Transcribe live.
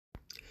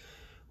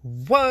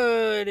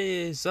What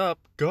is up,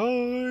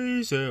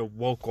 guys, and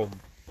welcome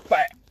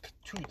back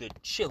to the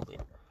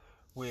Chillin'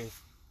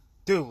 with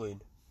Dylan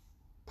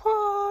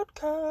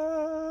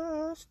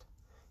podcast.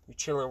 You're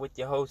chilling with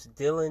your host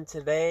Dylan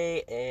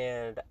today,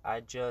 and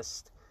I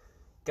just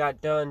got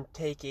done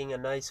taking a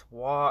nice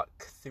walk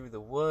through the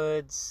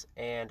woods,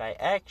 and I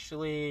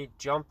actually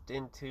jumped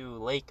into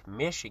Lake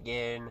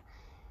Michigan,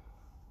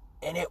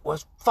 and it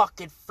was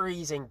fucking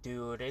freezing,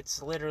 dude.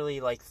 It's literally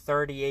like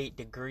 38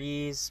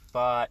 degrees,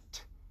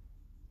 but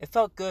it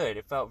felt good.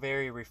 It felt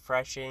very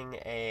refreshing,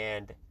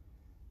 and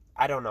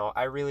I don't know.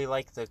 I really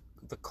like the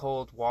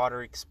cold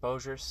water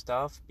exposure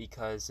stuff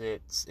because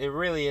it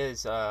really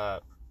is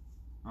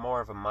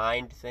more of a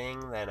mind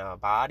thing than a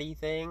body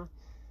thing.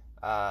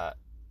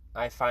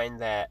 I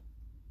find that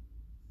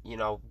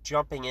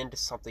jumping into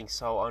something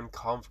so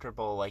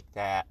uncomfortable like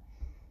that,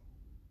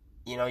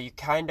 you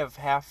kind of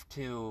have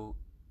to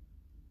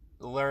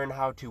learn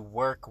how to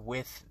work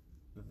with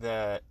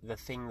the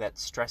thing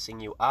that's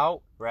stressing you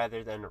out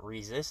rather than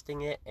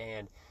resisting it,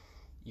 and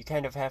you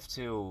kind of have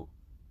to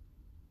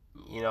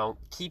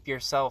keep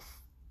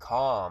yourself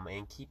calm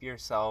and keep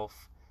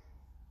yourself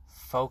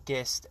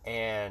focused.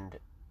 And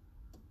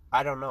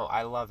I don't know,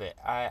 I love it.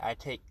 I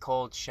take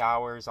cold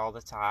showers all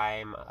the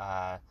time,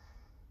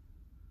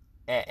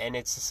 and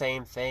it's the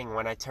same thing.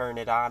 When I turn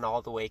it on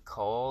all the way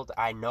cold,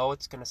 I know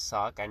it's gonna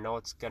suck, I know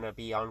it's gonna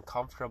be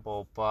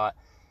uncomfortable, but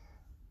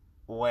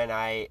when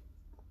I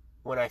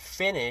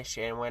finish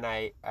and when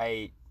I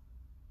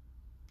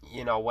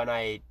when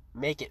I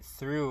make it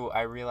through,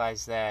 I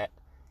realize that,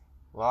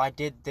 well, I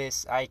did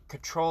this. I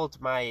controlled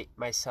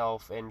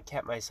myself and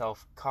kept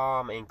myself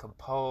calm and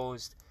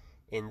composed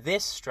in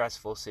this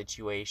stressful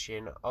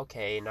situation.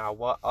 Okay, now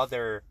what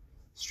other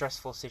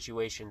stressful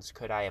situations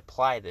could I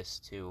apply this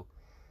to?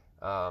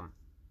 I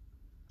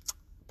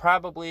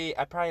probably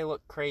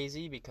look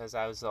crazy because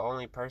I was the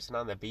only person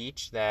on the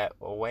beach that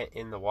went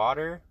in the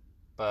water,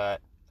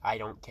 but I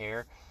don't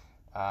care.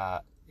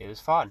 It was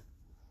fun.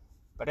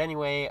 But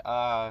anyway,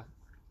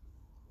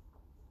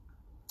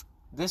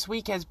 this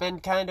week has been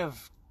kind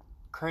of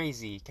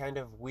crazy, kind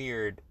of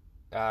weird.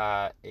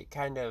 It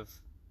kind of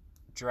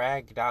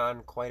dragged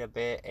on quite a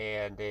bit,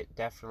 and it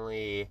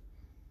definitely,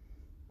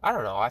 I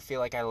don't know, I feel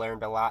like I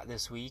learned a lot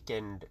this week,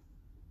 and,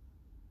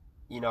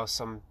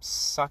 some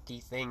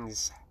sucky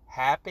things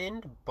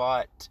happened,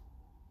 but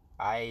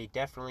I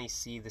definitely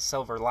see the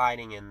silver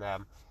lining in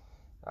them.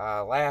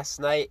 Last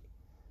night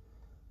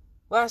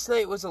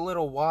was a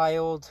little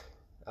wild.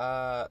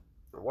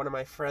 One of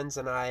my friends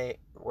and I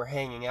were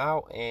hanging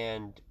out,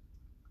 and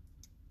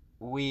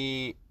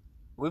we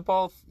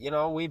both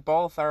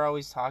are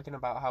always talking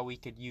about how we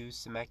could use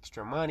some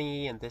extra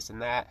money and this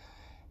and that,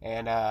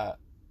 and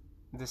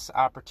this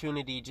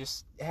opportunity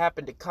just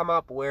happened to come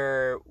up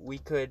where we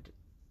could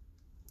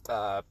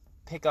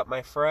pick up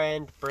my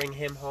friend, bring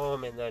him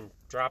home, and then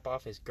drop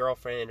off his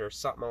girlfriend or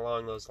something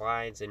along those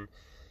lines, and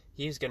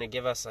he was going to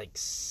give us like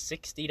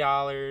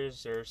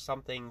 $60 or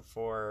something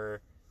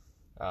for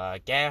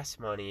gas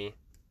money.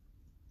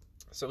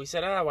 So we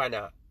said, why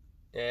not?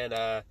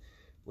 And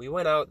we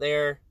went out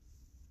there,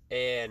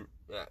 and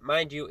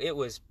mind you, it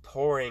was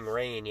pouring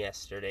rain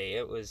yesterday.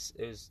 It was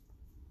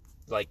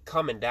like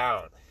coming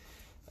down.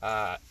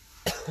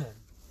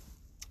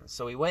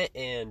 So we went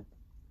and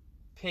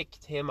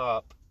picked him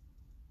up,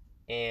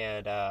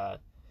 and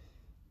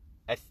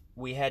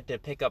we had to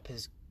pick up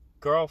his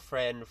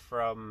girlfriend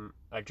from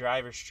a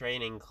driver's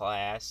training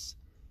class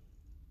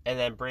and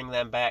then bring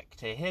them back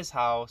to his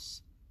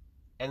house,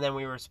 and then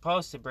we were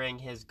supposed to bring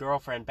his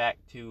girlfriend back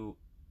to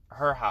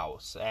her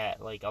house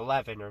at like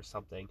 11 or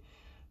something.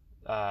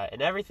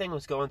 And everything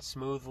was going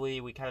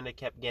smoothly. We kind of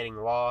kept getting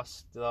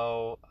lost,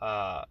 though.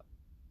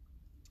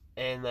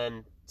 And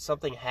then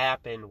something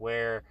happened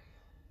where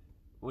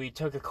we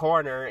took a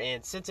corner,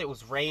 and since it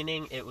was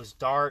raining, it was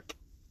dark,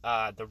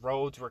 the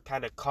roads were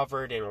kind of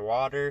covered in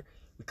water.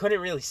 We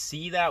couldn't really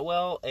see that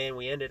well, and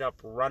we ended up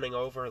running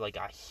over like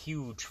a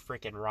huge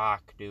freaking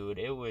rock, dude.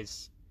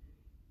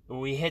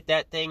 We hit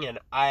that thing, and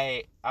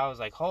I was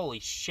like, holy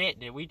shit,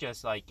 did we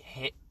just like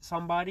hit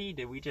somebody?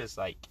 Did we just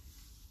like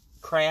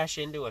crash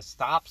into a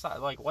stop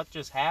sign? Like, what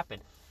just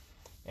happened?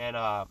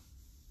 And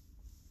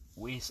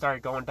we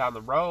started going down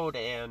the road,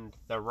 and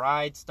the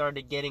ride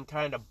started getting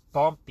kind of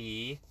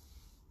bumpy,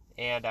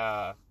 and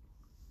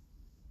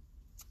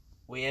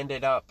we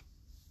ended up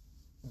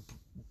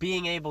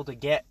being able to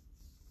get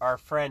our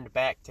friend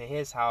back to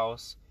his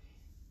house,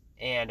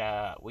 and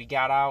we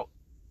got out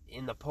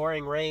in the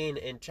pouring rain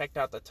and checked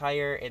out the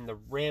tire, and the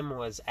rim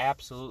was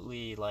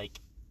absolutely like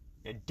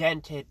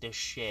dented to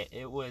shit.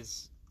 It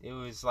was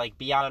like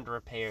beyond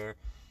repair.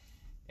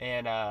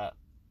 And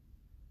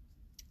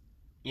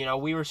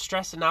we were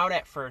stressing out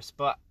at first,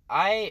 but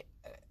I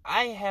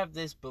have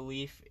this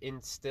belief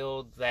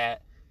instilled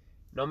that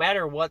no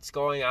matter what's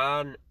going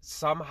on,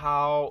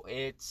 somehow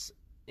it's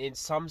in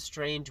some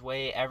strange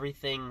way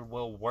everything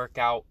will work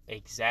out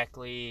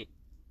exactly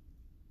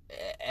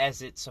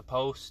as it's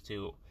supposed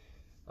to.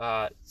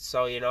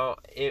 So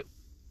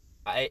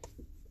I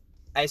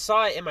I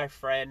saw it in my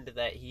friend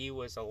that he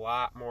was a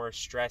lot more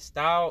stressed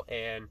out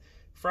and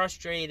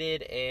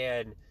frustrated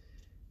and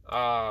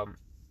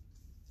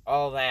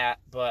all that,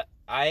 but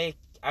I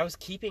was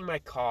keeping my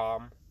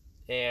calm,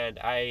 and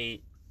I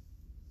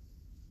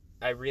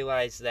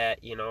realized that,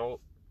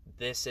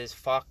 this is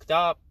fucked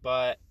up,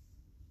 but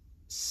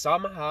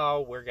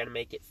somehow we're going to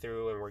make it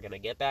through and we're going to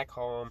get back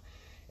home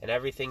and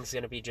everything's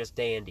going to be just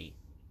dandy.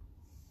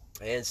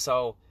 And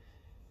so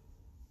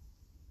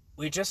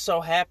we just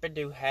so happen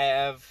to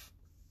have,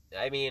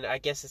 I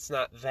guess it's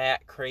not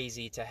that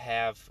crazy to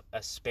have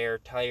a spare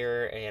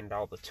tire and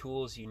all the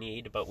tools you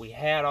need, but we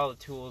had all the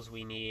tools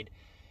we need.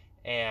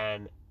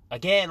 And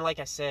again, like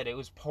I said, it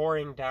was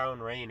pouring down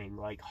raining,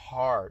 like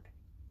hard.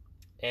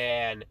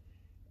 And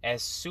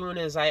as soon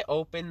as I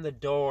opened the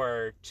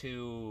door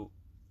to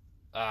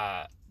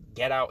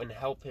get out and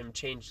help him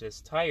change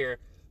this tire,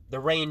 the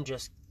rain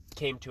just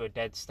came to a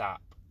dead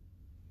stop.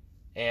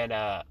 And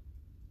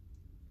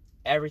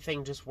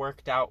everything just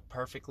worked out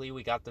perfectly.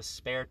 We got the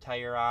spare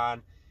tire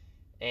on,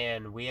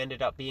 and we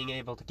ended up being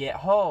able to get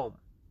home.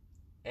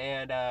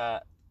 And,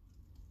 to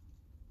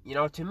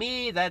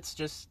me, that's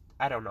just,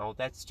 I don't know,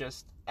 that's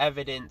just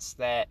evidence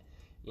that,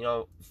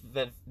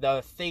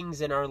 the things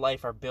in our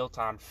life are built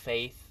on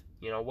faith.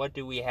 What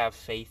do we have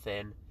faith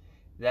in?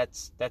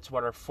 That's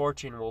what our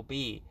fortune will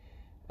be.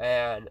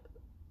 And,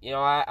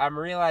 I'm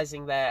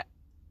realizing that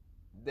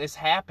this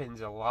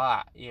happens a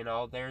lot.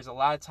 There's a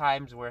lot of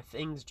times where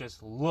things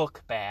just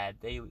look bad.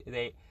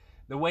 The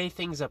way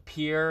things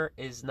appear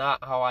is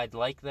not how I'd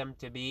like them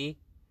to be.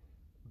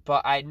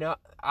 But I know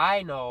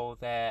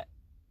that,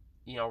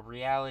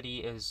 reality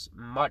is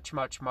much,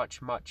 much,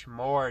 much, much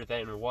more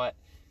than what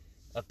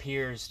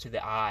appears to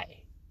the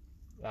eye.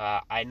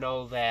 I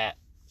know that,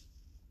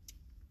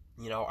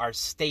 our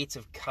states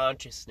of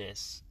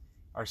consciousness,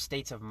 our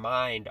states of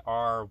mind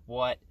are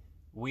what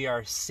we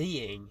are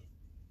seeing.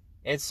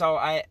 And so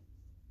at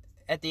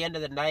the end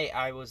of the night,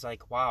 I was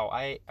like, wow,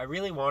 I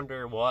really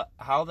wonder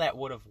how that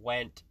would have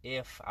went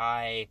if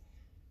I,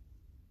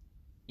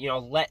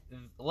 let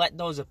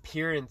those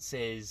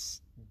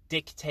appearances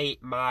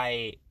dictate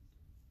my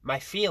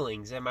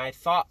feelings and my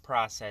thought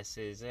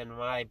processes and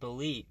my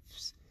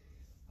beliefs.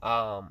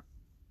 I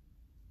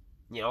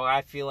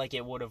feel like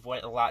it would have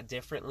went a lot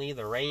differently.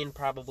 The rain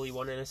probably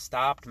wouldn't have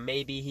stopped.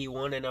 Maybe he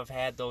wouldn't have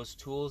had those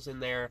tools in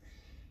there.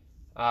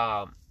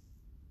 But,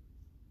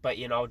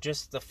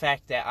 just the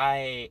fact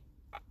that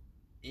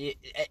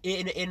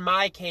in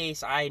my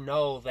case, I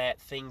know that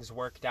things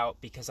worked out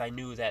because I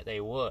knew that they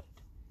would.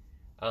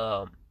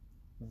 But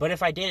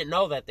if I didn't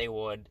know that they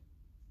would,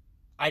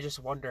 I just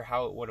wonder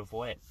how it would have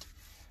went.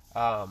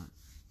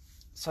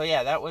 So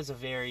yeah, that was a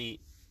very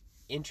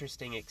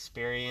interesting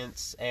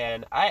experience,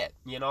 and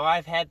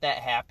I've had that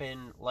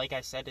happen, like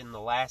I said in the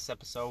last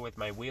episode with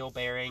my wheel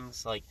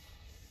bearings. Like,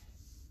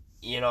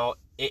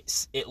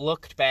 it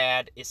looked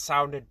bad, it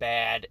sounded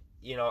bad,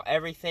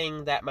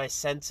 everything that my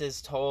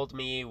senses told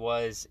me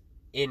was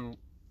in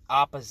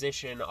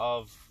opposition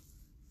of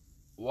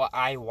what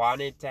I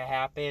wanted to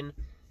happen,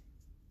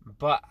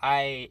 but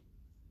I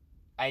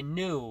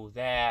knew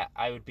that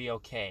I would be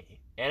okay,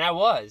 and I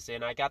was,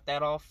 and I got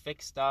that all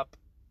fixed up.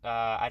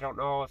 I don't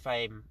know if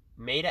I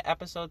made an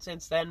episode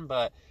since then,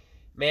 but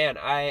man,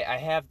 I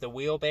have the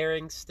wheel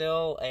bearings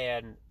still,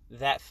 and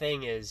that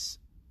thing is,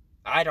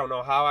 I don't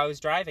know how I was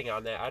driving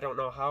on that. I don't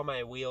know how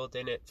my wheel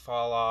didn't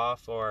fall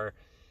off, or,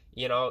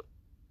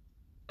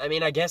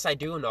 I guess I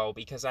do know,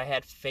 because I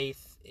had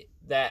faith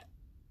that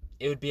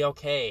it would be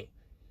okay.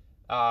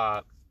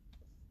 And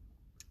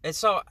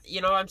so,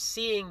 I'm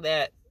seeing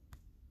that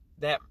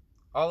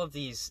all of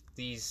these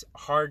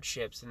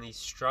hardships and these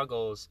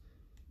struggles,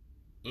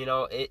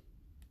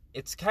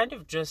 it's kind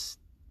of just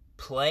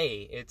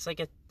play. It's like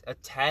a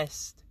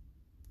test,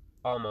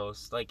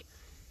 almost. Like,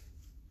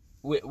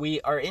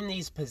 we are in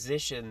these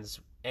positions,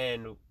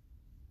 and,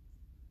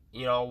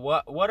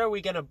 what are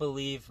we going to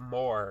believe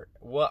more?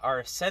 What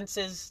our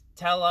senses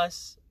tell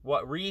us,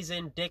 what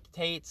reason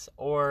dictates,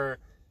 or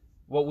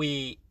what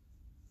we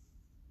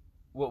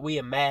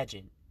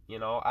imagine?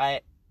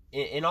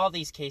 In all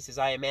these cases,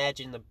 I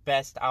imagine the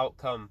best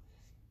outcome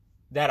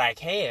that I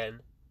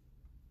can,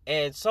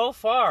 and so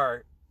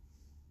far,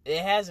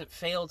 it hasn't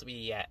failed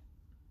me yet.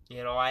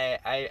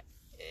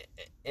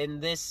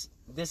 And this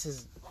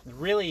is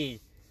really,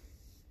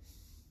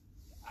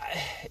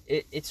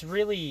 it's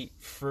really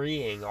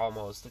freeing,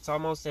 almost. It's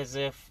almost as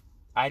if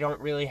I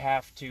don't really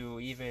have to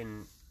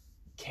even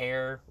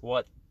care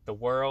what the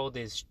world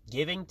is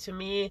giving to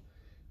me.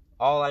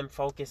 All I'm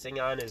focusing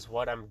on is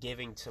what I'm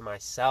giving to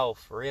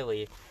myself,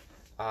 really.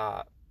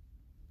 I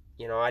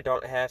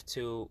don't have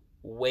to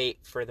wait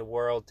for the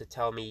world to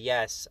tell me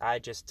yes. I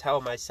just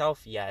tell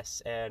myself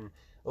yes and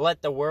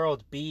let the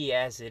world be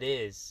as it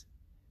is.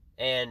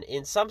 And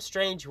in some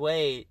strange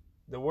way,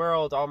 the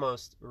world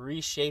almost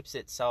reshapes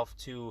itself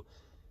to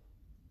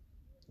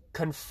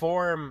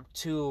conform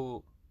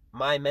to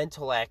my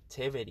mental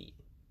activity.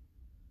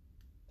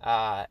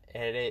 And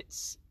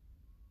it's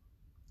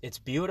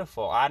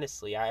beautiful,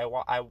 honestly. I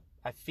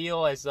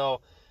feel as though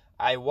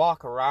I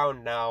walk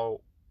around now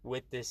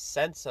with this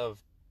sense of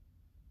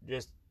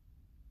just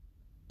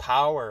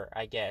power,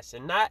 I guess,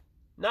 and not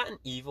an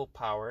evil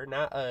power,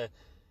 not a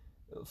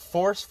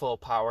forceful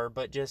power,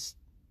 but just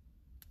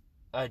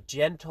a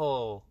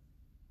gentle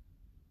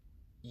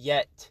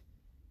yet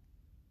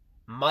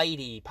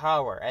mighty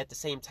power at the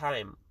same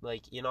time.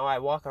 Like, you know, I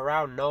walk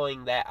around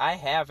knowing that I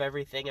have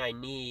everything I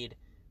need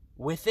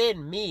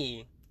within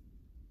me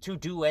to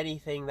do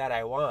anything that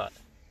I want.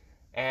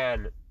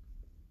 And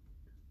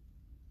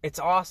it's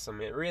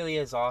awesome. It really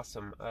is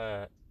awesome.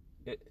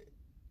 It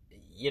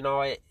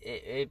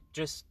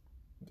just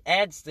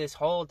adds this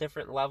whole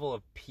different level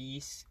of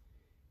peace,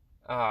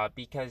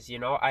 because, you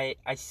know, I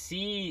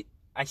see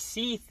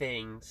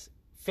things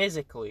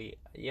physically.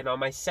 You know,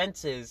 my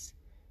senses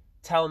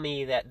tell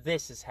me that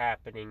this is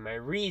happening. My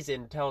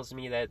reason tells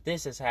me that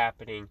this is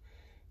happening.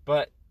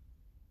 But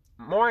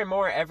more and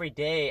more every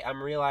day,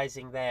 I'm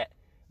realizing that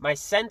my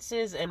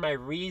senses and my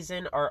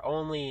reason are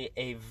only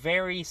a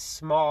very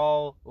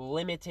small,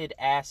 limited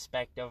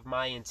aspect of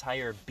my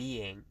entire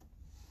being.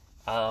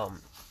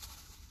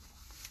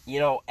 You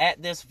know,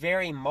 at this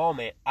very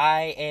moment,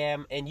 I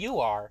am, and you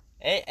are,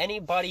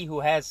 anybody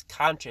who has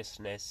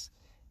consciousness,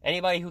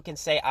 anybody who can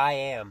say I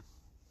am,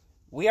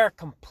 we are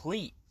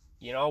complete.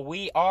 You know,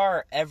 we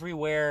are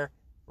everywhere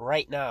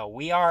right now.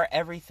 We are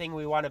everything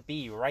we want to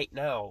be right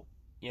now.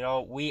 You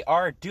know, we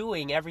are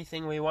doing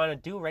everything we want to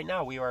do right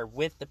now. We are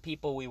with the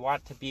people we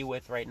want to be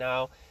with right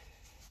now.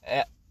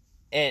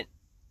 And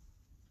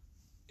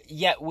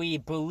yet we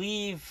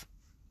believe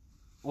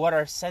what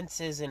our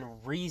senses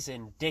and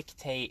reason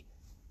dictate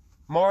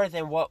more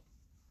than what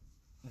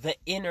the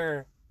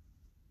inner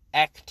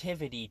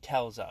activity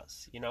tells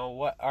us. You know,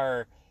 what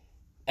our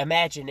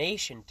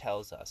imagination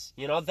tells us.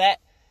 You know, that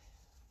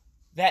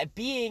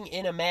being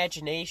in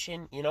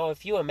imagination, you know,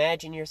 if you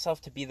imagine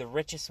yourself to be the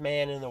richest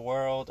man in the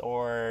world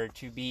or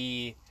to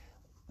be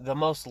the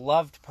most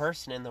loved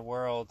person in the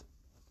world,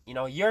 you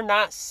know, you're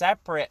not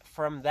separate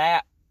from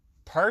that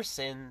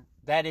person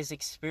that is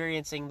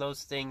experiencing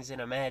those things in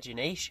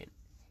imagination.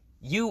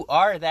 You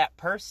are that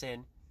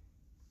person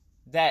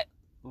that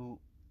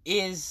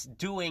is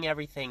doing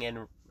everything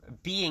and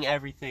being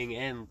everything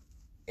and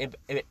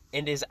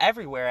is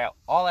everywhere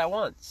all at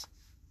once.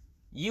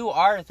 You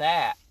are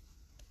that.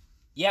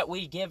 Yet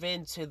we give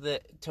in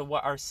to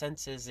what our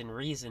senses and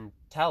reason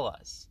tell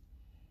us.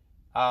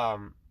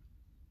 And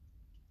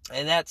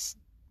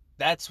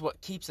that's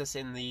what keeps us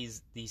in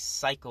these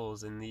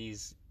cycles and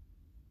these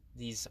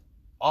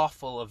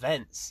awful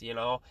events, you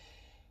know.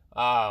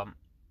 And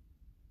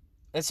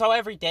so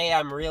every day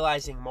I'm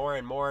realizing more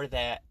and more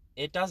that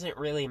it doesn't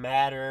really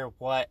matter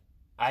what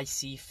I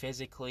see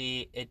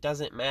physically. It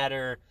doesn't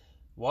matter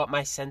what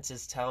my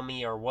senses tell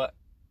me or what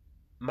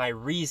my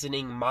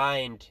reasoning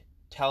mind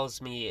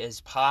tells me is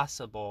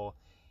possible,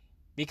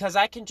 because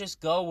I can just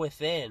go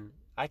within.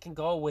 I can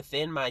go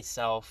within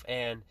myself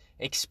and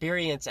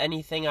experience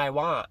anything I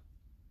want.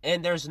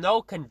 And there's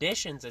no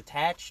conditions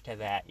attached to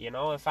that. You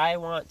know, if I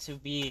want to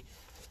be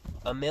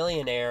a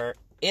millionaire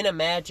in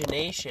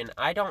imagination,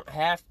 I don't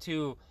have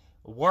to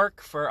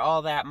work for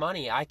all that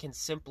money. I can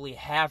simply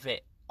have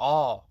it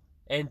all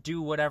and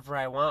do whatever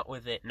I want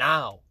with it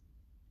now.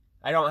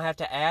 I don't have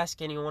to ask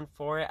anyone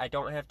for it. I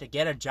don't have to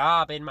get a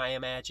job in my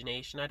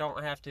imagination. I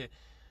don't have to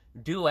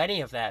do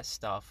any of that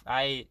stuff.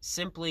 I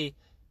simply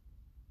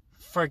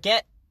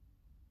forget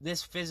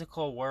this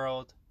physical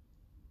world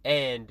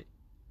and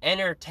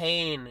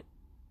entertain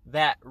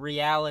that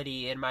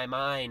reality in my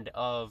mind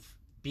of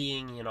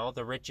being, you know,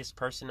 the richest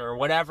person or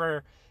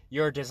whatever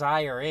your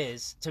desire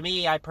is. To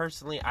me, I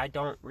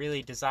don't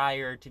really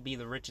desire to be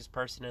the richest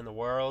person in the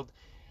world.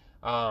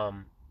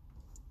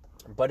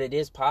 But it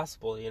is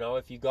possible, you know,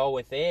 if you go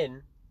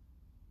within,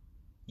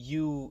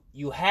 you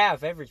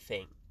have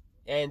everything.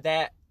 And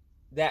that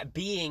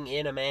being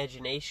in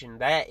imagination,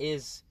 that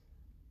is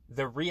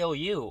the real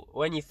you.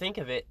 When you think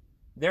of it,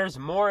 there's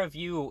more of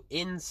you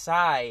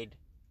inside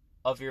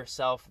of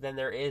yourself than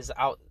there is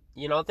out.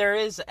 You know, there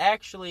is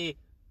actually,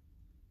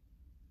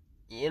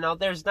 you know,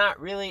 there's not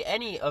really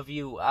any of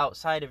you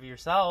outside of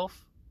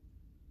yourself.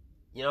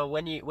 You know,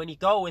 when you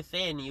go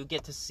within, you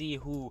get to see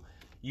who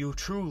you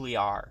truly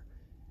are.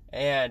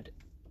 And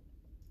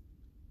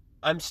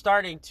I'm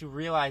starting to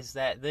realize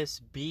that this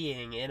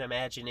being in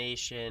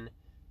imagination,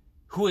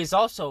 who is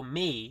also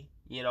me,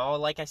 you know,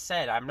 like I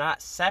said, I'm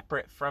not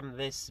separate from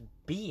this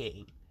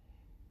being.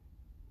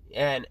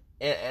 And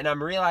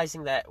I'm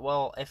realizing that,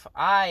 well, if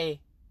I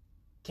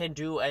can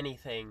do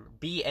anything,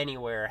 be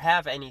anywhere,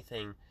 have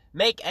anything,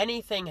 make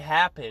anything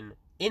happen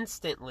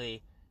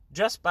instantly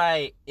just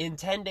by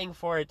intending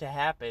for it to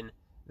happen,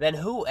 then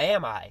who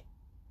am I?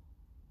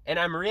 And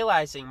I'm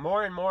realizing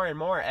more and more and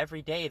more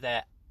every day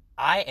that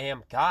I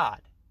am God.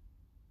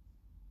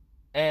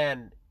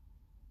 And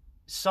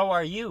so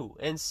are you.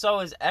 And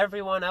so is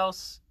everyone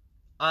else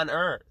on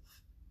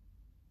earth.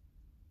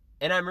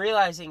 And I'm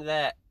realizing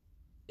that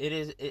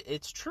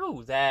it's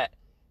true that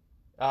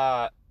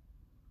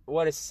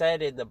what is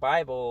said in the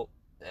Bible,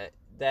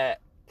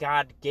 that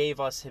God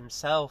gave us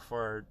himself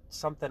or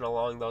something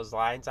along those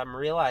lines, I'm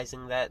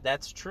realizing that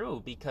that's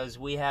true because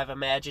we have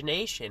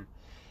imagination.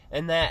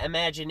 And that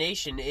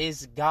imagination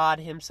is God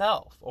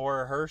himself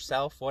or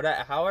herself,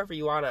 whatever, however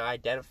you want to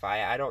identify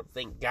it. I don't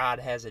think God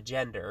has a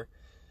gender.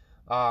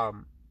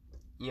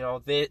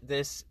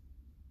 This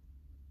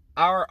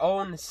our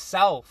own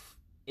self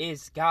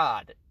is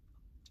God.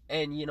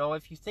 And,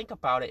 if you think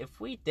about it, if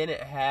we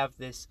didn't have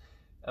this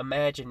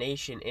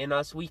imagination in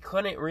us, we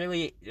couldn't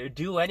really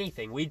do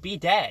anything. We'd be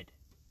dead.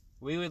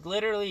 We would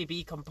literally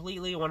be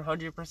completely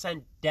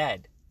 100%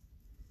 dead.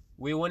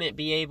 We wouldn't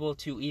be able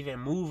to even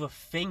move a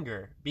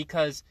finger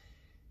because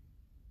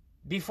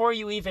before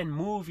you even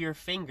move your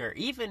finger,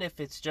 even if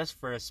it's just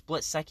for a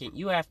split second,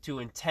 you have to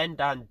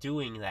intend on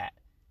doing that.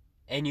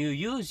 And you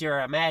use your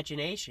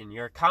imagination,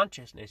 your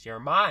consciousness, your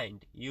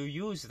mind. You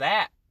use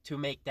that to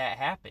make that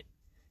happen.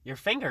 Your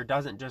finger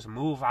doesn't just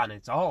move on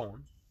its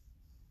own.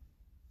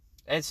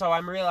 And so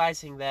I'm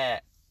realizing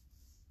that,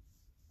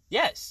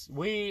 yes,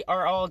 we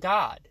are all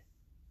God.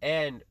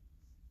 And,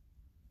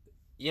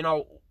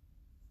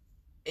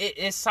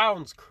 it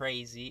sounds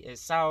crazy. It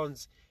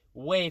sounds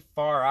way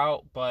far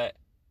out. But,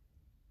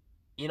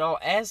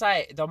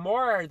 the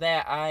more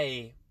that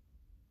I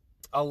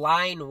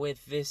align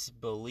with this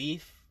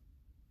belief,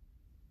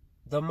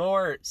 the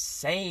more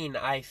sane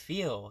I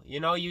feel.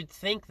 You'd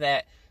think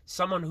that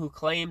someone who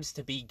claims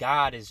to be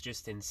God is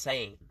just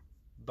insane.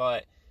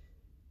 But,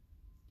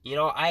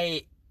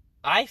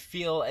 I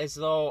feel as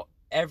though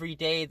every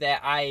day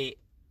that I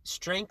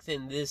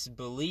strengthen this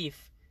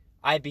belief,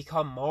 I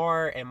become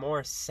more and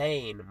more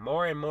sane,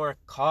 more and more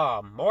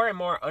calm, more and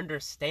more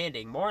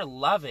understanding, more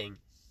loving.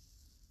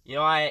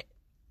 I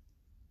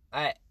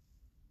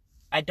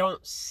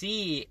don't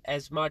see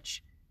as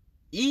much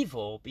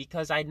evil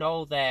because I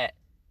know that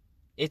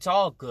it's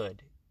all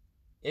good.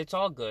 It's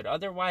all good.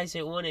 Otherwise,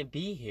 it wouldn't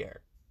be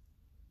here.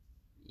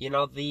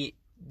 The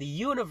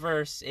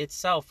universe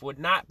itself would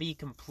not be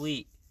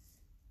complete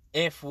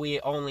if we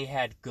only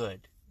had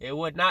good. It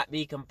would not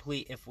be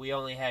complete if we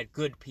only had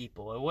good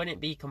people. It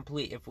wouldn't be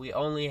complete if we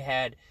only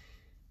had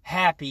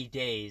happy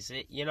days.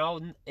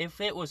 If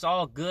it was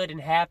all good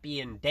and happy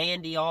and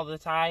dandy all the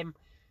time,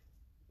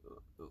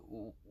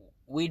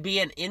 we'd be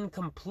an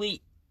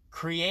incomplete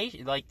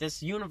creation. Like,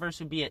 this universe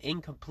would be an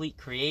incomplete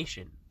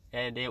creation.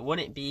 And it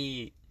wouldn't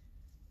be...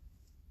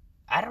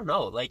 I don't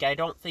know. Like, I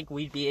don't think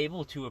we'd be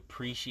able to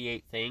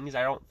appreciate things.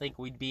 I don't think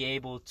we'd be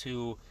able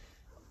to,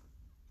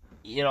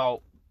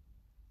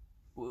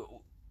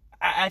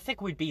 I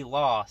think we'd be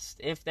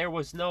lost if there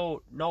was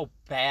no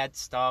bad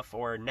stuff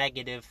or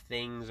negative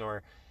things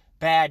or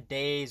bad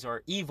days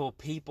or evil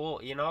people.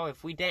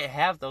 If we didn't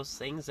have those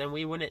things, then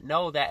we wouldn't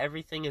know that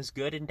everything is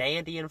good and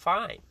dandy and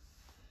fine.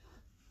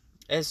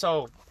 And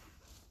so,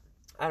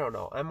 I don't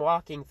know. I'm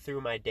walking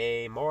through my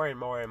day more and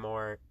more and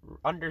more,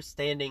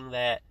 understanding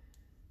that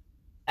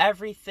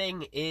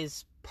everything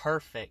is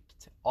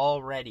perfect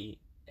already,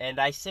 and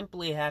I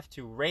simply have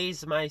to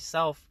raise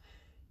myself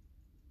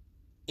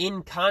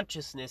in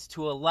consciousness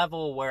to a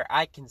level where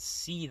I can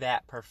see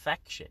that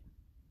perfection.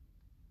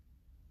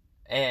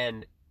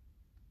 And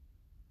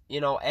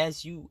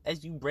as you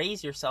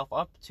raise yourself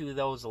up to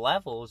those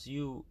levels,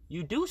 you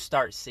do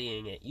start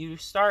seeing it. You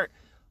start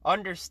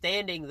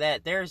understanding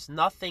that there's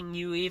nothing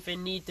you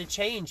even need to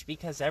change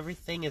because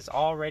everything is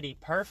already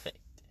perfect.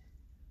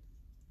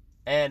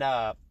 And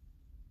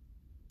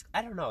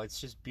I don't know, it's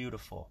just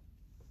beautiful.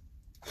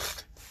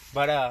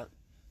 But, I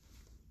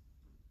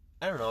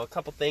don't know, a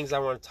couple things I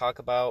want to talk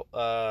about.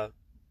 I've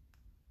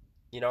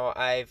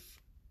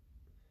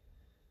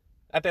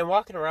been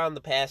walking around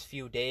the past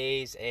few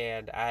days,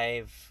 and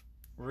I've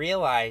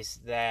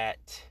realized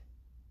that,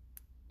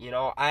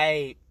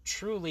 I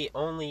truly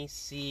only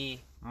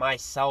see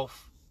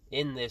myself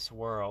in this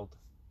world.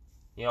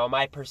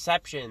 My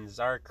perceptions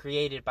are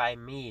created by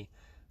me.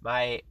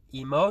 My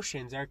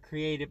emotions are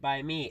created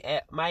by me.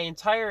 My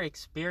entire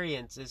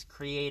experience is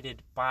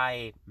created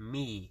by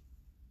me.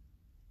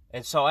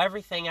 And so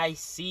everything I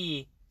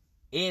see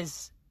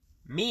is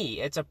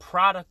me. It's a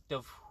product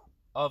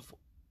of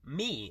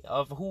me,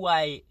 of who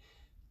I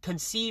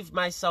conceive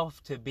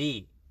myself to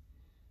be.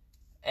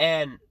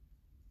 And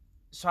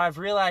so I've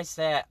realized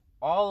that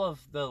all of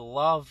the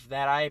love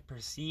that I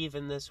perceive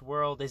in this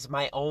world is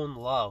my own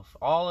love.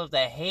 All of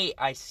the hate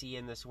I see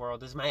in this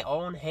world is my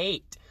own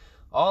hate.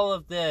 All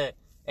of the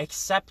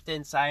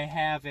acceptance I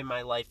have in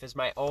my life is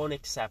my own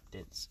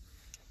acceptance.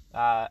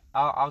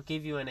 I'll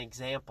give you an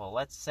example.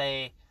 Let's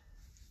say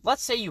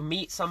you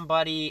meet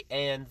somebody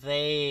and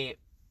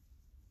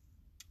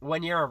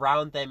when you're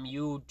around them,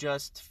 you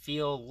just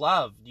feel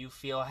loved. You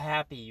feel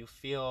happy. You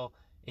feel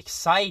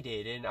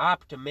excited and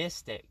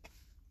optimistic.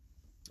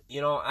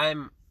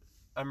 I'm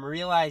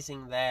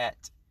realizing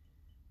that,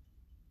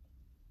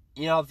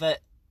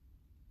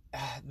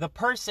 the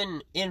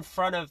person in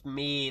front of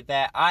me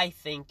that I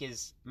think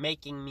is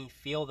making me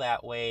feel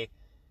that way,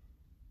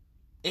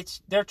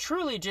 they're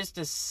truly just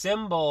a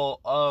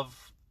symbol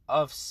of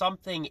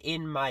something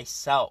in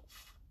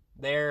myself.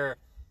 They're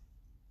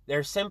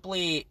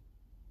simply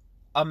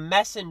a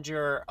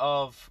messenger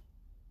of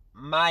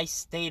my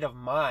state of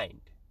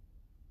mind.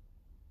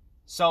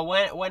 So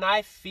when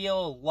I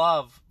feel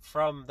love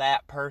from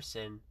that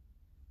person,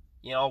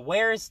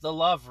 where is the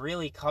love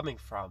really coming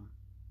from?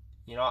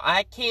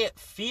 I can't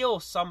feel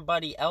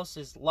somebody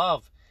else's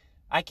love.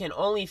 I can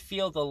only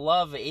feel the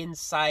love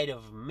inside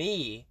of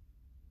me.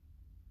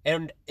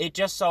 And it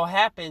just so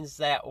happens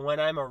that when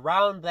I'm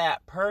around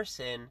that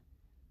person,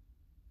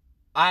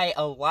 I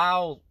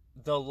allow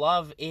the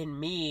love in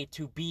me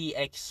to be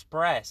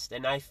expressed,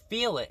 and I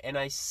feel it, and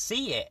I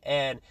see it,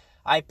 and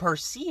I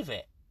perceive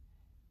it.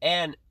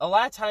 And a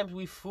lot of times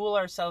we fool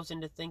ourselves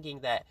into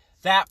thinking that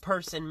that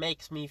person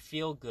makes me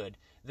feel good,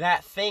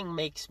 that thing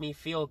makes me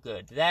feel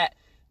good, that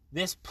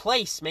this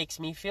place makes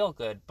me feel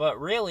good. But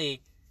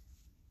really,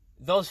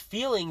 those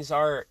feelings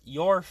are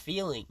your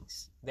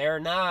feelings. They're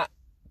not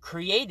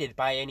created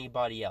by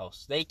anybody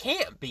else. They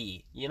can't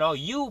be.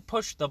 You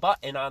push the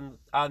button on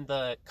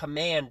the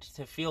command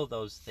to feel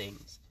those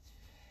things.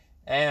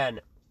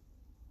 And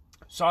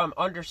so I'm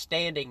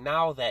understanding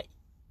now that,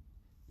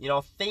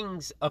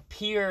 things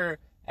appear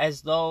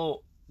as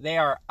though they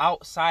are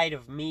outside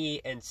of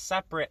me and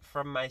separate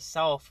from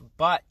myself,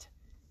 but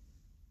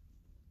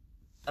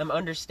I'm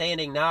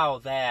understanding now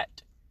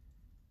that,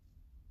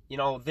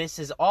 this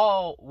is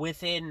all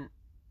within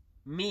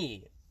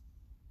me.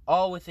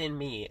 All within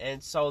me.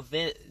 And so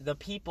the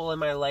people in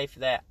my life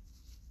that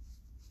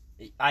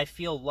I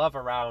feel love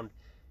around,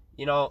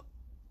 I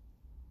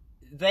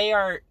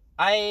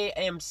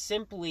am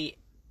simply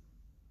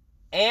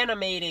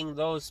animating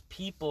those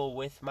people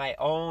with my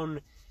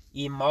own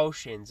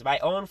emotions, my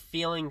own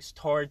feelings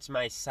towards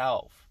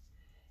myself.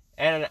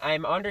 And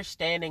I'm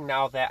understanding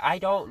now that I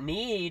don't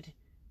need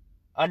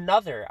I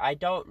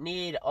don't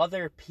need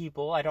other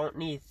people, I don't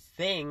need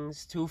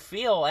things to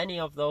feel any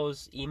of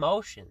those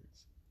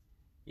emotions.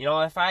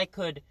 If I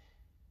could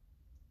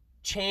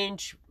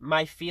change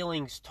my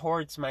feelings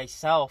towards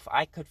myself,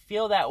 I could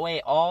feel that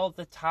way all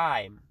the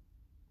time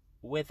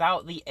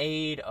without the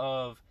aid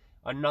of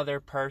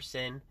another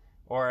person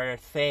or a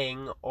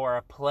thing or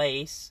a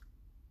place.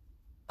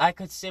 I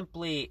could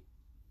simply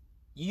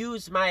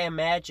use my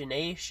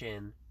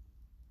imagination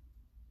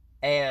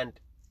and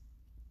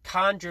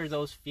conjure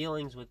those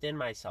feelings within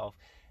myself.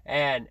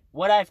 And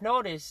what I've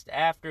noticed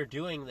after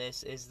doing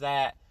this is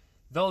that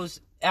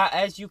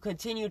as you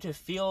continue to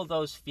feel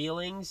those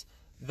feelings,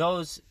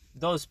 those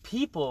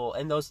people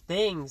and those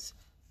things,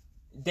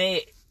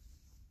 they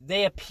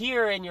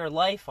appear in your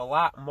life a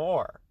lot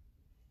more.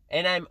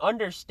 And I'm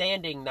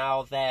understanding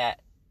now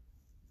that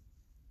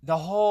the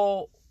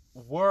whole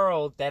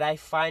world that I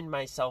find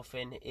myself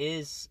in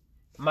is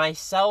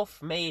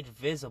myself made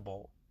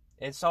visible.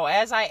 And so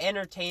as I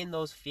entertain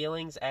those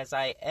feelings, as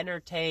I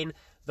entertain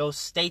those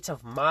states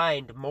of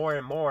mind more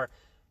and more,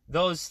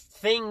 those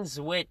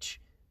things which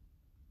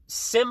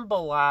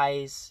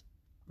symbolize,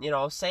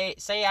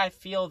 say I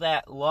feel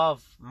that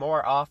love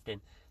more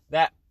often,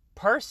 that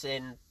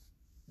person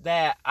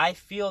that I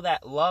feel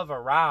that love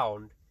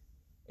around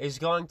is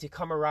going to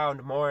come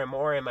around more and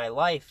more in my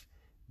life.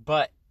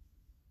 But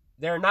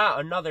they're not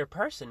another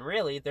person,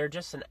 really. They're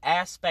just an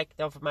aspect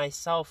of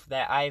myself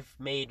that I've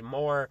made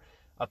more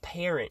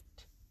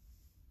apparent,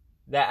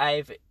 that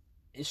I've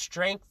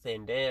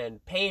strengthened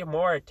and paid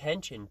more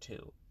attention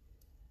to.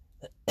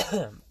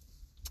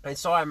 And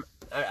so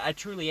I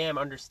truly am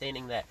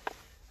understanding that,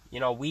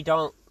 we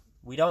don't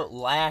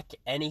lack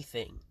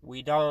anything.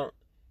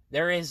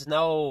 There is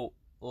no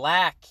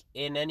lack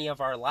in any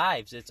of our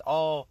lives. It's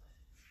all,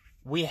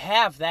 we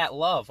have that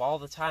love all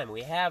the time.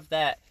 We have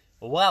that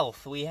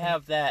wealth. We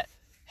have that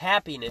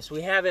happiness.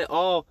 We have it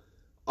all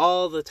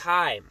the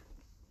time.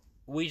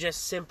 We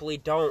just simply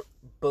don't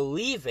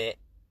believe it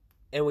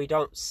and we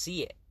don't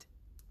see it.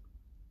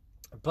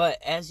 But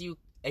as you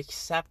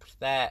accept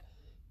that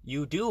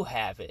you do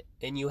have it,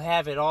 and you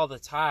have it all the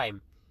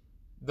time,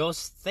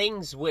 those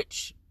things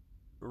which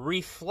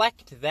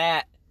reflect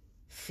that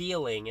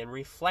feeling and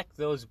reflect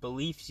those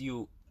beliefs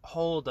you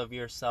hold of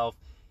yourself,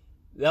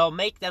 they'll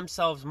make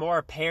themselves more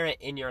apparent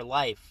in your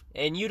life.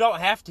 And you don't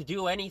have to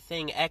do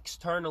anything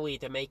externally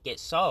to make it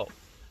so.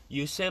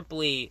 You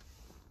simply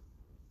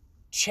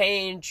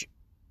change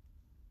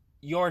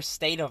your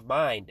state of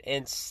mind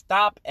and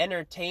stop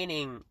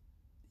entertaining,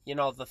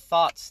 the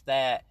thoughts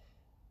that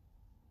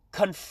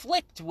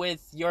conflict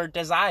with your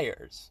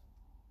desires.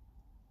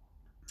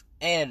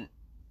 And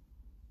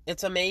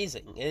it's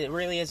amazing. It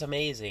really is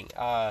amazing.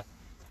 I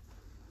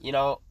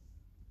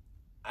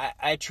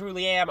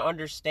truly am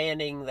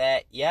understanding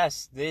that,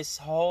 yes, this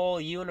whole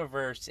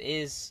universe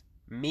is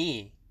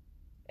me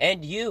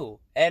and you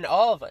and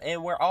all of it,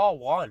 and we're all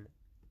one.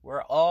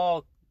 We're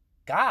all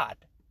God.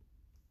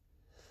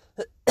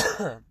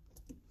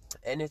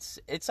 And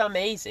it's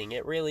amazing.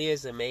 It really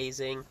is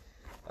amazing.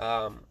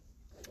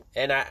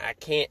 And I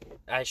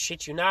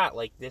shit you not,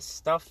 like, this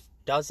stuff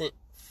doesn't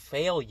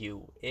fail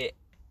you. It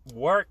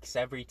works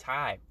every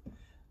time.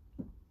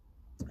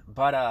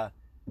 But,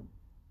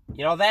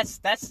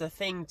 that's the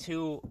thing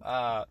too,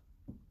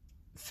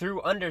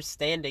 through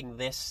understanding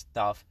this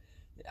stuff,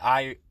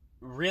 I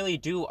really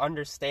do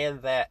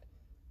understand that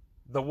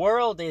the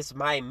world is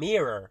my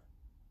mirror.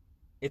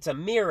 It's a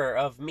mirror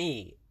of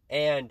me.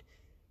 And,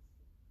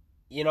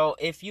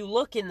 if you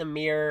look in the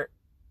mirror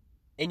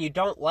and you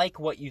don't like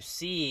what you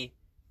see,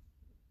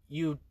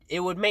 it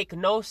would make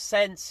no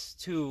sense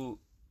to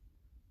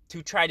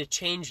try to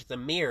change the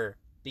mirror,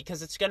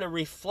 because it's going to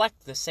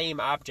reflect the same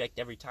object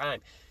every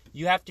time.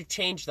 You have to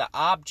change the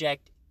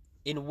object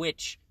in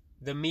which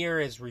the mirror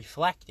is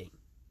reflecting.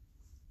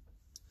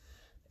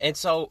 And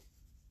so,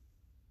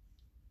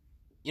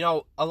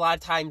 a lot of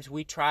times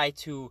we try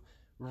to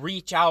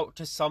reach out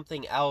to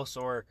something else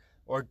or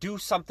do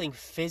something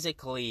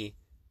physically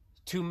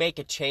to make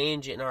a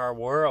change in our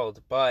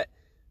world. But,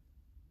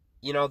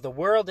 the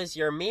world is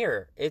your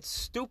mirror. It's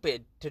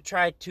stupid to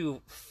try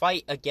to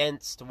fight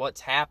against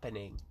what's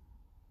happening.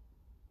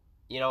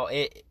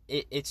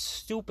 It's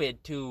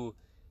stupid to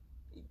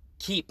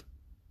keep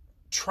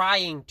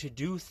trying to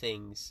do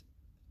things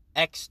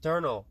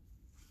external.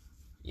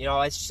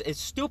 It's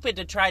stupid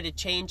to try to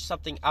change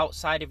something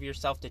outside of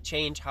yourself to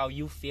change how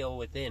you feel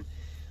within.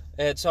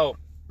 And so,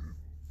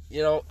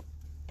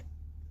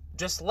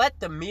 just let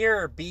the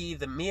mirror be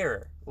the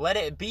mirror. Let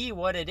it be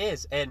what it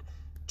is, and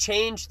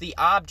change the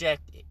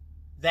object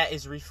that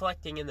is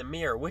reflecting in the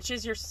mirror, which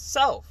is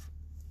yourself.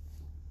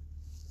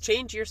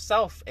 Change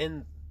yourself,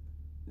 and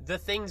the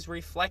things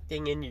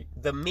reflecting in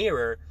the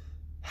mirror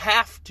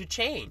have to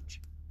change.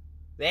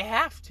 They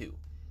have to.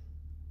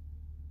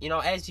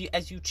 As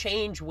you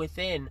change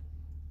within,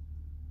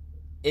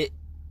 it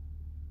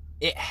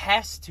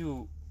has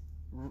to,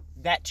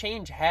 that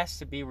change has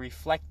to be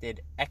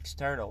reflected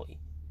externally.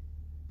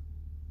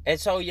 And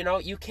so,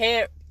 you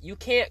can't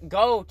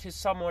go to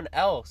someone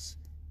else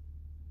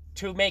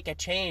to make a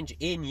change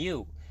in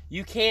you.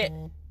 You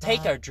can't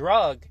take a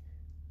drug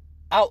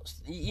out,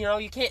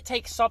 you can't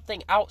take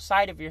something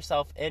outside of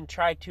yourself and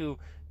try to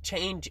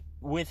change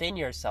within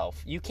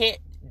yourself. You can't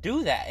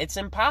do that. It's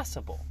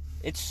impossible.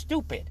 It's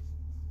stupid.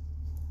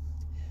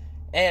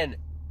 And,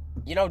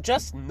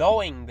 just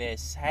knowing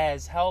this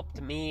has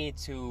helped me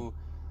to,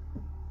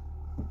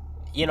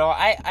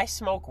 I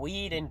smoke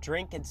weed and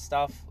drink and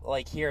stuff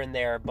like here and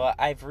there, but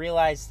I've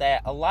realized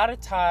that a lot of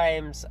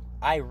times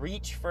I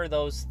reach for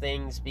those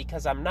things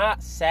because I'm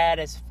not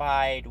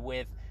satisfied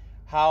with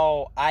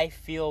how I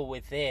feel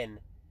within.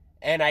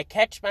 And I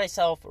catch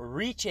myself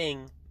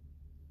reaching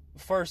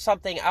for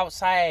something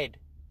outside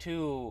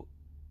to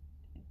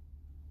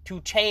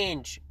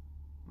change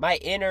my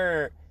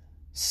inner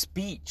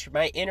speech,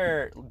 my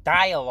inner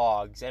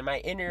dialogues, and my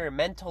inner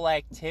mental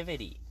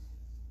activity.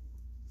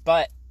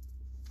 But,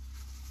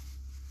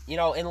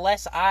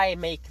 unless I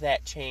make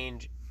that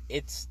change,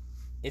 it's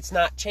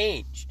not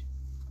changed.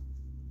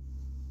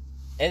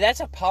 And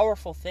that's a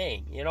powerful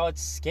thing.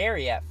 It's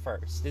scary at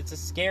first. It's a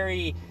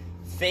scary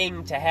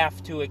thing to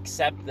have to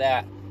accept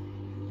that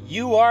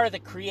you are the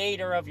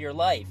creator of your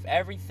life.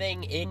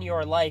 Everything in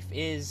your life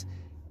is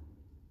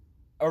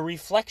a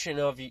reflection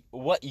of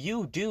what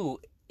you do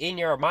in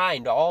your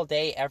mind all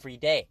day, every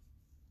day.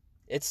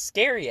 It's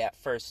scary at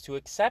first to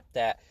accept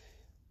that,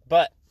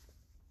 but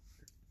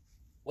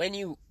when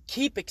you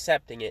keep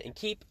accepting it and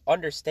keep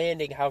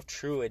understanding how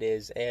true it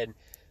is and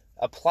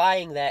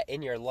applying that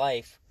in your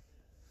life,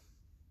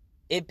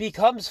 it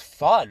becomes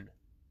fun.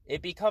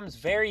 It becomes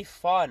very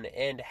fun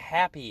and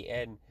happy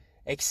and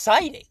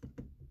exciting.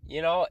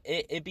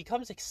 It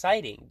becomes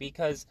exciting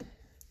because,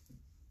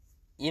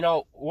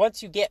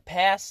 once you get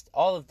past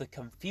all of the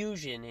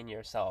confusion in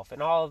yourself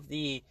and all of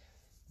the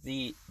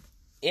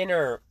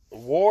inner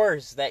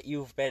wars that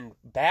you've been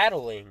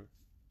battling,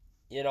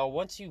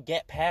 once you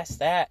get past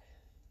that,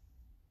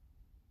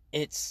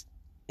 it's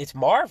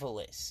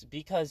marvelous,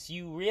 because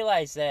you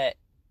realize that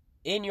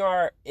in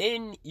your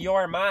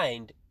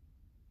mind,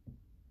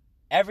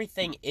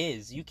 everything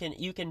is. You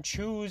can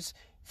choose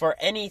for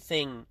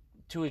anything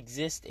to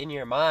exist in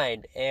your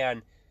mind,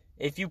 and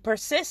if you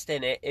persist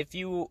in it, if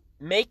you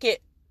make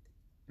it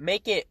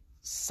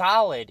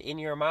solid in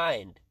your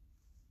mind,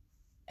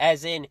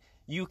 as in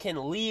you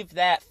can leave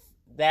that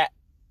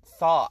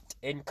thought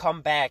and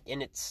come back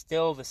and it's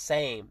still the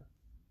same.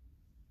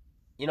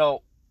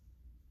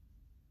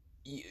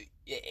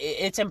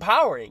 It's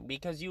empowering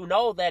because you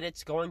know that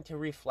it's going to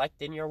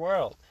reflect in your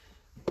world.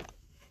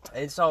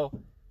 And so,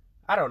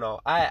 I don't know.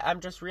 I'm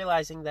just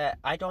realizing that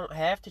I don't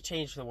have to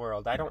change the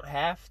world. I don't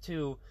have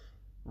to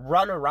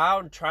run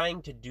around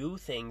trying to do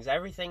things.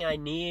 Everything I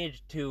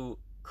need to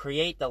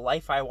create the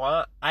life I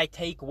want, I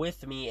take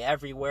with me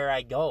everywhere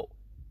I go.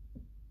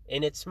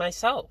 And it's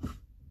myself.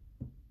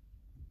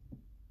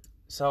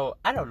 So,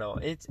 I don't know.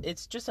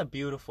 It's just a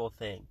beautiful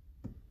thing.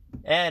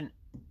 And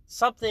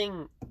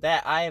something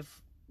that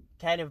I've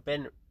kind of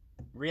been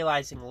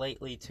realizing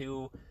lately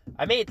too,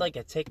 I made like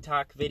a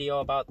TikTok video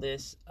about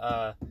this,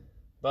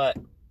 but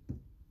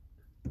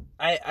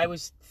I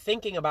was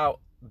thinking about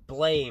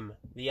blame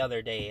the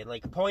other day and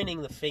like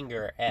pointing the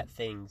finger at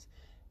things,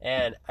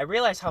 and I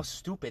realized how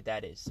stupid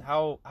that is,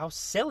 how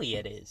silly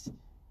it is.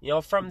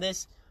 From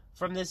this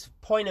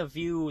point of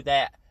view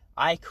that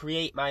I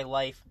create my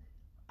life,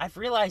 I've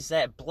realized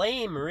that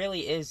blame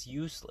really is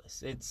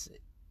useless.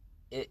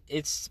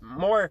 It's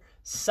more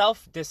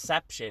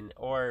self-deception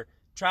or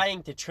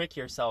trying to trick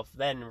yourself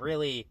than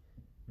really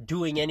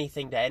doing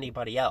anything to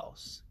anybody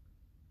else.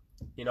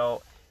 You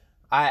know,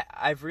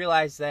 I've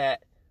realized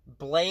that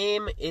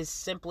blame is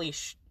simply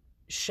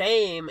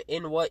shame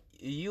in what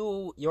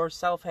you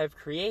yourself have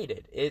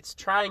created. It's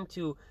trying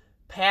to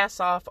pass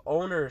off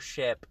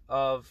ownership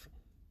of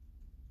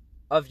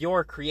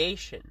your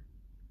creation.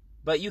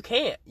 But you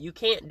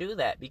can't do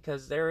that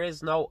because there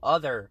is no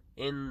other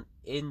in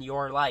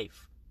your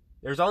life.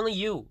 There's only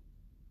you.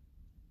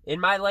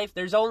 In my life,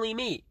 there's only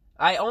me.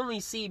 I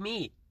only see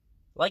me.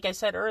 Like I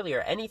said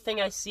earlier,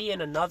 anything I see in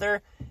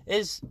another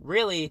is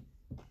really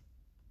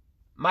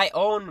my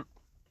own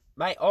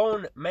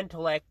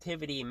mental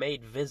activity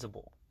made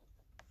visible.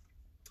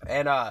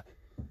 And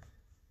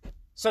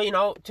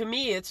so, to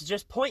me, it's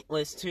just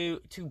pointless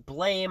to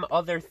blame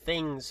other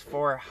things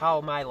for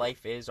how my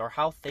life is or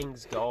how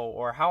things go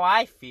or how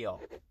I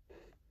feel.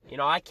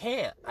 I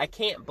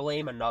can't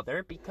blame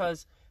another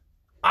because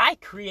I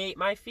create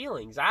my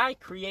feelings. I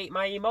create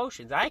my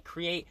emotions. I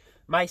create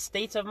my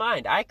states of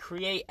mind. I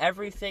create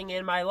everything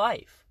in my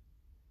life.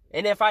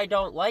 And if I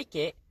don't like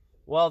it,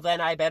 well, then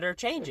I better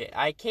change it.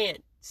 I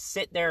can't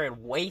sit there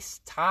and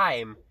waste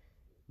time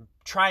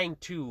trying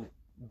to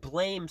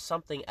blame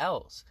something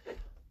else.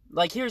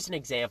 Like, here's an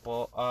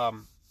example.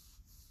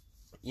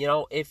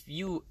 If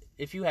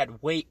you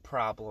had weight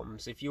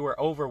problems, if you were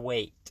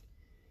overweight,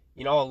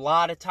 a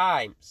lot of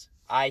times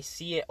I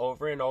see it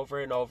over and over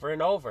and over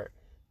and over.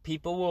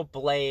 People will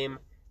blame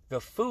the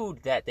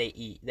food that they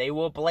eat. They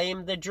will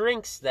blame the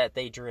drinks that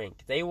they drink.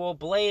 They will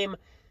blame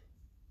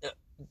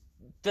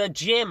the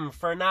gym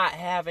for not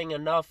having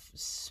enough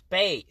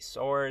space,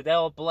 or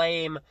they'll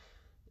blame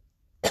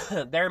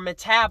their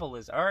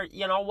metabolism, or,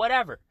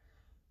 whatever.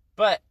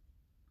 But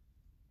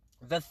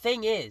the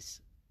thing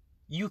is,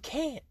 you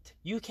can't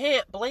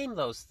blame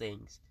those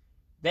things.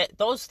 That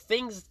those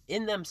things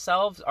in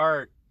themselves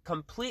are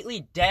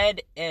completely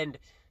dead and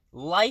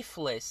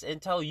lifeless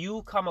until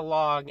you come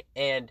along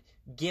and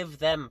give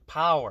them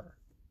power.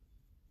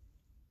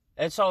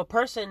 And so a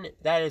person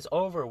that is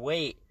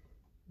overweight,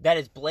 that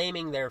is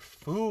blaming their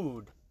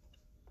food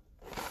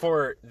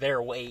for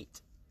their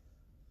weight,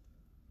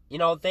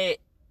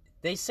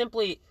 they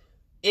simply,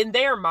 in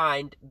their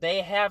mind,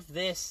 they have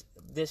this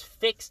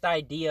fixed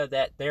idea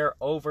that they're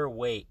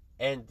overweight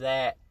and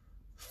that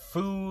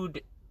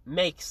food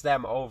makes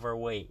them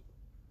overweight.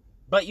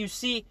 But you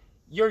see,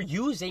 you're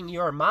using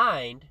your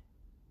mind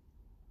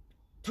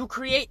to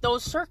create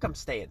those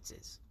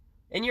circumstances.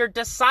 And you're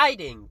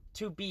deciding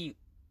to be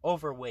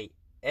overweight.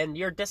 And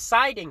you're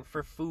deciding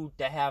for food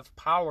to have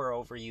power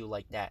over you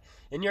like that.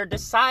 And you're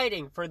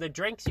deciding for the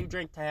drinks you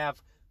drink to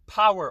have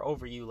power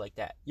over you like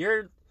that.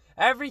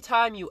 Every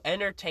time you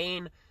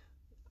entertain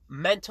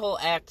mental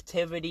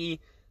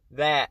activity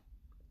that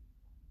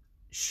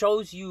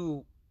shows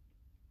you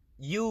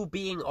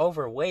being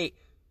overweight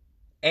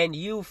and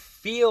you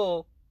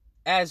feel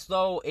as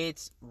though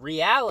it's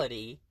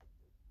reality,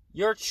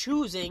 you're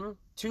choosing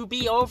to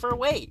be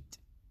overweight.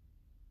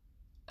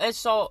 And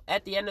so,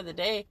 at the end of the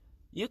day,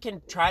 you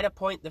can try to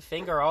point the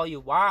finger all you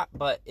want,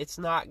 but it's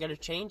not going to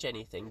change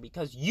anything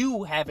because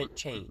you haven't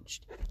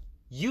changed.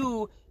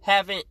 You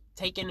haven't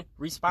taken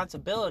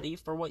responsibility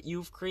for what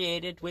you've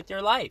created with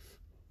your life.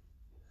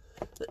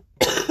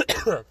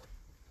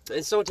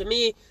 And so, to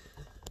me,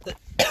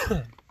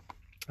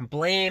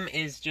 blame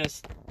is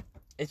just,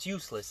 it's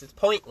useless, it's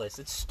pointless,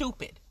 it's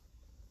stupid.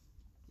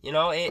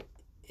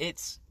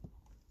 It's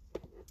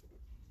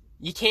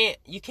you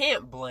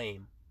can't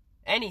blame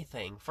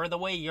anything for the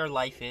way your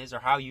life is or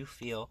how you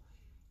feel.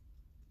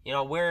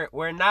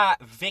 We're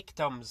not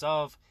victims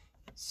of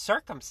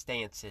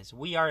circumstances.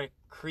 We are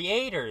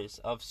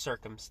creators of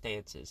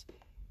circumstances.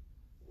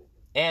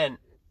 And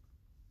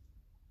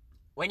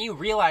when you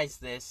realize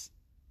this,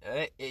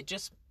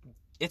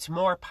 it's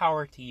more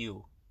power to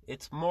you.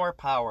 It's more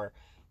power.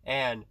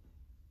 And,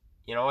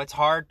 it's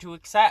hard to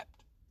accept,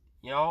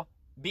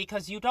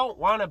 because you don't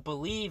want to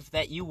believe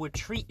that you would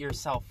treat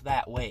yourself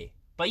that way.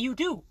 But you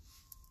do.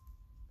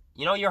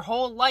 Your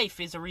whole life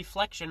is a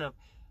reflection of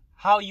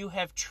how you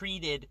have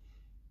treated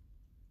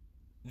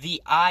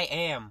the I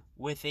am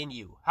within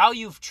you. How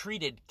you've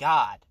treated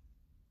God.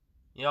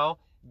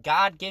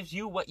 God gives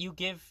you what you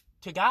give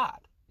to God.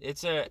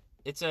 It's a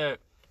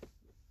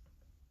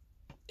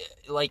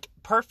like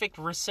perfect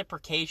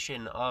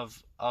reciprocation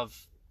of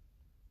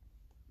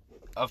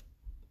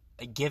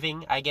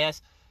giving, I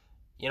guess.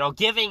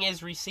 Giving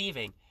is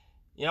receiving.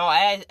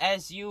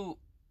 As you,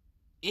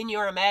 in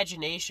your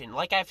imagination,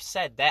 like I've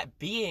said, that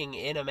being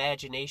in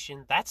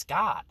imagination, that's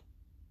God.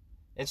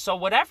 And so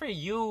whatever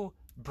you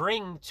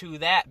bring to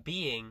that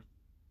being,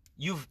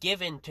 you've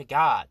given to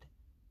God.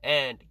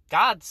 And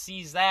God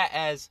sees that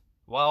as,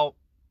 well,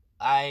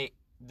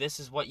 this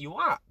is what you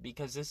want,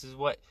 because this is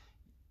what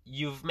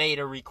you've made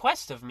a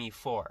request of me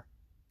for.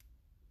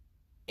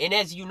 And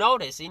as you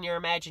notice in your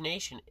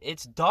imagination,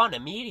 it's done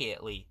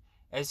immediately.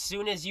 As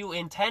soon as you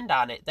intend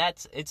on it,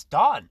 it's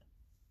done.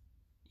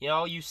 You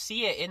know, you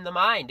see it in the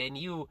mind, and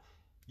you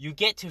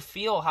get to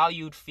feel how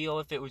you'd feel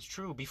if it was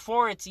true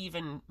before it's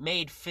even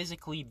made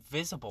physically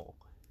visible.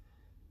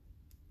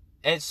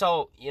 And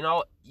so, you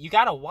know, you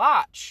got to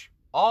watch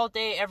all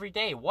day, every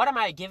day. What am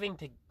I giving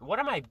to God? What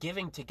am I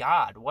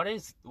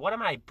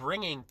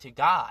bringing to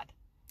God?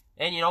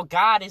 And, you know,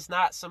 God is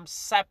not some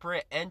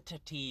separate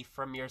entity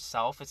from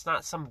yourself. It's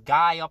not some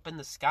guy up in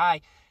the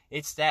sky.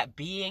 It's that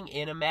being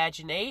in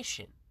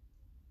imagination.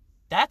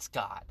 That's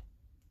God.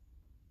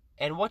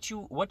 And what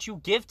you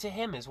give to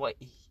him is what,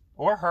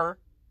 or her,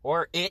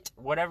 or it,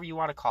 whatever you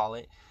want to call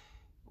it,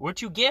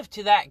 what you give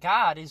to that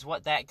God is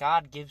what that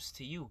God gives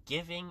to you.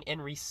 Giving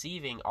and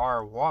receiving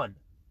are one.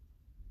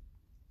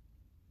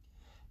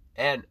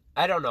 And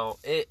I don't know,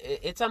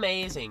 it's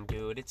amazing,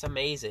 dude. It's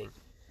amazing.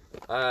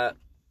 I've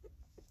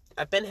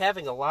been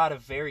having a lot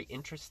of very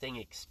interesting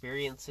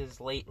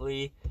experiences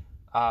lately,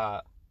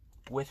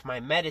 with my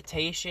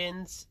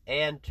meditations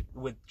and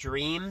with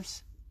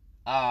dreams.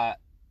 I'm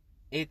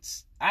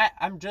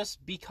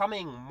just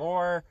becoming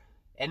more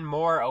and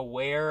more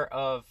aware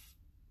of,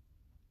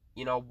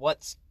 you know,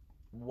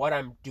 what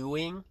I'm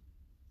doing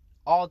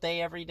all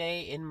day, every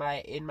day in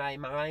my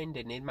mind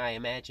and in my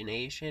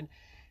imagination.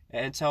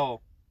 And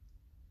so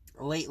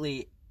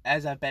lately,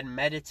 as I've been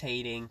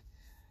meditating,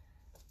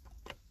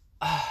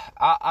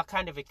 I'll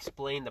kind of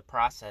explain the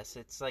process.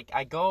 It's like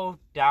I go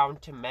down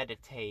to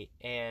meditate,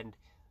 and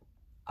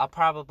I'll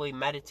probably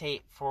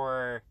meditate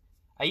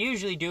I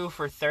usually do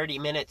for 30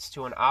 minutes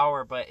to an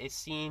hour, but it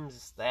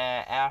seems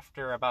that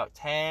after about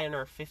 10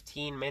 or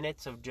 15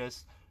 minutes of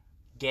just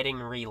getting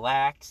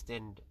relaxed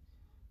and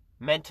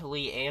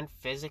mentally and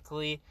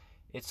physically,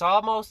 it's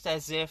almost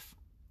as if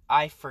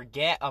I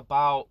forget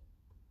about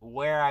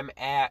where I'm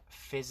at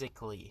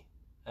physically.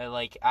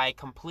 Like, I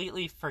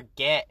completely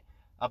forget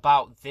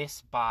about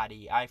this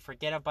body. I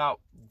forget about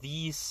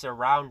these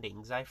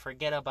surroundings. I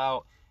forget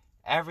about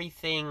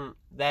everything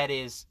that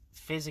is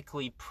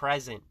physically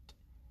present.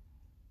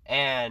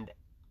 And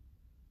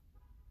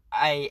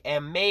I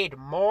am made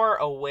more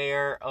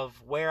aware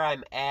of where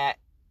I'm at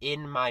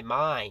in my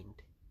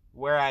mind,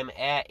 where I'm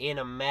at in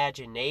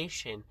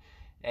imagination,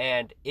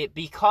 and it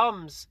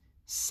becomes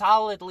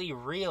solidly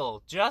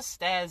real,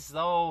 just as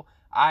though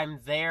I'm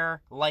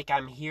there, like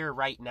I'm here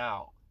right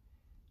now.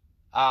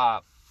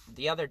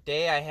 The other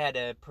day I had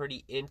a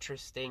pretty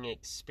interesting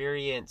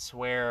experience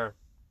where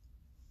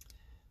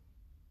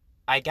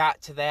I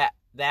got to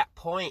that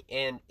point,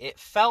 and it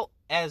felt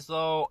as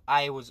though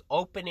I was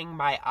opening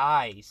my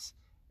eyes,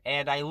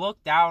 and I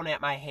looked down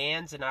at my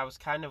hands, and I was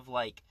kind of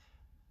like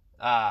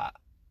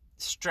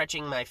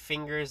stretching my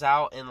fingers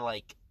out and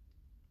like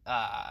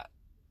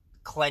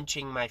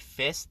clenching my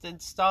fist and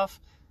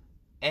stuff,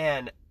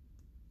 and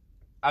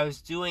I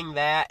was doing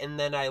that, and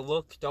then I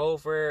looked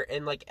over,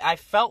 and like I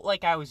felt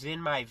like I was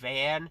in my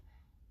van,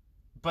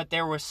 but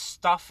there was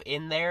stuff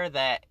in there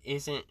that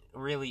isn't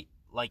really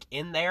like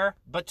in there.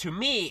 But to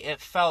me, it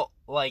felt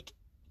like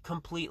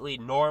completely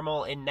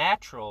normal and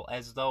natural,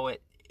 as though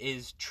it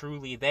is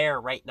truly there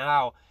right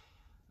now.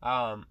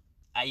 I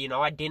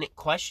didn't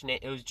question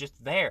it. It was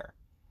just there.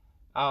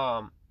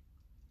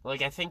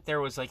 Like I think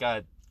there was like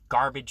a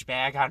garbage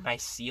bag on my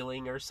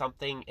ceiling or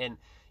something, and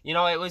you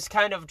know, it was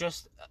kind of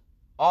just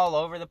all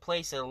over the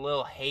place and a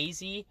little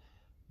hazy.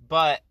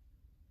 But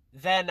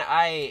then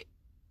I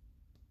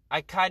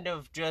kind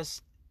of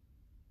just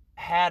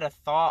had a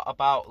thought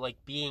about like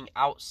being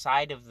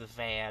outside of the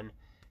van,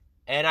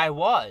 and I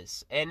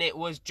was, and it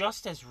was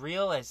just as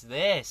real as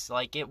this.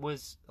 Like, it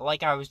was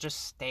like I was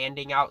just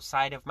standing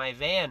outside of my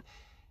van,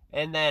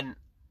 and then,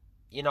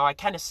 you know, I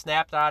kind of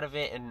snapped out of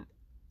it, and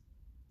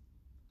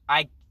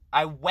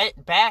I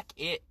went back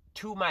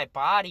to my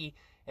body,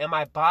 and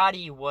my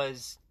body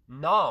was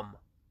numb.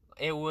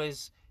 It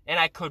was, and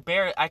I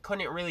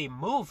couldn't really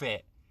move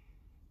it.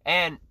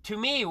 And to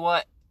me,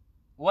 what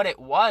it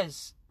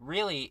was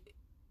really,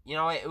 you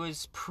know, it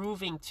was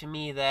proving to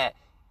me that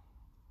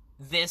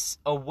this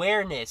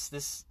awareness,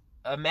 this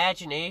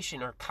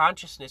imagination or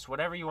consciousness,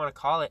 whatever you want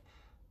to call it,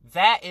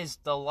 that is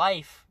the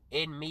life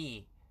in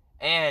me.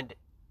 And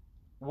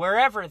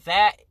wherever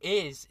that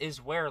is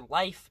where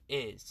life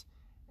is.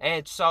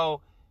 And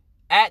so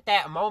at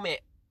that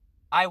moment,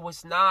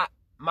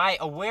 my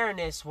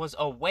awareness was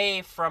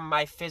away from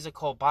my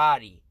physical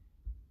body.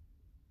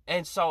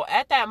 And so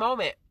at that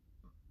moment,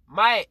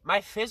 my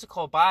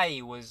physical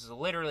body was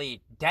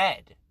literally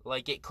dead.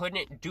 Like, it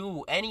couldn't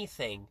do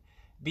anything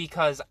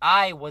because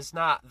I was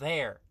not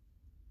there.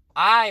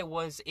 I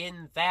was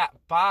in that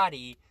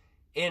body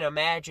in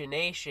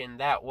imagination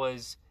that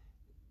was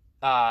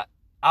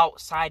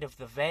outside of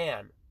the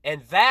van.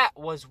 And that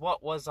was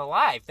what was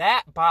alive.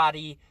 That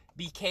body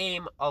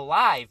became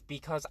alive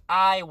because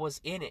I was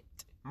in it.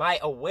 My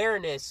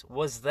awareness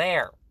was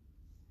there.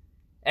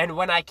 And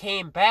when I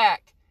came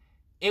back,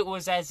 it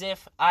was as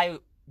if I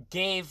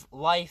gave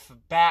life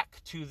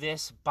back to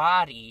this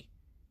body,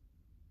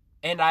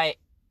 and I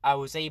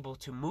was able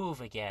to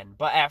move again.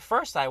 But at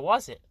first I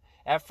wasn't.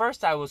 At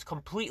first I was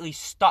completely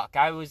stuck.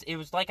 It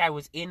was like I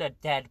was in a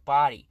dead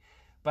body.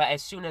 But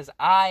as soon as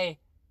I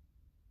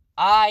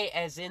I,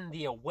 as in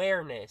the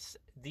awareness,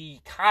 the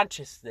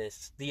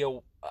consciousness, the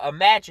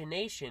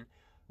imagination,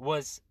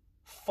 was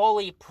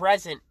fully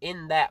present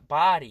in that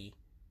body,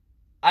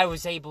 I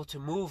was able to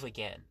move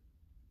again.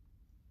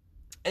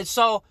 And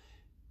so,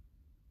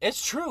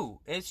 it's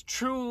true. It's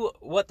true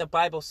what the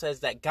Bible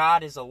says, that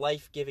God is a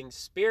life-giving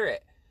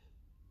spirit.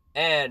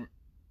 And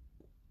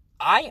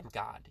I am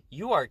God.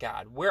 You are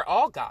God. We're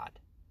all God.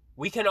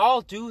 We can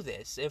all do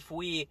this if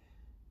we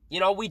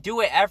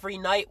do it every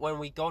night when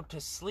we go to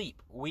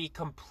sleep. We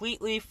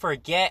completely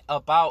forget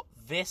about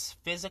this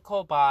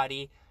physical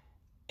body,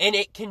 and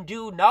it can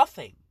do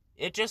nothing.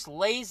 It just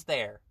lays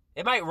there.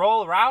 It might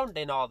roll around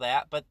and all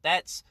that, but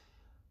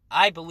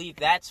I believe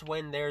that's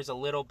when there's a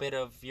little bit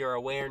of your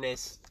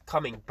awareness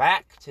coming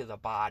back to the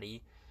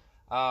body.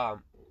 But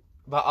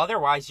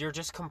otherwise, you're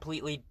just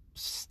completely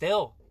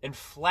still and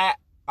flat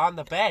on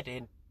the bed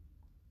and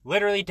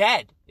literally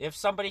dead. If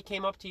somebody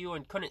came up to you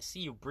and couldn't see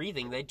you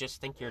breathing, they'd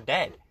just think you're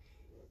dead.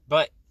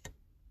 But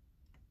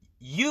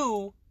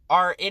you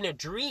are in a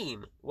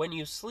dream when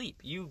you sleep.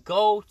 You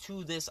go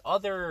to this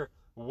other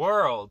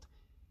world,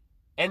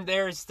 and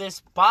there's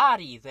this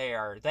body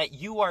there that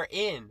you are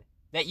in,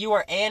 that you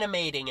are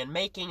animating and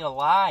making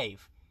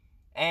alive.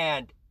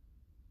 And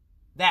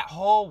that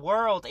whole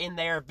world in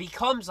there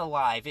becomes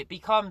alive. It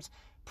becomes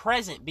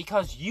present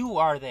because you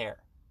are there.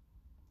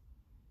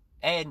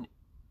 And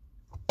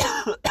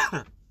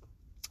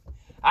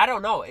I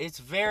don't know. It's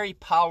very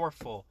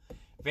powerful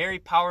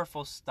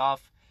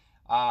stuff.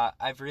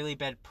 I've really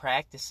been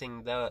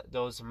practicing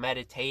those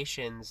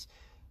meditations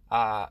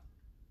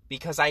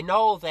because I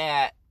know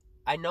that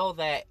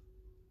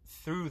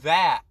through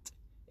that,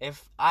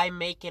 if I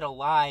make it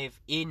alive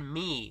in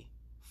me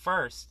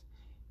first,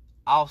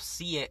 I'll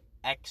see it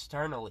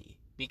externally,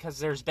 because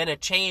there's been a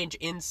change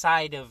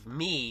inside of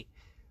me.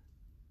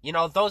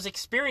 Those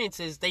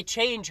experiences, they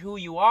change who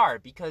you are,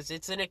 because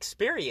it's an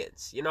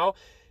experience.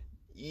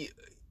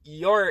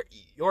 Your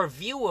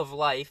view of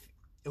life,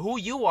 who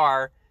you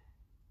are,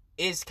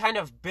 is kind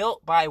of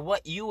built by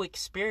what you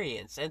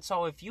experience. And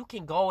so if you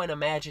can go in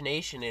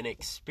imagination and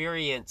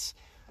experience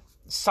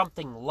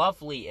something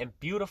lovely and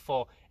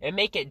beautiful and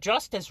make it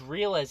just as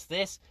real as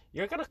this,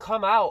 you're going to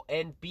come out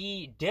and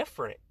be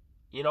different,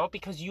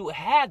 because you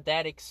had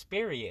that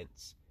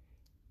experience.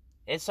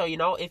 And so,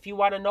 if you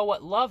want to know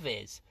what love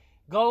is,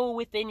 go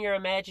within your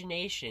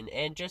imagination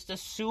and just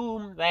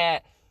assume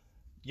that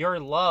you're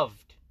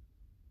loved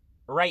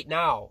right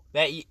now,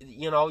 that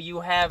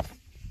you have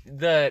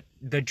the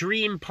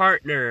dream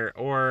partner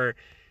or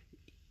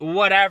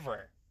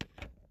whatever.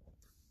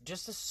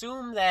 Just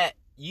assume that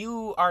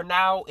you are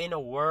now in a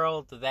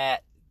world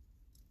that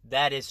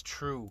is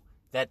true,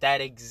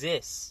 that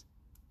exists,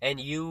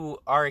 and you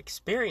are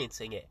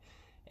experiencing it.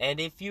 And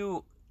if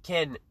you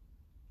can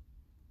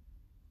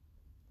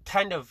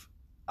kind of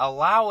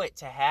allow it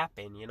to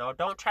happen,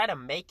 don't try to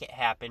make it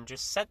happen.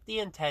 Just set the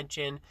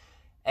intention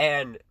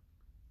and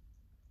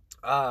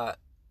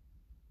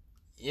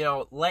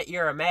let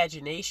your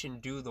imagination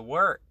do the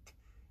work,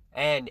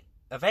 and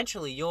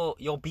eventually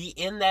you'll be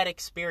in that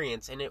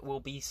experience, and it will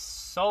be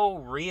so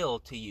real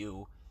to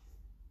you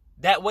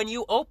that when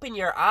you open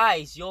your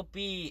eyes, you'll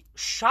be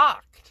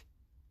shocked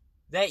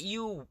that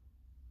you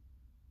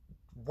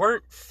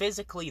weren't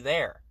physically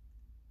there.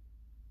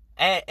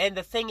 And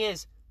the thing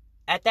is,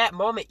 at that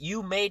moment,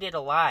 you made it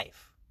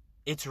alive.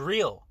 It's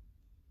real.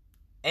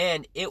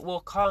 And it will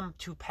come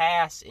to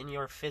pass in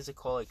your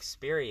physical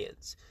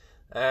experience.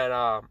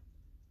 And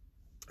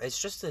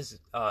it's just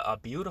a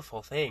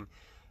beautiful thing.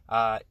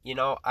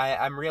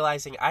 I'm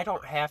realizing I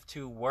don't have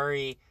to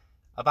worry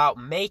about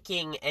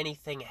making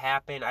anything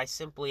happen. I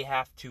simply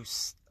have to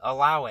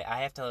allow it. I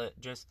have to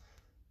just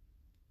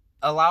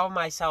allow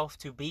myself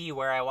to be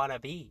where I want to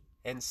be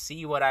and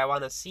see what I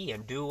want to see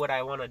and do what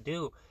I want to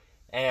do.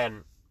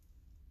 And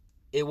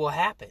it will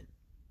happen.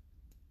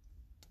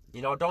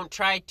 Don't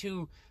try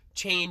to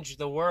change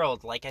the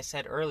world. Like I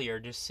said earlier,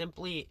 just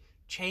simply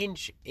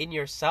change in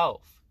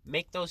yourself.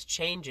 Make those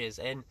changes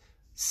and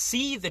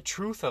see the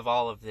truth of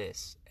all of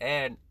this,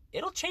 and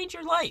it'll change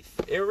your life.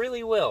 It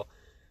really will.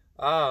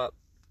 I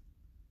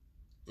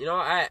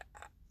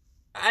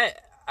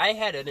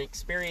had an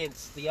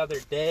experience the other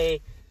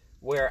day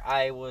where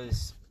I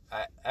was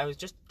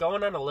just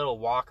going on a little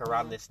walk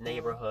around this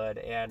neighborhood,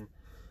 and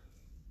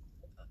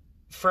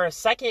for a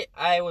second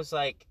I was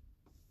like,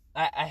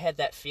 I had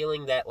that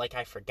feeling that like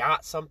I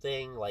forgot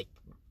something, like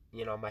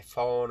my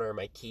phone or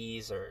my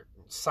keys or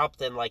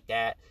something like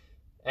that.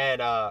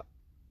 And I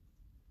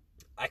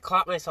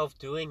caught myself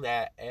doing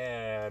that,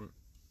 and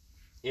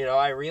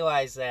I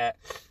realized that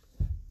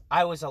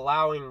I was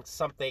allowing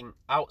something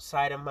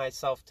outside of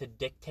myself to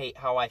dictate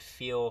how I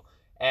feel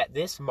at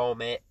this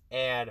moment.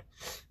 And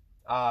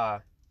I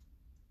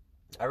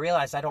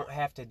realized I don't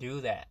have to do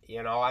that.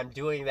 I'm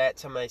doing that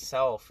to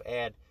myself,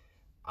 and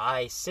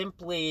I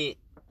simply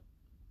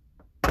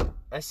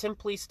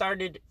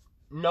started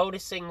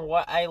noticing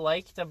what I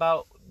liked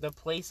about the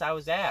place I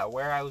was at,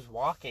 where I was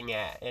walking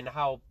at, and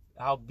how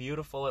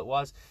beautiful it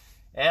was.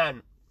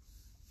 And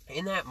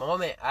in that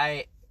moment,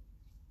 I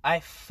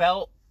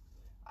felt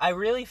I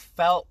really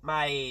felt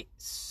my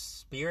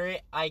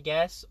spirit, I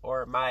guess,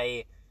 or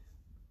my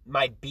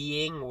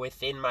being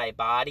within my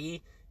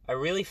body. I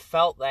really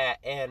felt that,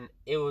 and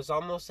it was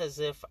almost as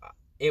if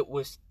it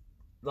was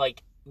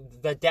like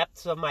the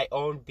depths of my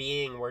own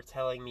being were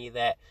telling me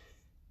that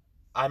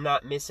I'm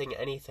not missing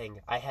anything.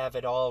 I have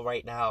it all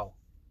right now.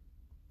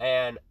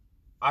 And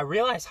I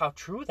realize how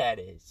true that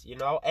is. You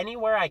know,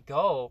 anywhere I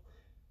go,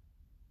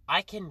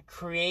 I can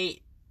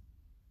create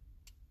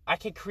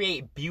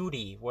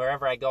beauty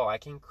wherever I go. I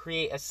can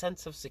create a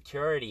sense of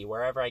security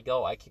wherever I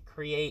go. I can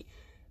create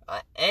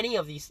any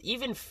of these,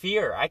 even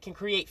fear. I can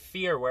create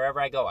fear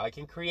wherever I go. I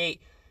can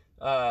create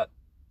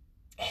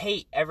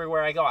hate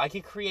everywhere I go. I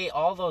can create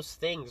all those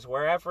things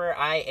wherever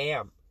I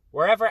am.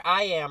 Wherever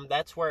I am,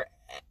 that's where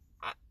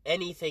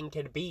anything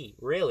can be,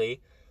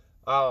 really.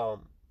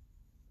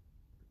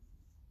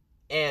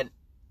 And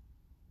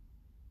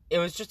it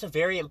was just a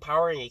very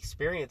empowering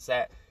experience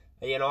that,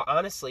 you know,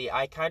 honestly,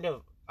 I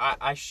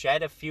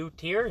shed a few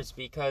tears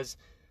because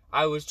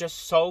I was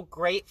just so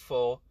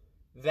grateful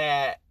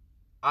that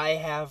I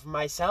have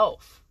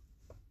myself.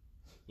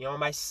 You know,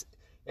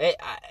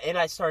 and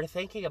I started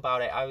thinking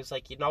about it. I was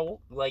like, you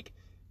know, like,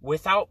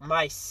 without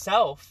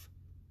myself,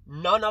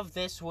 none of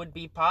this would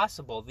be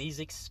possible. These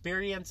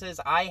experiences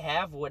I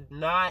have would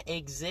not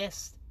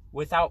exist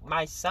without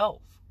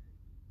myself.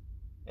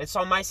 And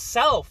so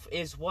myself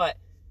is what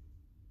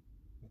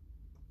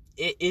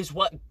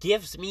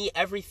gives me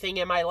everything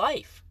in my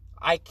life.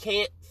 I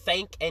can't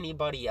thank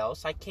anybody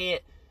else. I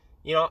can't,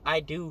 you know,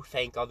 I do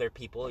thank other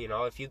people. You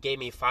know, if you gave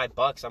me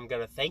 $5, I'm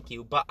going to thank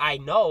you. But I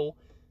know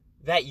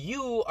that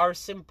you are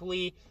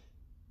simply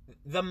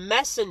the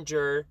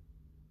messenger.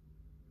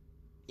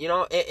 You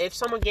know, if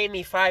someone gave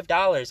me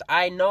 $5,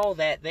 I know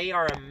that they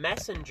are a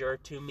messenger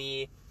to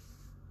me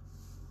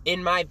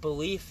in my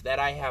belief that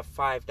I have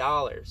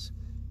 $5.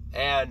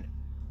 And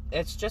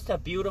it's just a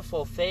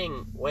beautiful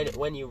thing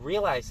when you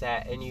realize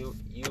that, and you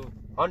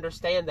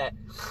understand that,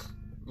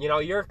 you know,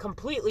 you're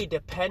completely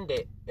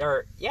independent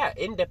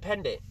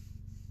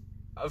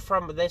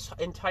from this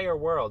entire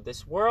world.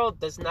 This world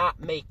does not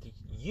make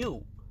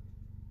you.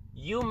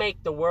 You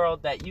make the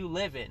world that you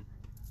live in.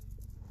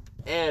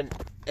 And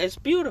it's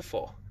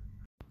beautiful.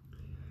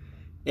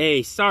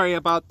 Hey, sorry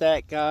about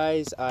that,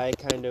 guys. I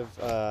kind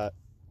of,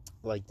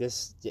 like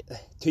this,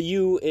 to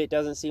you, it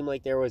doesn't seem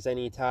like there was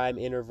any time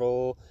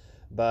interval,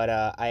 but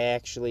I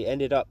actually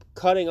ended up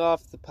cutting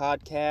off the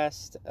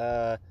podcast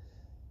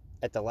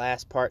at the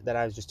last part that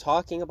I was just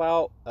talking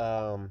about,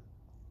 and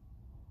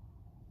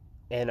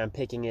I'm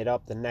picking it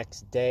up the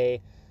next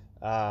day.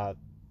 But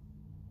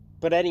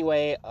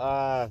anyway,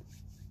 I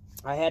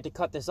had to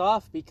cut this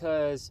off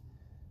because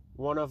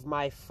one of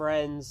my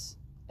friends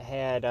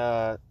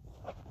had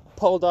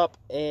pulled up,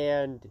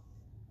 and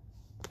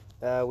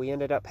we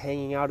ended up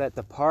hanging out at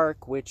the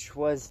park, which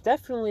was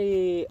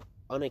definitely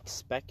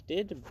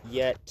unexpected,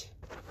 yet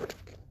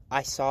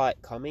I saw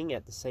it coming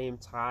at the same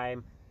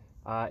time.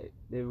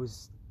 It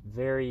was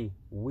very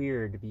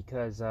weird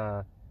because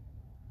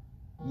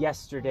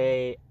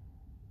yesterday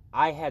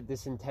I had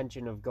this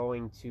intention of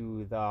going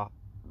to the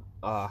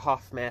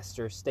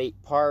Hofmaster State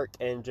Park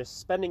and just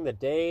spending the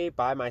day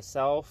by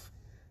myself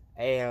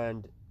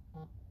and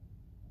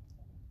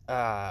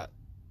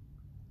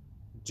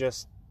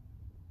just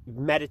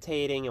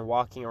meditating and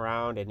walking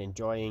around and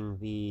enjoying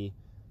the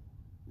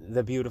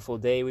beautiful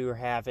day we were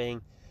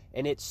having.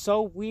 And it's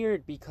so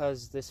weird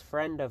because this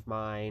friend of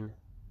mine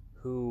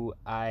who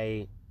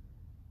I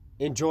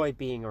enjoy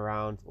being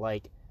around,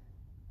 like,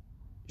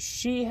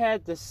 she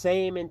had the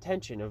same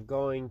intention of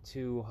going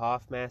to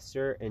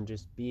Hofmaster and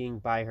just being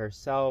by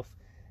herself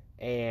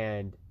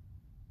and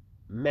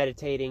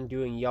meditating,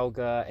 doing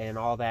yoga and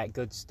all that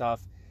good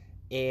stuff.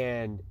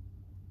 And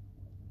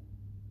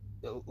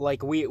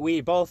like,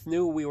 we both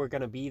knew we were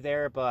going to be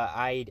there, but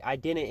I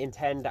didn't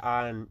intend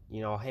on,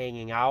 you know,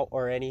 hanging out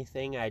or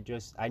anything. I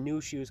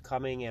knew she was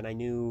coming, and I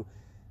knew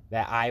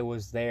that I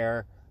was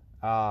there.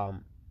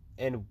 But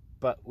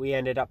we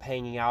ended up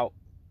hanging out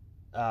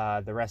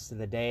the rest of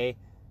the day.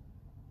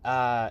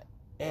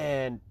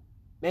 And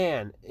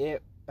man,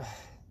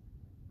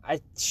 I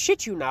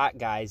shit you not,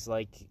 guys,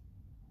 like,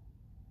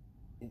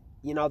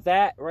 you know,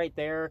 that right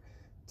there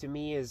to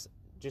me is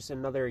just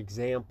another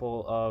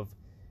example of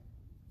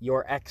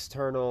your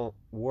external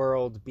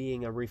world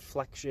being a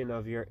reflection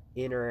of your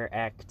inner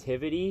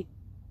activity.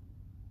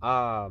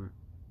 I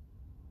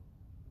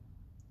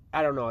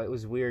don't know, it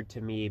was weird to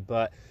me,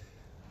 but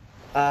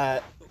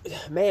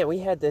man, we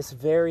had this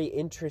very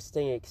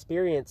interesting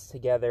experience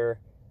together,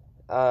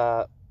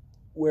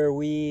 where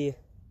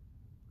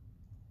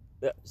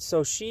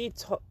so she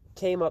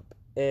came up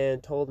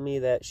and told me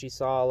that she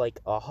saw, like,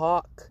 a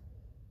hawk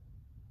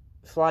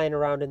flying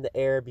around in the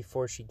air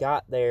before she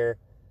got there.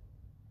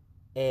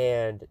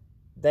 And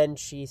then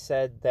she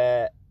said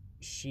that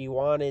she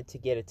wanted to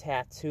get a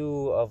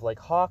tattoo of, like,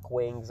 hawk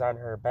wings on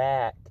her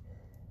back.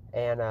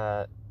 And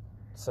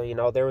so, you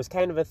know, there was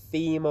kind of a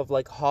theme of,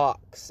 like,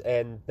 hawks,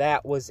 and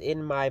that was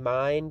in my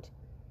mind.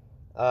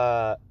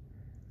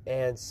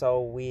 And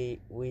so we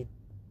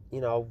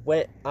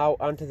went out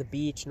onto the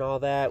beach and all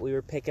that. We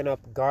were picking up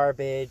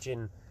garbage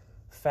and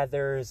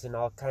feathers and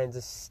all kinds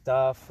of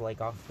stuff,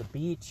 like, off the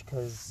beach,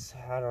 because,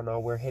 I don't know,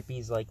 we're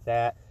hippies like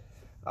that.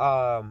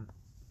 But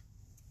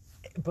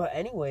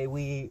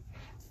anyway,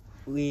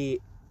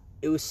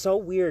 it was so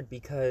weird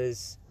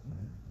because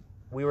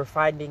we were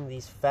finding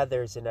these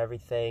feathers and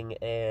everything,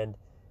 and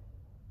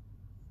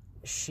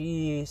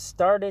she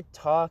started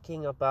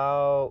talking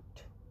about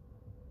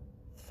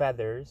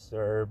feathers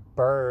or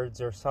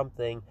birds or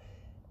something,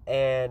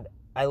 and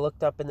I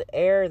looked up in the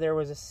air, there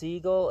was a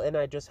seagull, and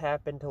I just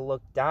happened to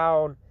look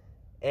down,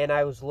 and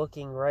I was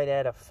looking right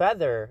at a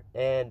feather,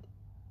 and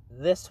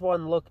this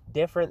one looked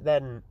different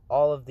than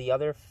all of the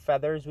other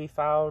feathers we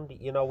found.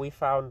 We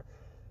found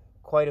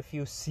quite a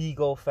few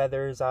seagull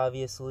feathers,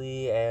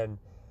 obviously, and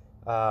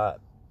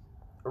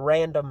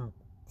random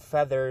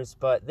feathers,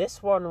 but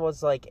this one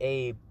was like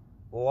a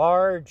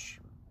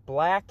large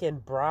black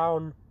and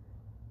brown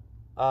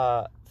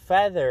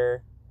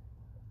feather,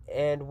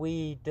 and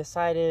we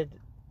decided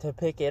to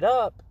pick it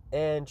up,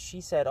 and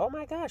she said, "Oh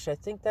my gosh, I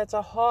think that's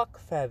a hawk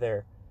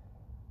feather."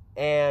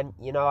 And,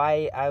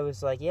 I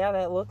was like, yeah,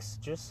 that looks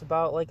just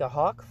about like a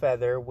hawk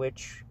feather,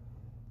 which,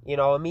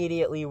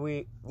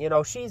 immediately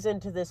she's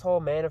into this whole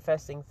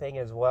manifesting thing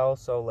as well,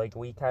 so, like,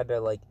 we kind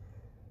of, like,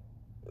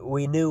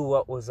 we knew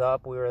what was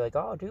up. We were like,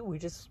 oh, dude, we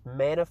just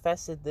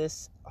manifested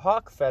this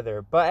hawk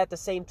feather, but at the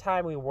same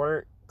time, we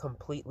weren't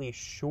completely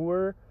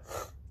sure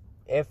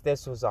if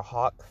this was a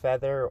hawk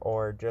feather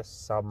or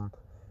just some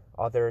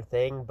other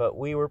thing, but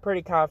we were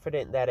pretty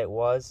confident that it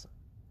was.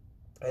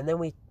 And then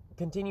we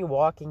continue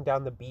walking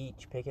down the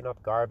beach, picking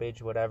up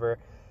garbage, whatever,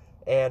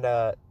 and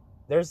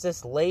there's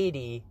this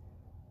lady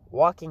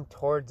walking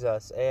towards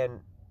us, and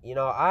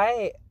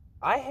I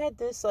had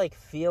this like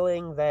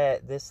feeling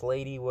that this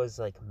lady was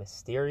like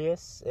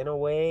mysterious in a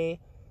way,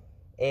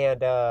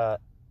 and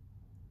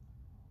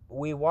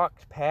we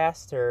walked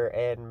past her,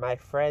 and my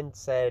friend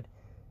said,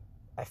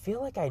 I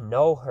feel like I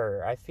know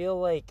her. I feel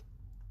like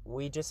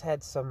we just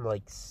had some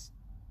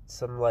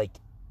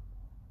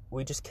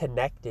we just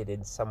connected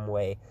in some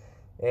way.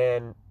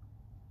 And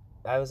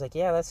I was like,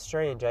 yeah, that's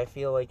strange. I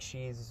feel like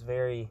she's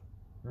very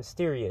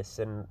mysterious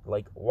and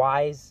like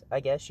wise, I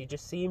guess. She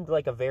just seemed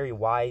like a very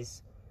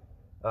wise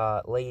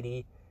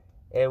lady.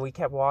 And we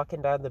kept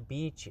walking down the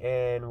beach,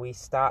 and we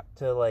stopped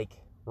to like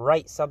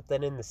write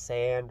something in the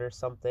sand or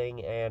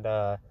something, and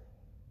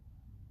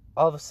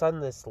all of a sudden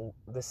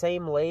the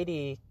same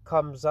lady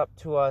comes up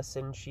to us,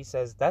 and she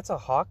says, "That's a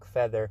hawk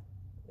feather.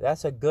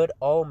 That's a good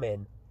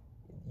omen.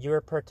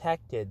 You're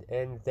protected,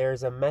 and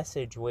there's a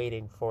message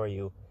waiting for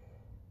you."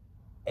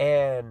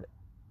 And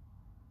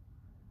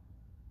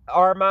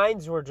our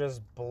minds were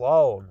just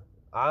blown,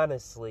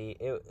 honestly.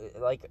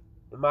 Like,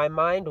 my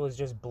mind was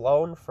just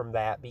blown from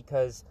that,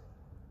 because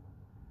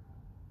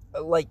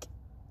like,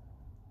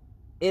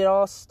 it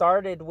all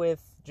started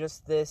with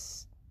just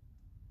this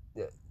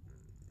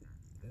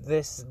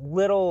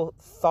little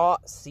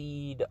thought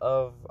seed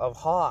of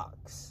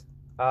hawks.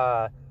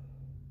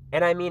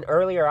 And I mean,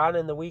 earlier on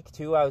in the week,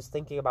 too, I was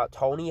thinking about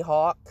Tony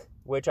Hawk,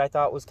 which I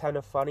thought was kind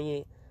of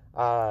funny.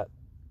 For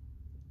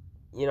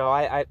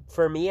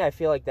me, I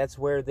feel like that's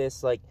where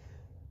this, like,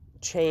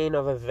 chain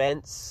of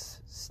events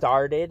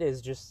started,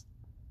 is just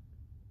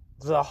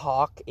the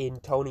hawk in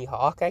Tony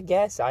Hawk, I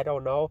guess. I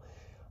don't know.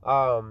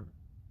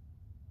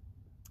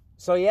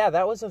 So yeah,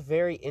 that was a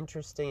very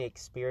interesting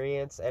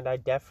experience, and I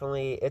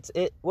definitely,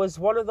 it was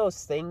one of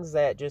those things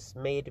that just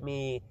made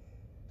me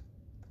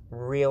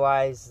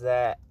realize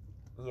that,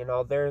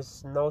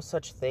 there's no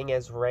such thing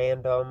as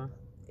random.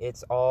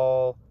 It's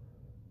all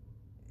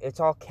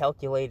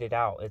calculated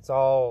out. It's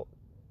all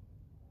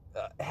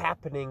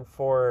happening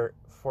for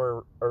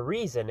a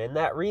reason, and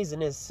that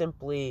reason is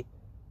simply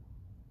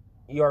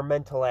your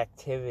mental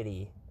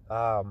activity.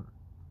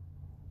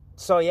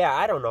 So yeah,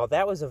 I don't know.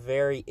 That was a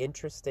very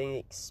interesting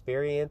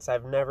experience.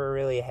 I've never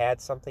really had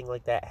something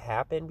like that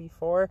happen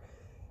before.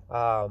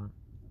 And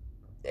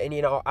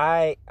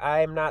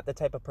I'm not the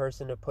type of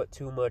person to put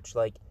too much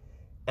like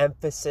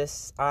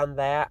emphasis on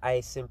that.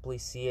 I simply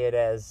see it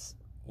as,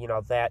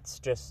 that's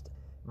just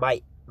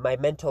my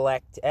mental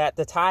at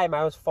the time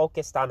I was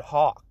focused on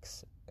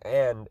hawks,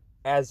 and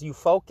as you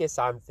focus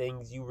on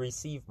things, you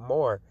receive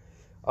more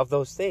of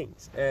those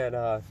things.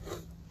 And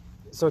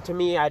so to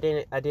me, I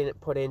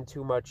didn't put in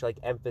too much like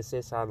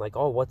emphasis on like,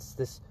 oh, what's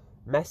this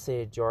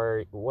message,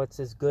 or what's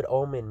this good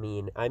omen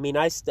mean? I mean,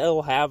 I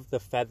still have the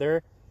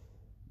feather.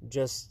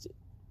 Just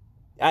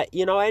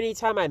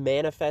anytime I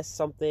manifest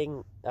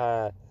something,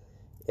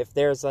 if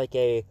there's like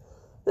a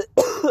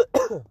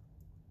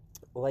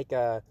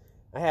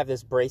I have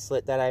this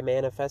bracelet that I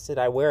manifested.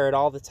 I wear it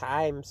all the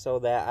time so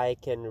that I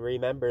can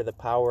remember the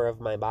power of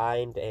my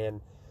mind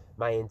and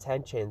my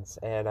intentions.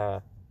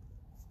 And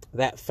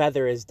that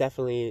feather is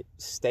definitely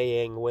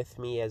staying with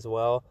me as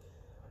well.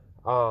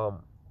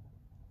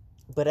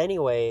 But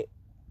anyway,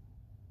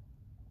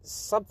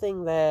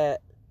 something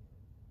that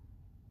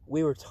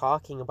we were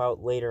talking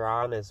about later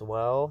on as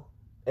well,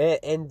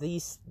 and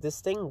this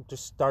thing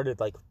just started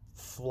like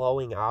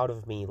flowing out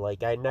of me.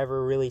 Like, I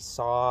never really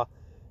saw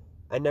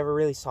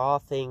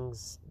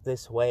things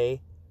this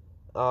way.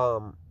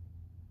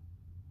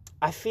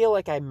 I feel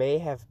like I may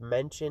have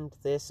mentioned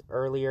this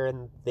earlier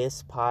in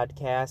this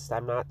podcast.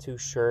 I'm not too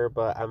sure,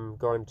 but I'm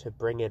going to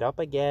bring it up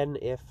again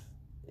if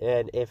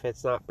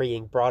it's not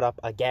being brought up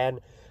again,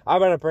 I'm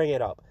going to bring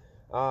it up.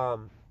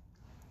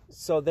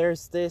 So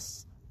there's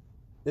this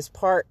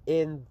part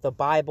in the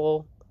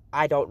Bible.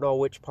 I don't know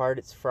which part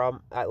it's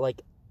from.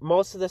 Like,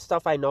 most of the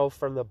stuff I know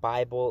from the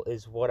Bible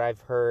is what I've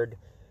heard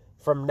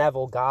from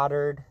Neville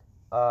Goddard.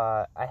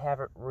 I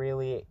haven't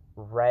really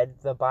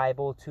read the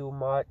Bible too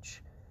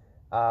much.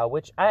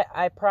 Which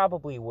I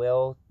probably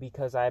will,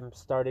 because I'm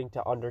starting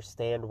to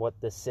understand what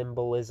the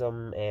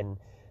symbolism and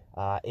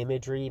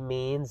imagery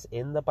means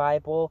in the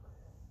Bible,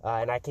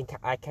 and I can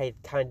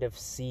kind of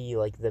see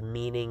like the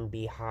meaning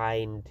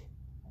behind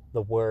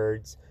the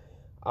words.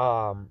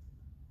 But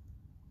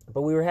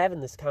we were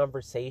having this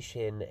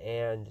conversation,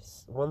 and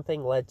one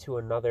thing led to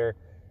another,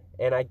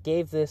 and I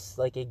gave this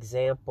like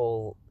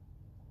example.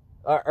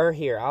 Or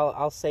here,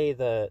 I'll say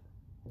the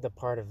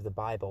part of the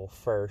Bible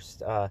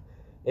first.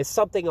 It's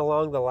something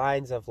along the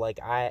lines of, like,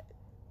 I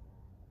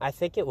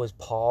think it was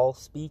Paul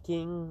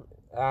speaking.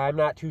 I'm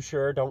not too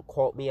sure. Don't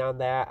quote me on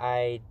that.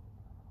 I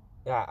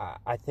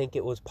think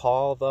it was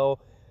Paul, though.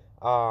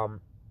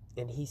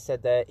 And he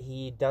said that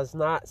he does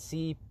not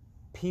see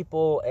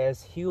people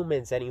as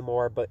humans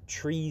anymore, but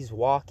trees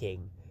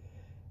walking.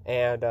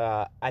 And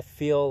I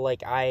feel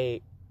like I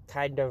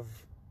kind of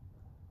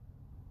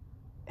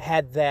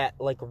had that,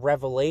 like,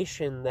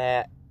 revelation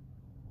that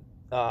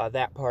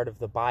that part of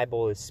the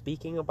Bible is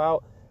speaking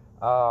about.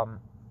 And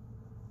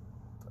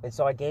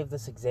so I gave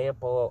this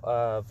example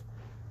of,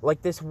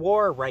 like, this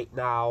war right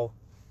now,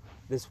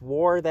 this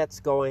war that's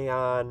going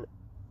on,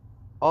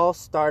 all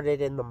started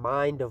in the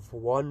mind of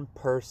one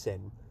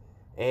person.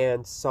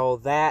 And so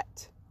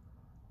that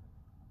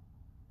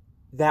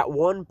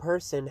one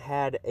person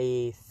had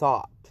a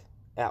thought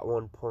at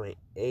one point,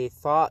 a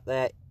thought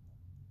that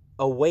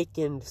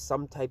awakened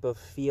some type of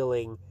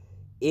feeling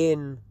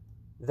in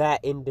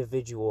that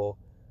individual,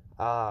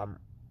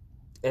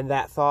 and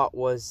that thought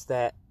was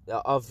that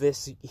of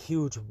this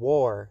huge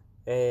war,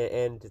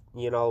 and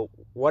you know,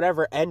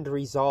 whatever end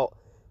result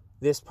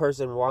this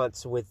person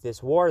wants with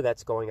this war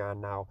that's going on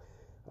now,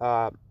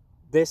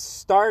 this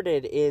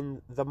started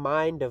in the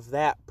mind of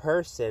that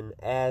person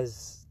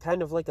as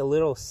kind of like a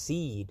little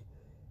seed.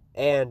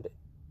 And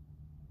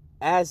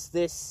as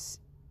this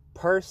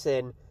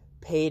person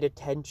paid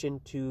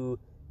attention to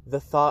the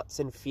thoughts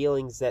and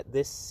feelings that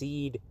this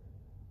seed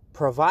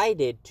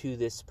provided to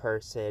this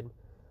person,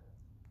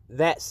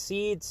 that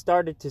seed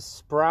started to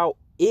sprout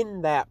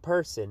in that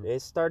person.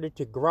 It started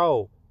to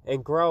grow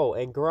and grow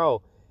and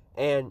grow.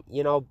 And,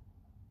 you know,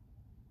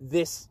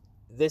 this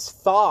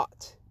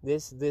thought,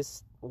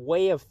 this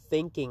way of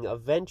thinking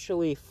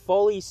eventually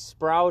fully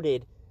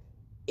sprouted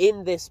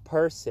in this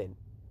person.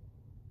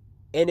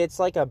 And it's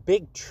like a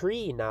big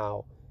tree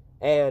now.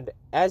 And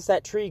as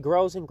that tree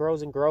grows and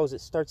grows and grows, it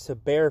starts to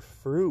bear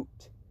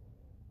fruit.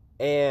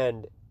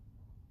 And,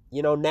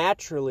 you know,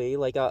 naturally,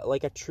 like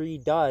a tree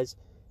does,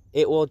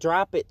 it will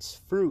drop its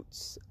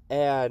fruits.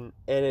 And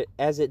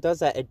as it does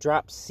that, it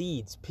drops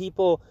seeds.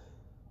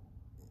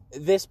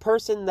 This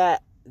person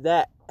that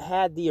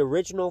had the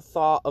original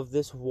thought of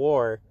this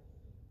war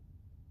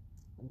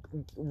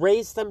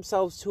raised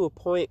themselves to a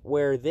point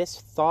where this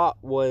thought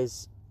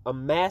was a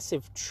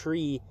massive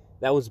tree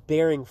that was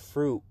bearing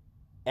fruit,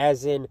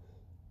 as in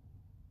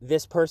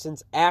this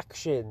person's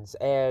actions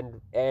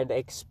and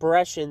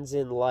expressions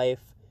in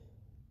life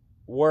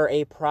were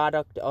a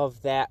product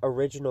of that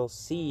original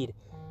seed.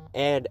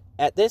 And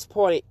at this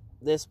point,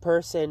 this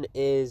person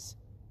is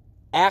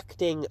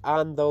acting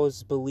on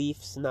those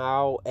beliefs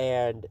now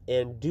and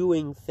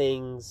doing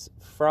things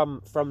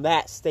from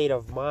that state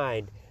of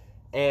mind.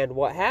 And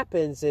what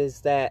happens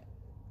is that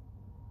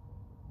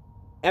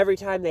every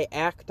time they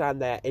act on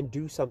that and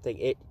do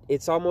something,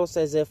 it's almost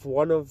as if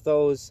one of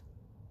those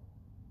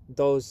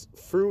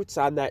fruits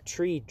on that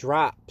tree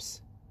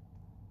drops,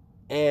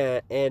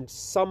 and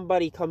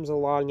somebody comes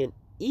along and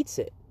eats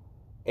it.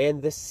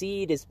 And the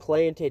seed is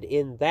planted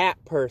in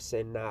that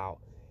person now.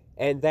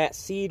 And that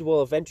seed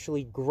will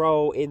eventually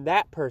grow in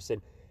that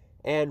person.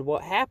 And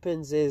what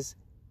happens is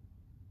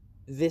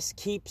this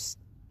keeps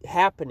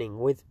happening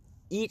with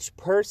each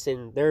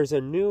person. There's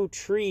a new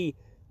tree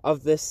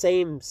of the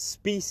same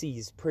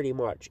species, pretty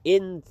much,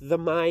 in the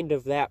mind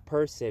of that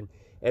person.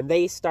 And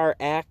they start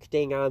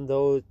acting on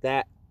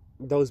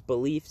those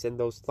beliefs and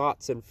those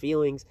thoughts and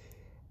feelings.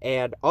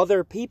 And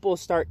other people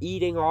start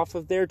eating off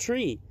of their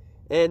tree.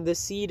 And the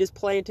seed is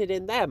planted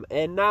in them.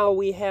 And now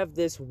we have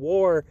this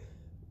war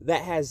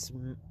that has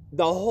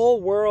the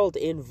whole world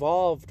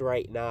involved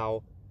right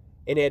now.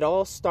 And it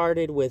all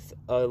started with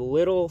a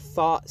little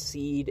thought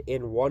seed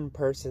in one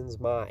person's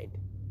mind.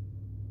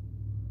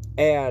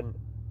 And,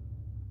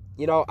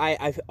 you know,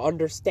 I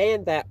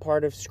understand that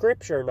part of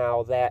Scripture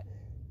now, that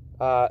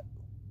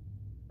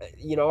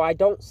I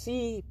don't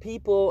see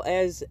people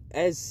as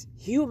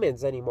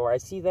humans anymore. I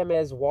see them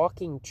as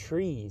walking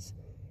trees.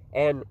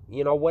 And,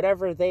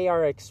 whatever they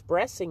are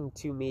expressing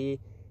to me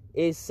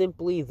is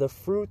simply the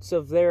fruits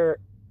of their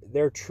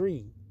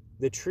tree,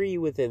 the tree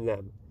within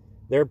them,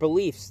 their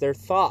beliefs, their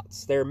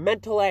thoughts, their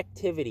mental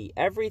activity.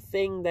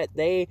 Everything that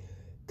they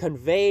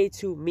convey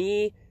to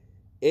me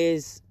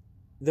is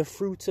the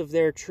fruits of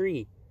their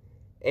tree.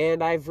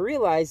 And I've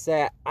realized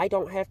that I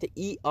don't have to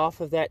eat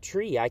off of that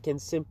tree. I can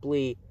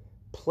simply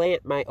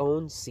plant my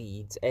own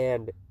seeds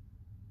and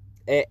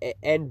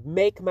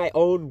make my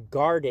own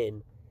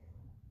garden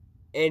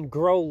and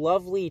grow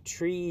lovely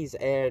trees.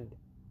 And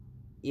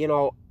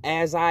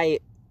as I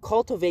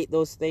cultivate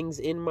those things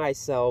in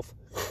myself,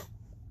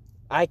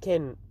 I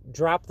can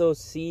drop those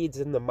seeds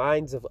in the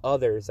minds of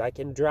others. I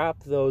can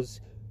drop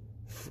those,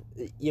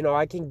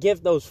 I can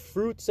give those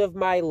fruits of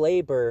my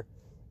labor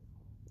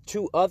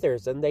to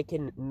others, and they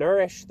can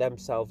nourish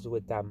themselves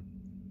with them.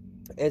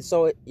 And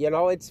so,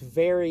 it's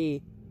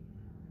very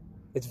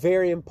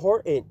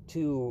important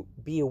to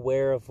be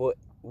aware of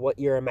what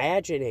you're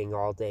imagining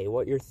all day,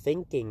 what you're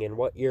thinking, and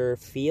what you're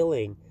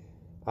feeling,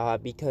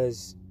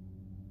 because,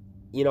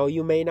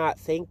 you may not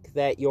think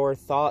that your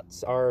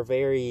thoughts are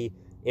very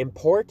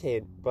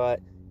important, but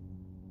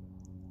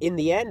in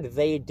the end,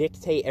 they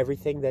dictate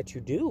everything that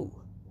you do.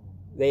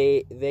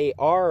 They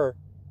are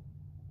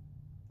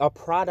a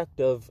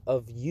product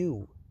of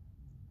you.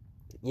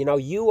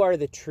 You are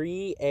the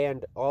tree,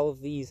 and all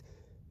of these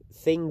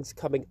things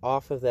coming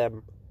off of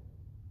them,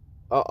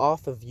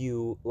 off of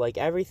you, like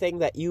everything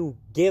that you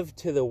give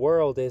to the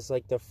world is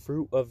like the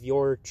fruit of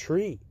your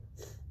tree.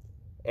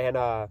 And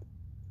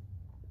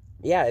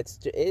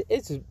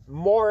it's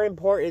more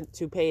important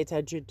to pay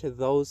attention to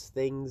those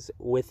things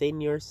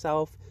within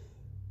yourself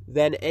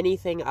than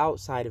anything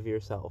outside of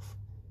yourself.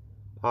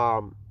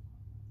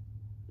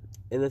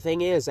 And the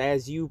thing is,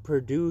 as you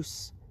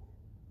produce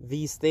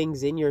these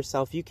things in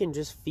yourself, you can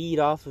just feed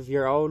off of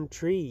your own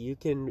tree. You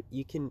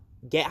can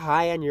get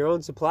high on your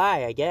own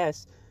supply, I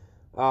guess.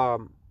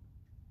 And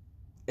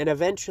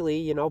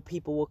eventually,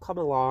 people will come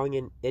along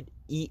and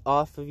eat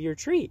off of your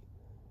tree.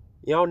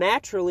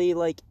 Naturally,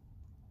 like,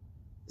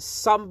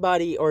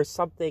 somebody or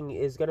something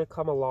is going to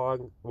come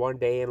along one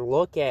day and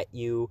look at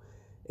you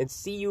and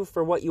see you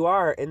for what you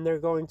are, and they're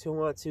going to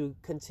want to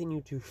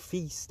continue to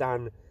feast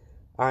on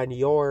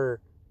your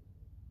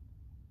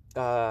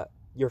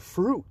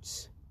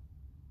fruits,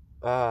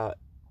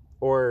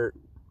 or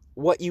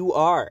what you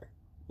are.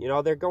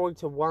 They're going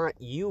to want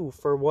you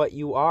for what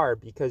you are,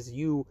 because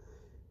you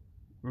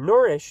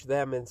nourish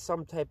them in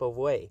some type of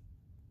way.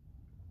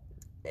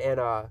 And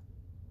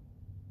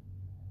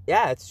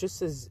it's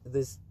just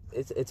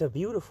it's a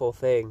beautiful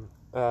thing,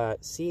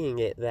 seeing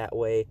it that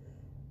way.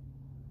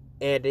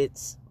 And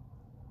it's,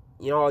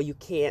 you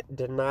can't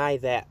deny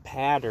that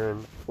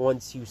pattern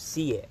once you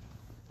see it.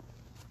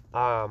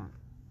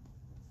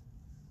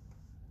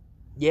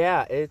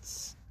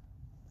 It's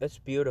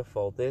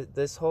beautiful.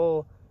 This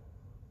whole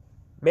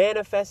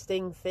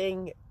manifesting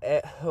thing,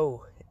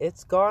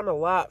 it's gone a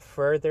lot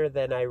further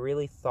than I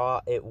really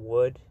thought it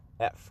would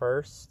at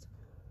first.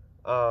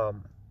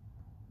 When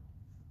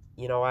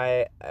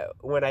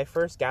I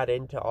first got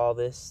into all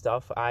this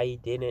stuff, I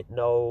didn't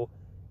know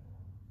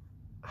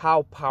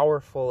how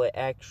powerful it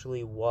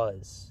actually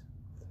was.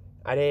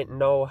 I didn't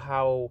know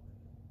how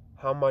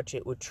much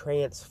it would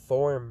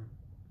transform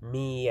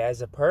me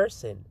as a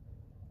person.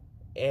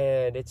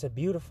 And it's a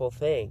beautiful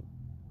thing.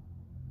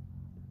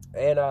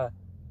 And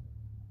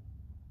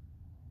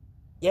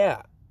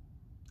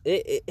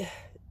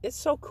it's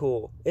so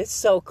cool. It's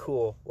so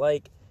cool.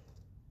 Like,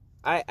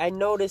 I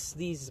notice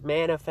these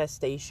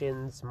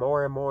manifestations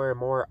more and more and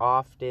more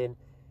often.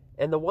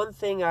 And the one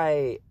thing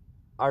I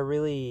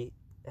really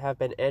have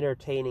been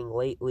entertaining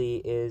lately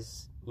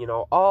is,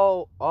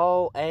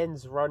 all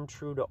ends run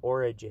true to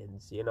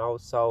origins,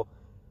 so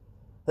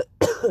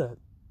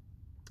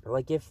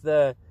like,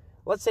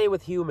 let's say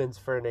with humans,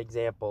 for an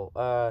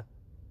example,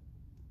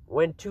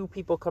 when two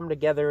people come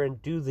together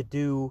and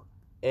do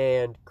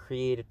and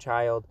create a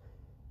child,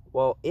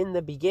 well, in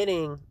the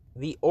beginning,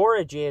 the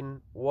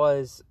origin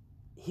was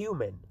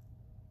human.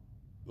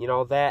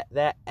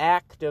 That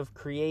act of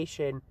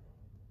creation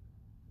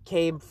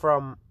came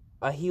from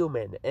a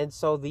human, and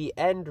so the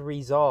end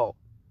result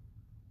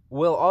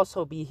will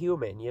also be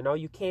human.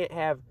 You can't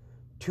have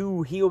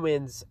two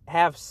humans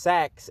have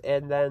sex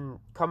and then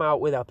come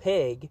out with a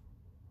pig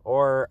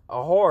or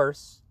a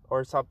horse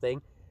or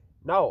something.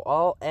 No,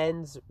 all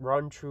ends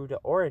run true to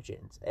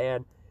origins.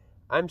 And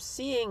I'm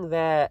seeing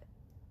that,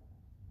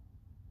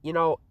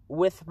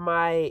 with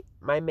my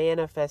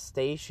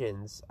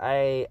manifestations,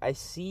 I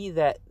see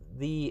that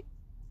the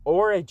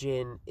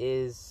origin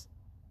is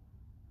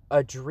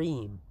a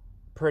dream,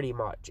 pretty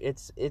much.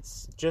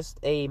 It's just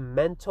a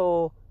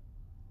mental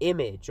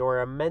image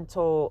or a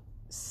mental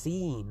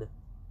scene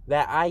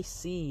that I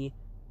see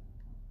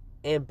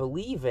and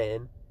believe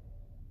in.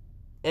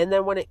 And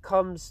then when it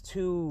comes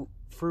to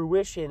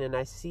fruition and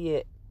I see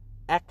it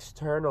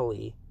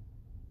externally,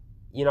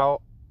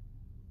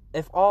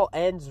 if all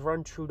ends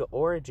run true to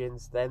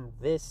origins, then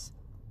this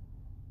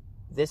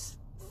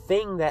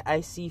thing that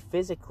I see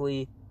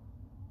physically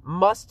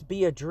must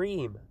be a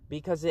dream,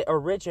 because it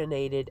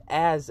originated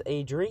as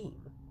a dream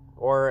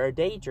or a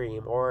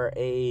daydream or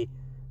a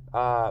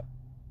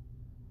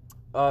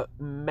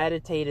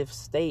meditative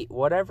state,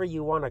 whatever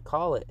you want to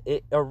call it.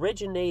 It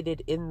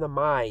originated in the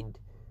mind,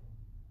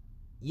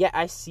 yet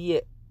I see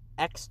it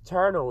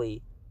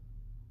externally.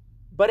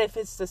 But if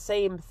it's the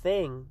same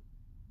thing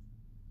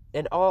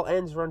and all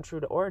ends run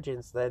true to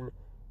origins, then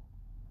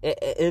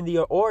and the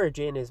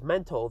origin is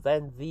mental,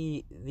 then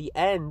the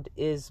end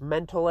is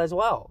mental as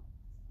well.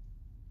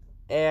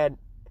 And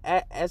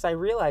as I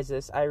realize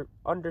this, I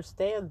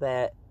understand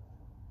that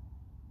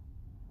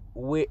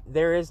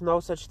there is no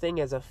such thing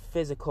as a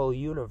physical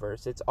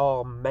universe. It's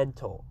all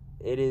mental.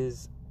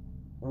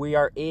 We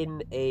are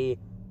in a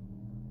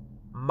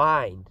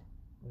mind.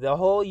 The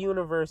whole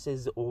universe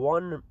is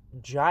one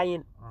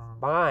giant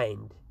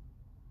mind,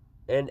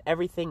 and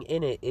everything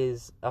in it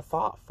is a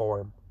thought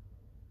form.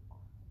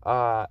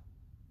 And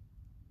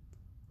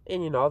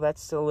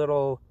that's a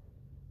little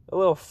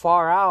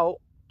far out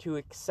to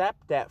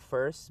accept at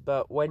first,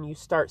 but when you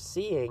start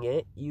seeing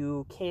it,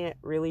 you can't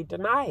really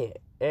deny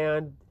it.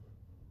 And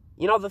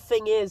the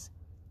thing is,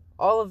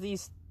 all of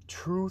these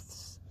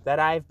truths that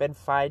I've been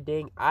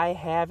finding, I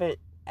haven't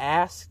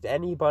asked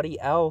anybody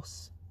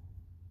else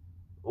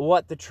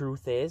what the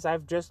truth is.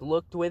 I've just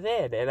looked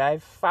within and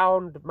I've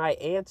found my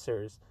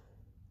answers.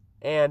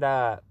 And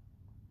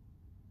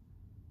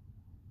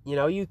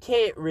you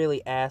can't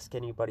really ask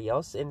anybody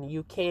else, and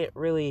you can't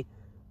really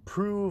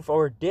prove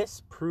or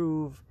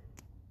disprove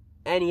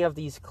any of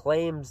these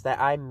claims that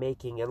I'm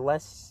making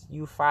unless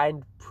you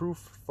find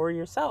proof for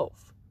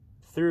yourself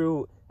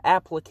through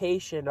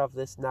application of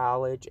this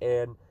knowledge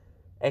and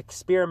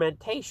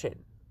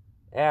experimentation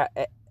and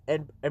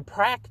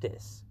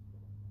practice.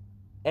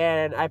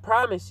 And I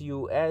promise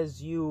you,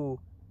 as you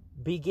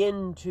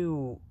begin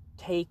to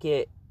take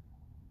it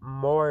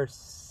more,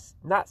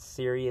 not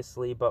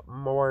seriously, but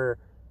more,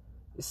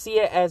 see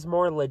it as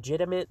more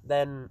legitimate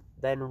than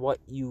what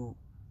you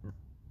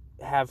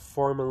have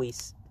formerly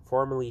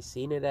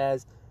seen it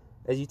as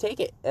you take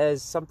it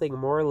as something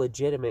more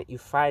legitimate, you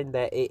find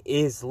that it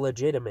is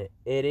legitimate.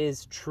 It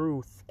is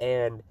truth,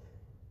 and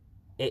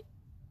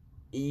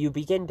you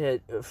begin to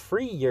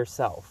free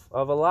yourself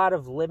of a lot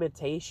of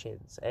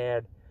limitations.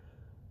 And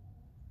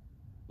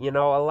a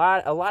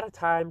lot of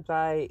times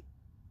I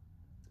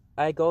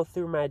go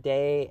through my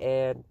day,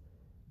 and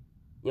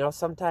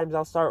sometimes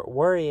I'll start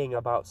worrying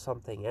about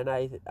something, and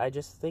I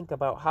just think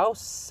about how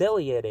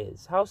silly it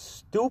is, how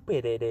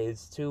stupid it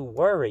is to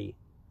worry.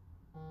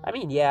 I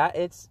mean, yeah,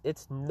 it's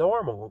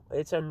normal.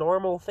 It's a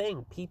normal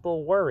thing.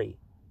 People worry.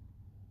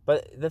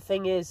 But the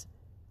thing is,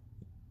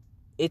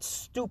 it's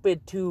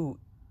stupid to,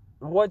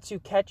 once you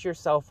catch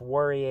yourself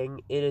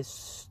worrying, it is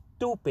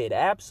stupid,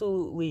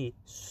 absolutely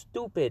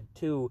stupid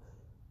to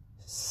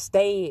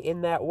stay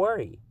in that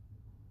worry.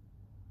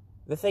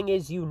 The thing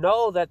is,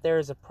 that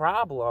there's a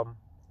problem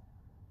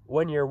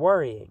when you're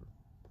worrying.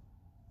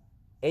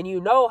 And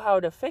you know how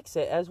to fix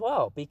it as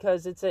well,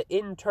 because it's an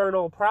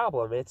internal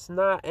problem. It's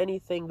not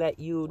anything that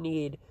you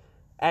need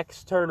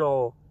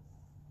external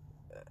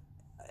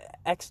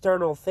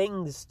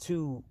things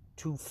to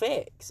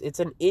fix.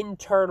 It's an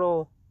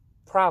internal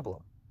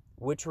problem,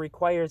 which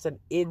requires an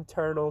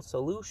internal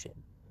solution.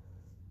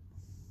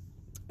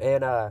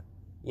 And I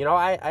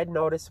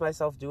noticed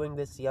myself doing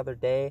this the other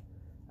day.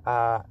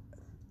 I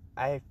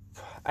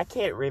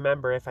can't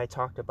remember if I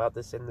talked about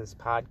this in this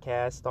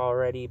podcast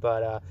already,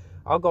 but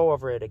I'll go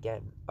over it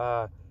again.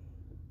 So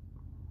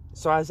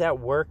I was at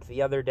work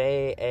the other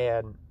day,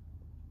 and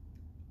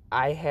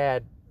I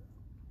had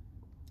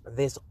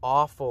this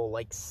awful,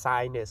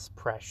 sinus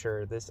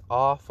pressure, this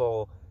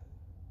awful,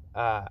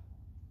 I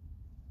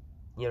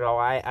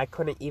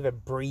couldn't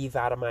even breathe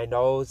out of my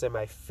nose, and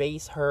my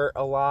face hurt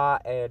a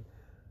lot, and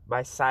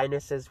my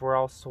sinuses were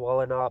all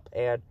swollen up,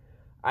 and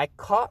I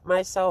caught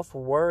myself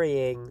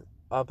worrying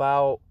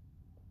about,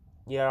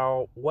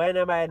 when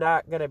am I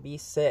not going to be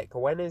sick?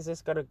 When is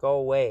this going to go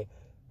away?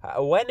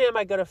 When am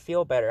I going to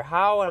feel better?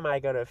 How am I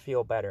going to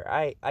feel better?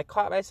 I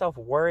caught myself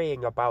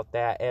worrying about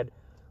that, and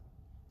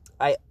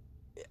I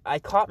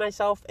caught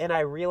myself, and I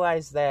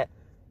realized that,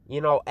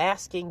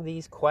 asking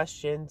these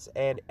questions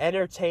and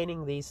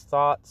entertaining these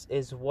thoughts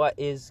is what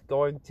is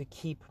going to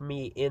keep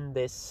me in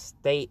this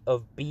state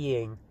of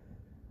being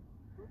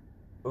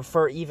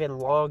for even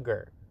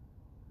longer.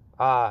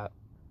 And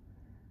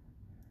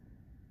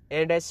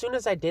as soon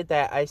as I did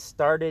that, I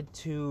started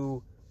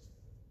to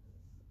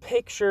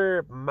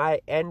picture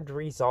my end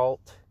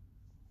result.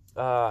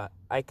 I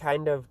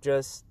kind of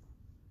just,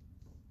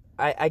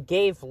 I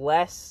gave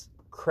less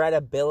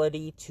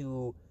credibility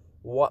to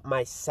what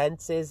my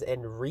senses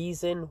and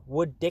reason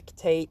would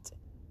dictate,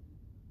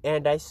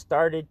 and I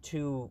started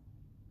to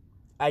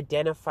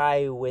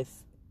identify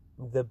with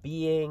the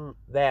being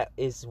that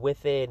is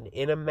within,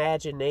 an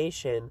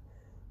imagination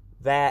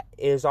that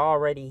is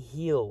already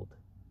healed,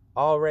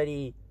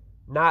 already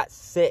not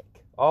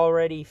sick,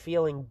 already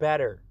feeling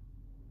better.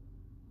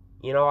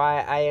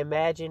 I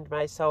imagined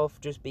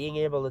myself just being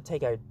able to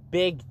take a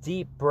big,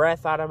 deep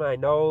breath out of my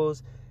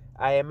nose.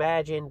 I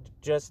imagined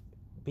just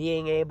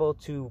being able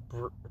to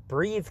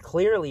breathe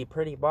clearly,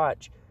 pretty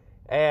much.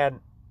 And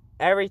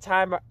every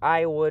time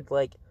I would,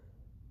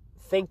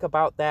 think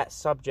about that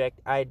subject,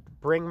 I'd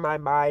bring my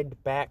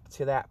mind back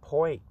to that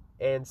point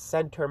and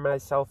center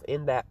myself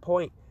in that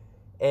point.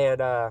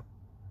 And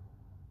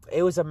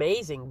it was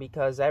amazing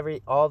because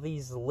all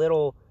these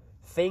little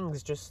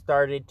things just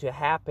started to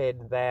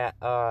happen that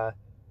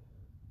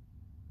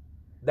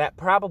that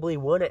probably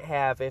wouldn't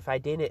have if I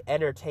didn't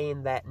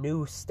entertain that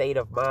new state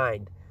of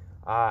mind.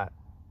 I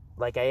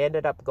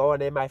ended up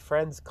going in my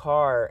friend's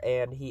car,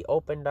 and he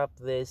opened up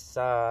this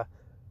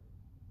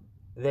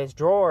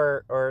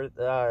drawer, or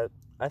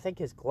I think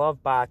his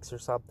glove box or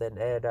something,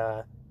 and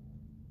a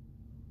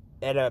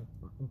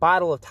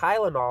bottle of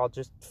Tylenol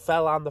just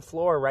fell on the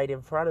floor right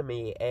in front of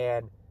me,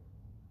 and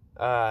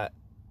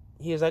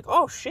he was like,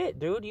 "Oh shit,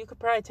 dude, you could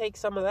probably take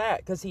some of that,"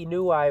 because he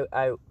knew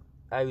I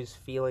was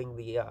feeling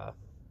the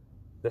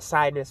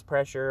sinus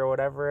pressure or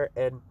whatever,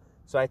 and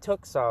so I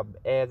took some,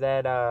 and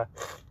then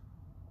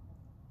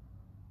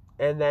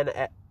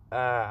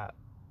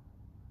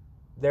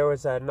there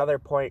was another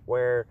point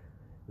where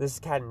this is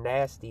kind of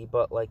nasty,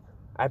 but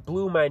I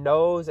blew my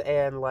nose,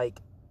 and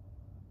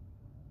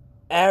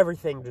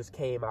everything just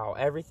came out,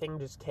 and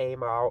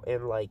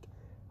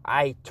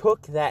I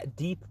took that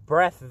deep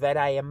breath that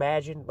I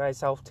imagined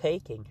myself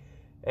taking,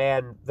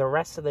 and the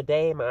rest of the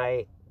day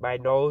my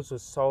nose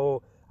was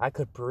so I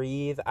could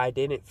breathe. I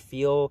didn't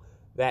feel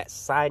that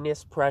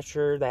sinus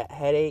pressure, that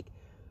headache,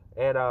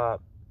 and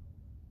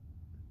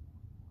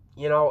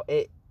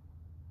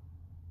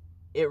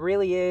it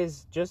really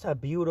is just a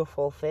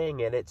beautiful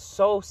thing, and it's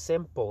so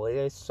simple. It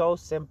is so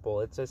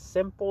simple. It's a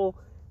simple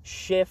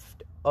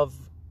shift of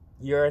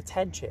your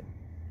attention.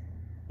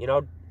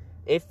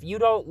 If you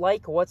don't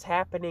like what's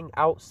happening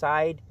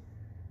outside,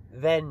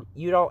 then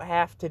you don't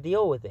have to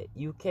deal with it.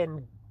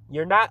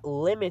 You're not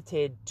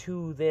limited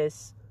to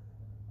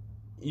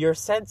your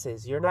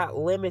senses. You're not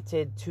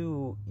limited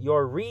to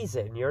your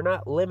reason. You're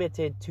not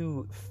limited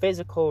to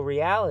physical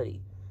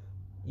reality.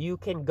 You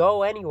can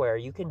go anywhere.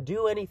 You can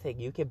do anything.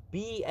 You can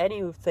be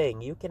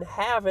anything. You can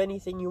have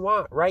anything you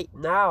want right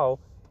now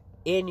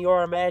in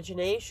your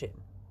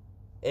imagination.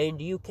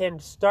 And you can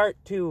start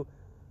to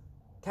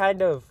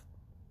kind of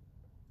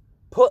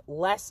put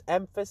less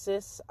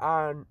emphasis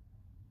on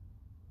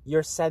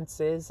your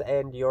senses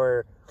and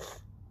your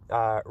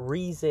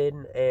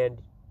reason and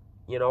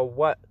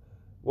what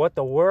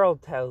the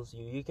world tells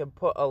you. You can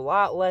put a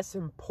lot less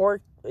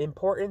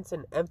importance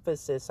and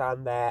emphasis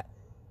on that,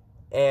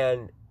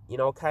 and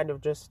kind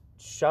of just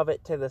shove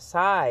it to the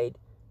side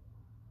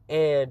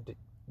and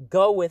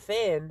go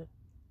within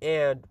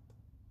and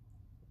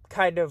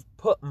kind of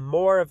put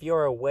more of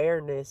your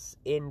awareness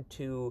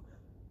into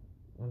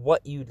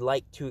what you'd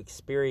like to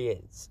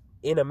experience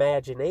in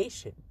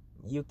imagination.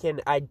 You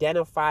can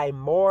identify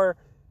more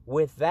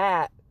with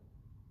that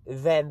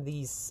than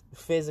these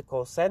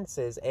physical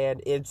senses, and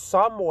in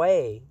some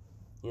way,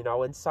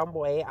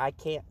 I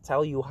can't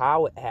tell you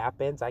how it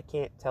happens. I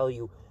can't tell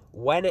you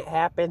when it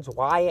happens,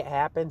 why it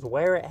happens,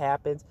 where it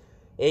happens.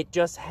 It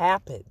just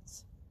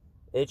happens.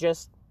 It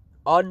just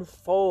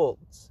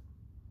unfolds.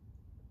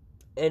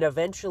 And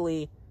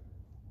eventually,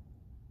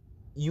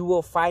 you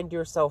will find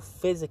yourself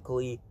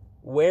physically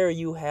where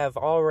you have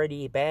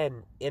already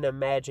been in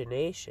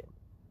imagination.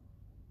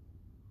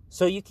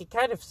 So you can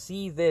kind of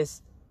see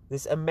this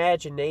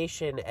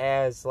imagination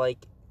as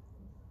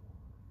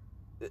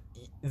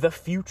the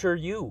future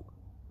you,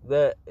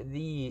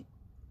 the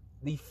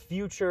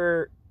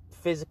future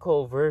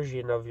physical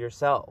version of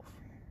yourself.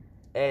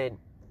 And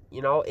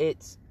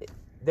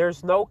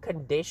there's no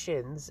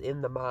conditions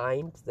in the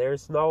mind.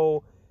 There's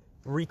no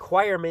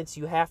requirements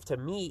you have to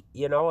meet.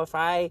 If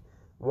I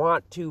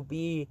want to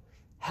be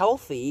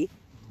healthy,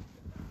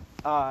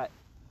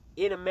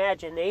 in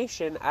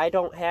imagination, I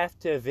don't have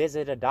to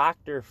visit a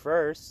doctor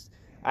first.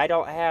 I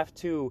don't have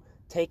to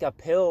take a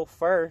pill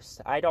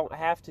first. I don't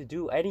have to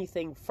do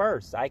anything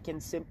first. I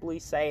can simply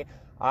say,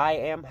 I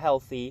am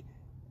healthy,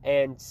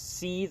 and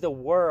see the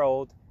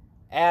world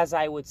as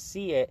I would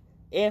see it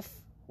if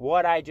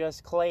what I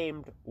just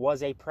claimed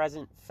was a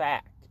present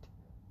fact.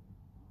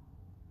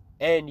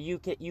 And you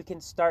can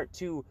start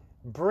to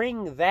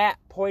bring that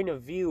point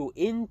of view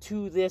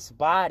into this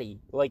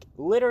body,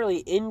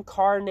 literally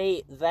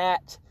incarnate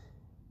that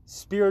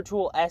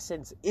spiritual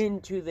essence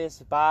into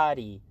this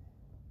body,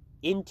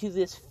 into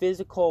this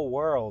physical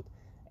world,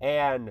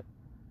 and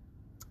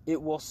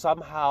it will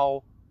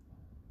somehow,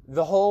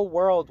 the whole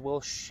world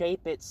will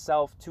shape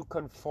itself to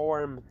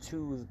conform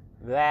to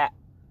that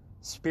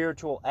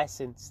spiritual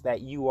essence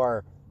that you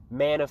are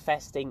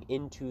manifesting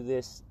into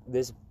this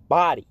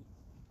body.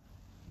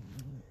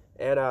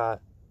 And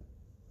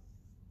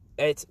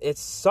it's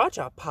such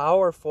a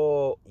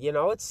powerful,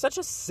 it's such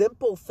a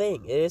simple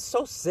thing. It is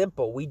so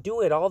simple. We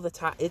do it all the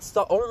time. It's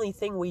the only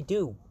thing we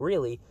do,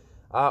 really.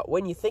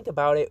 When you think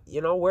about it,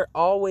 we're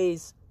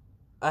always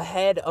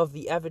ahead of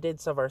the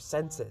evidence of our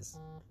senses.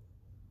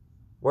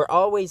 We're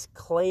always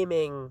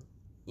claiming,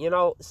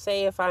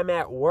 say if I'm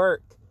at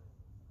work,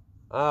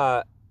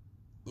 uh,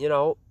 you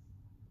know,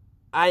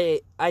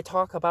 I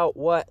talk about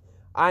what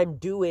I'm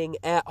doing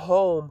at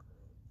home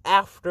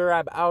after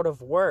I'm out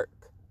of work.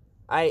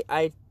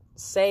 I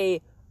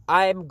say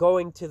I'm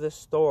going to the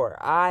store.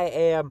 I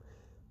am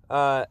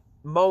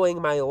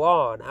mowing my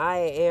lawn. I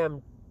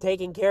am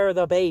taking care of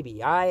the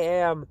baby. I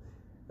am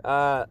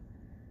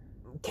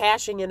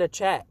cashing in a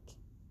check.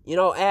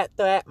 At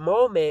that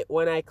moment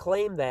when I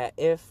claim that,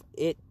 if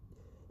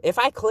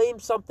I claim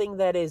something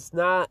that is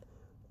not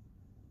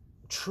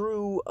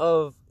true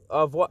of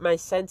what my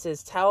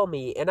senses tell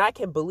me, and I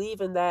can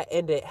believe in that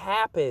and it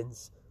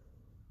happens,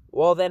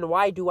 well then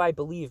why do I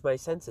believe my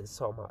senses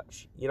so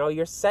much?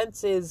 Your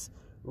senses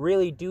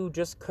really do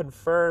just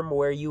confirm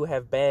where you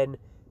have been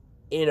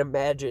in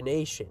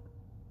imagination.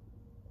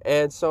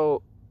 And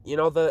so,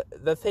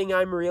 the thing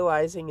I'm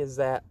realizing is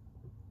that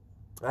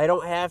I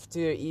don't have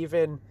to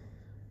even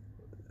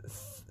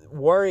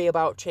worry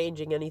about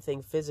changing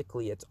anything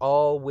physically. It's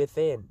all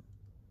within.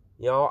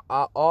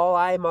 All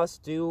I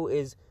must do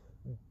is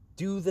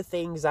do the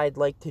things I'd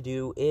like to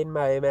do in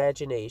my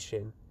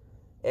imagination.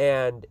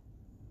 And,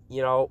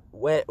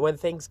 when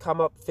things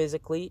come up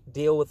physically,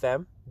 deal with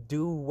them.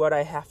 Do what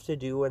I have to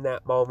do in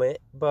that moment.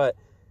 But,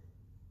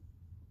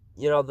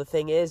 the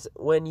thing is,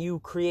 when you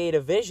create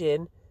a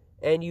vision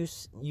and you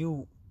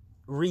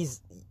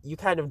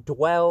kind of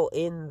dwell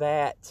in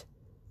that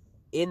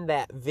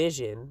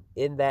vision,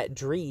 in that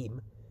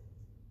dream,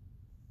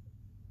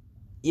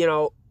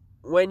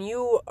 when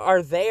you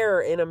are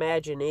there in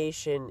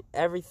imagination,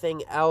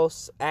 everything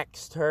else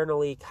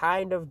externally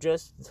kind of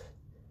just,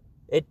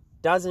 it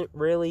doesn't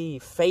really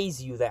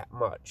faze you that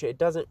much. It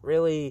doesn't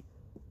really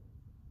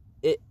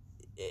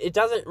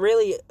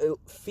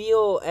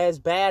feel as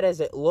bad as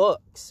it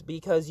looks,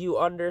 because you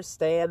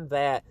understand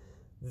that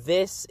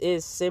this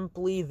is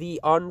simply the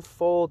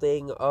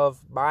unfolding of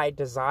my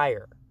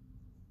desire.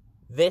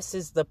 This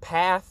is the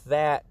path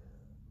that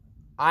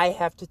I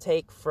have to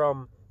take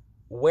from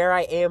where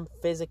I am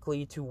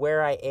physically to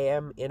where I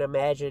am in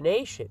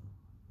imagination.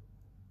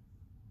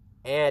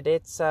 And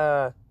it's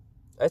so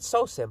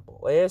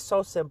simple. It is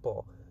so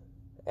simple.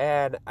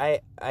 And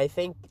I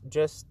think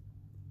just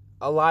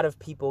a lot of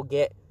people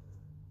get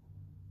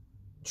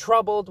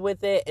troubled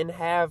with it and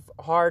have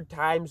hard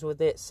times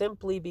with it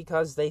simply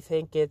because they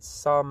think it's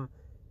some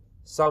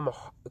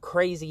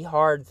crazy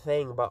hard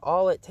thing. But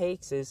all it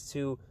takes is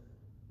to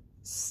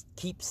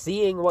keep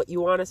seeing what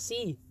you want to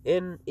see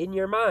in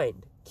your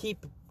mind.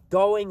 Keep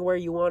going where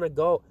you want to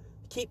go.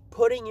 Keep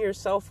putting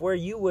yourself where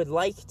you would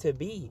like to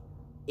be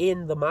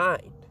in the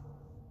mind.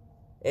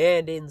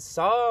 And in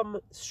some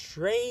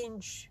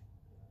strange,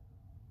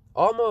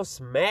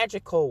 almost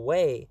magical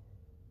way,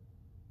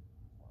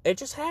 it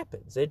just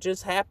happens. It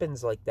just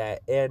happens like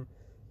that. And,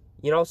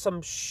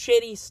 some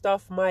shitty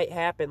stuff might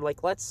happen.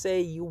 Like, let's say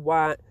you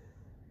want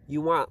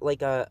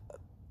like a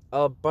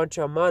bunch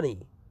of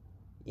money.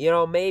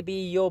 Maybe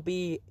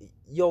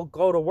you'll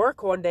go to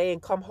work one day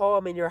and come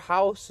home and your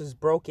house is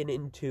broken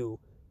into.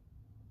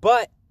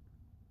 But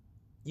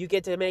you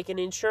get to make an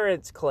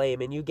insurance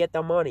claim and you get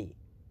the money.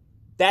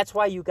 That's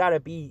why you gotta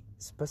be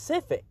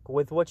specific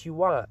with what you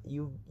want.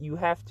 You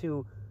have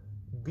to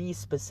be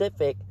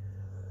specific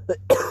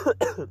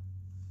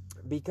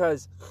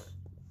because,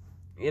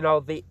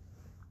 the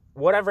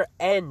whatever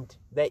end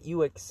that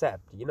you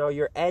accept,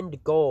 your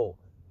end goal,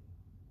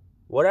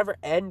 whatever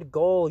end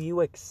goal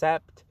you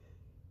accept,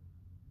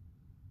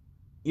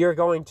 you're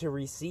going to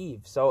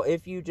receive. So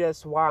if you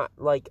just want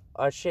like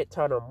a shit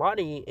ton of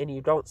money and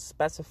you don't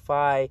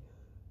specify,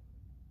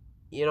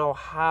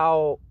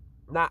 how,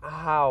 not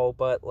how,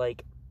 but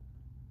like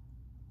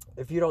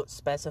if you don't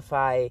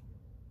specify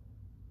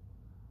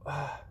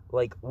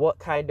like what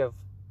kind of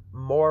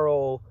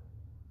moral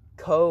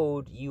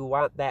code you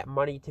want that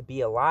money to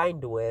be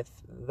aligned with,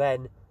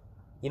 then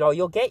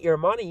you'll get your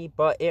money,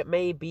 but it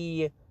may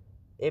be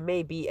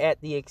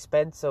at the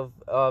expense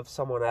of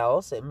someone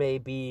else. It may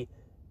be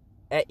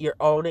at your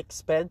own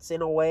expense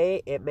in a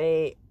way. It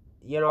may,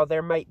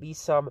 there might be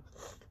some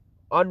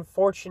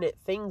unfortunate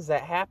things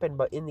that happen,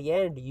 but in the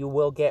end, you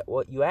will get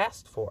what you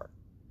asked for.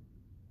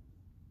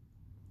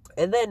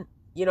 And then,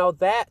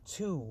 that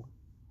too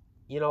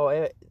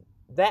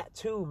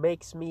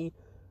makes me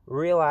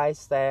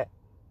realize that,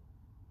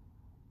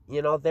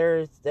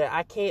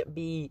 I can't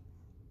be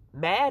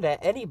mad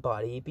at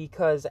anybody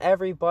because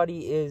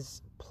everybody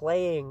is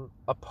playing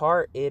a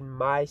part in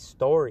my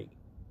story.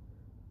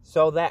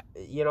 So that,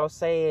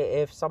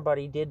 say if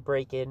somebody did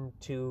break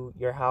into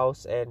your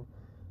house and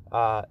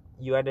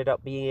you ended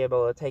up being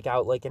able to take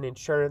out like an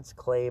insurance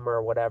claim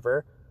or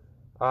whatever,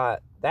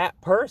 that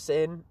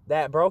person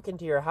that broke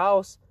into your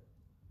house,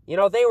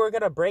 they were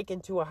going to break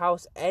into a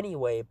house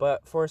anyway,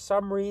 but for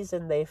some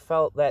reason they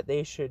felt that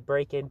they should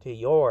break into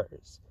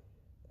yours.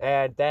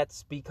 And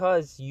that's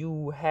because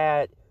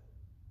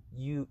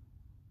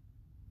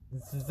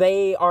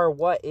they are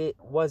what it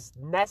was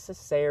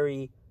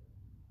necessary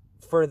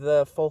for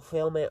the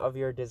fulfillment of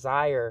your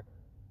desire.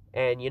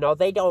 And,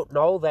 they don't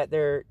know that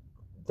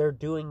they're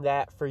doing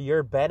that for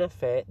your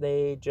benefit.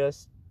 They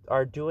just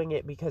are doing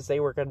it because they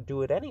were going to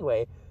do it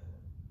anyway.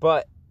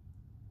 But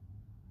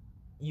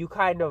we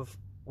kind of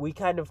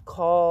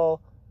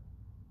call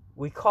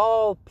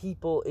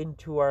people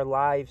into our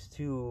lives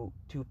to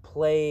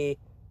play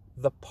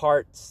the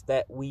parts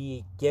that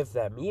we give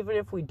them. Even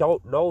if we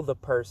don't know the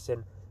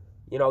person,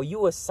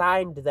 you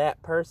assigned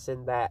that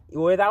person that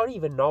without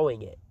even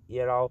knowing it,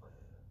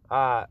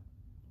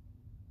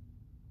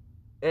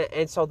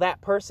 and so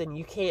that person,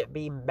 you can't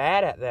be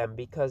mad at them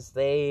because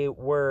they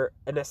were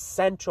an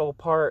essential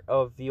part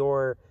of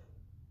your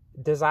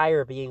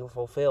desire being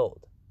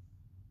fulfilled.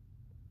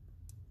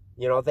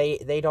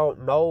 They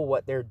don't know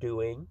what they're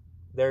doing.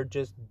 They're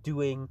just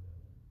doing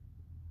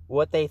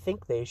what they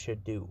think they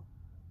should do,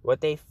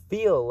 what they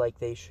feel like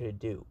they should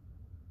do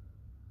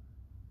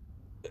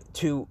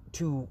to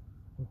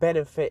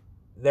benefit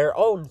their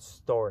own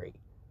story.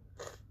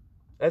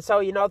 And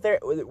so,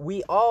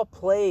 we all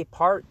play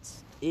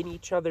parts in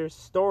each other's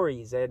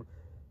stories. And,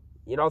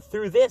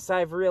 through this,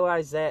 I've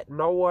realized that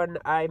no one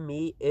I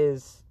meet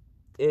is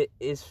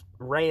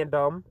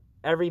random.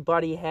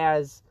 Everybody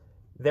has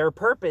their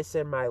purpose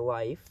in my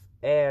life.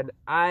 And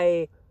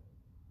I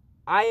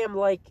am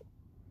like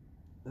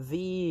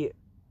the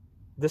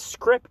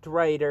script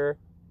writer,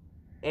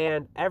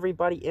 and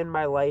everybody in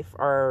my life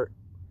are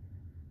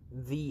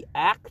the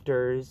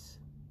actors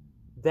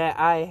that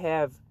I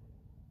have,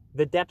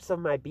 the depths of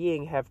my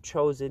being have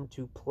chosen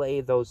to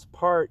play those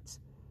parts,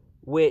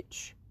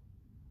 which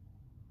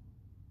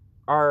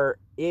are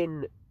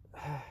in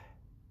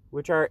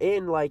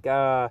like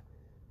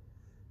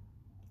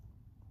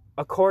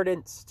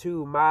accordance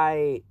to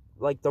my,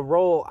 like, the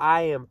role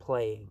I am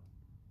playing.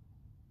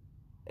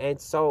 And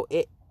so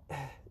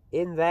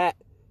in that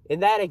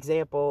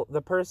example,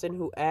 the person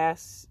who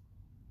asks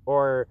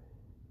or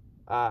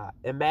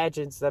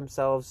imagines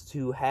themselves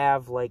to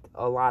have like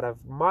a lot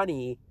of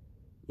money,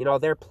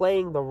 they're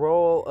playing the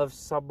role of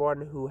someone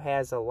who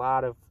has a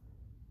lot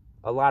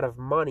of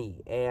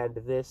money. And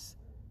this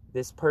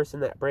person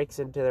that breaks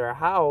into their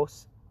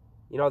house,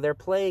 they're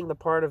playing the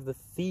part of the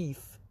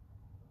thief,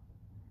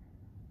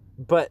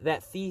 but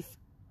that thief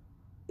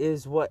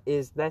is what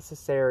is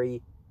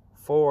necessary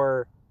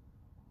for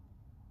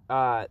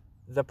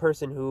the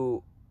person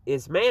who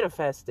is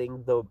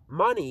manifesting the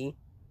money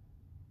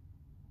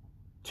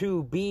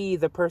to be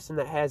the person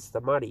that has the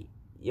money.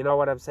 You know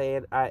what I'm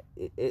saying?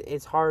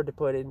 It's hard to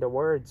put into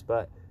words,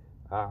 but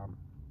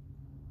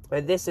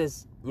and this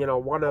is,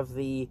 one of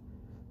the,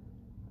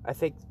 I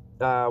think,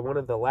 one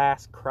of the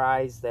last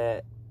cries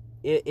that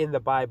in the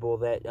Bible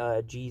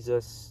that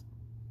Jesus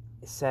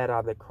said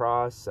on the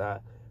cross.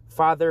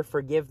 Father,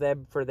 forgive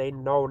them, for they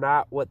know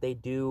not what they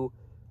do.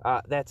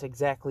 That's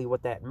exactly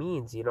what that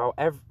means. You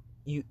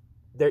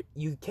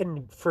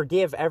can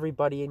forgive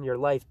everybody in your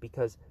life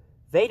because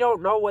they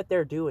don't know what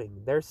they're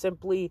doing. They're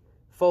simply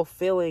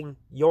fulfilling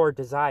your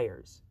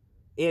desires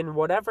in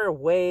whatever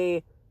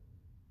way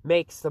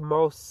makes the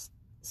most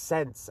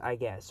sense, I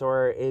guess,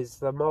 or is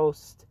the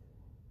most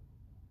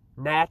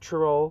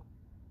natural.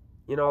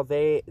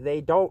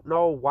 They don't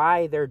know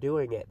why they're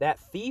doing it. That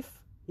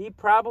thief, he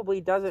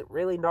probably doesn't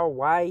really know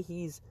why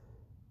he's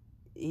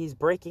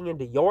breaking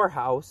into your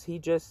house. He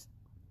just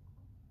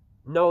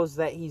knows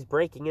that he's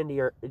breaking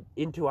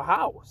into a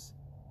house.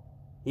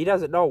 He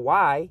doesn't know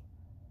why.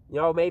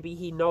 Maybe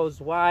he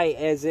knows why,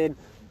 as in,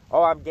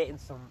 oh, I'm getting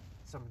some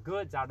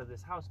goods out of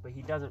this house, but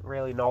he doesn't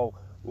really know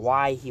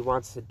why he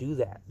wants to do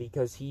that,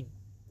 because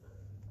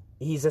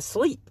he's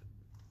asleep.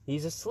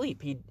 He's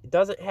asleep. He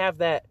doesn't have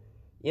that,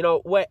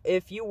 what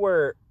if you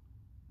were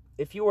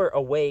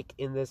awake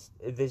in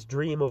this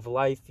dream of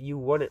life, you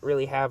wouldn't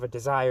really have a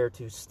desire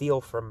to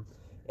steal from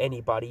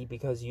anybody,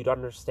 because you'd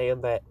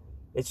understand that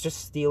it's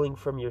just stealing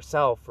from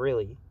yourself,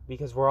 really,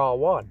 because we're all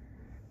one.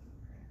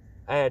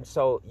 And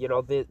so,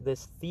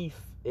 this thief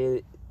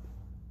is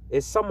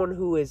someone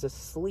who is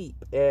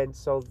asleep, and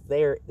so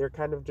they're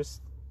kind of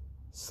just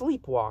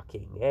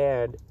sleepwalking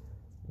and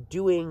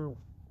doing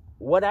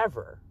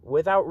whatever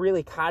without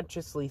really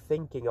consciously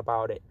thinking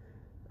about it.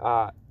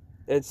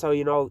 And so,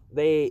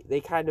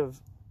 they kind of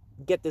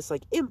get this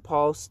like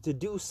impulse to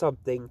do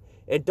something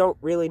and don't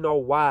really know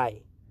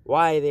why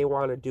they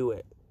want to do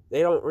it.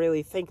 They don't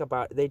really think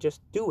about it. They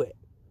just do it.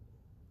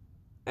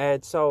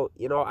 And so,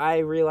 I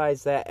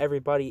realize that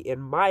everybody in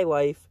my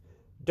life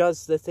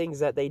does the things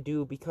that they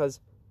do because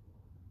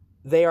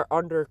they are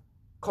under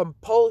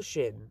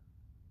compulsion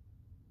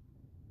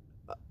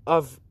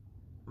of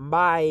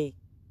my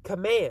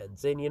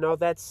commands. And,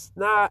 that's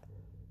not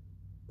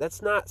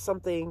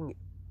something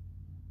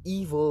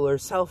evil or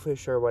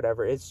selfish or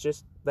whatever. It's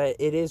just that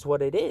it is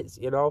what it is,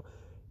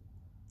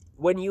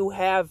 When you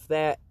have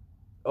that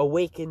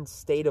awakened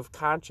state of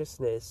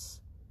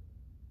consciousness,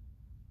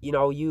 you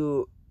know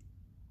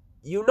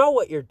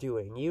what you're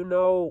doing, you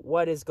know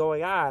what is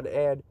going on,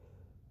 and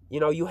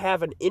you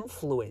have an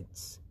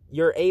influence.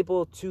 You're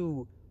able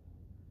to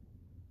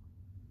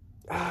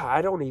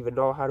I don't even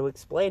know how to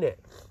explain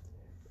it.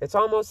 It's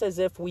almost as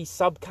if we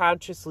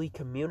subconsciously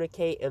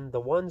communicate, and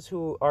the ones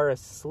who are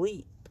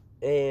asleep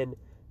and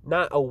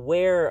not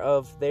aware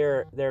of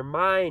their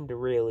mind,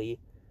 really.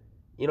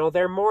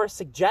 They're more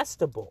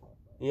suggestible.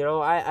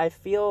 I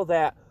feel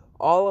that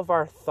all of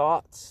our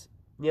thoughts,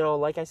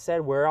 like I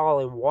said, we're all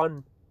in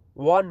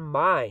one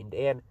mind.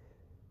 And,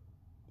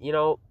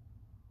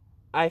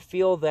 I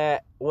feel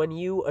that when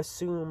you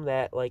assume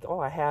that, like, oh,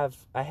 I have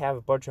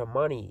a bunch of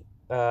money,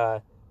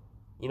 that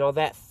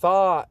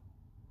thought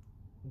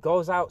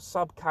goes out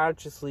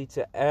subconsciously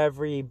to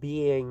every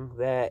being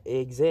that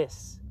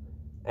exists.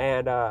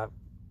 And,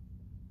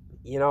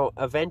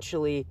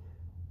 eventually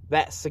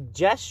that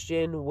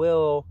suggestion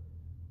will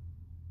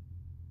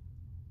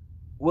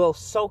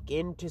soak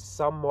into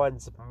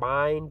someone's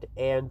mind,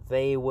 and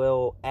they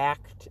will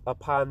act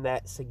upon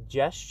that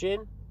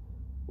suggestion,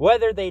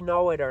 whether they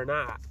know it or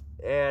not.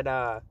 And,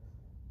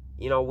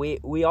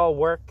 we all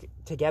work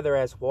together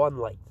as one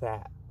like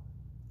that.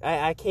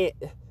 I can't...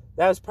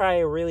 That was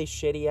probably a really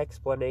shitty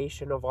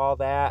explanation of all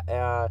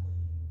that.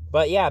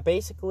 But yeah,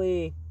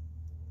 basically,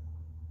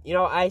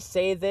 I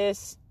say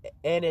this,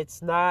 and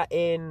it's not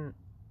in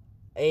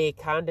a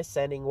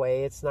condescending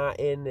way. It's not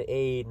in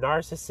a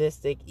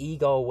narcissistic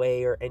ego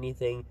way or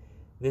anything.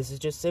 This is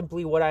just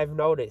simply what I've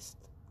noticed.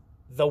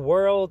 The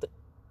world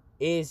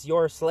is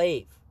your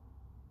slave.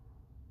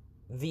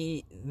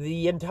 The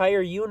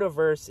entire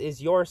universe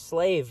is your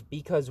slave,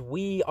 because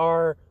we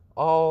are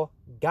all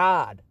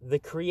God, the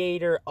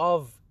creator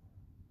of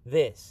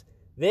this.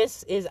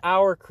 This is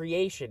our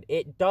creation.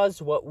 It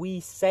does what we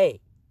say,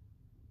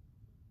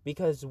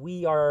 because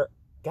we are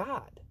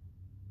God.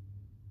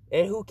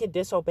 And who can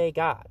disobey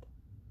God?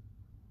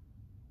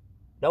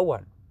 No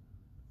one.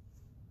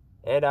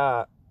 And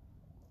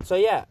so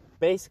yeah,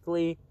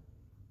 basically,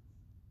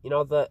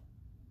 the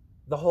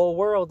whole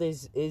world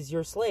is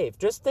your slave.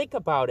 Just think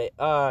about it.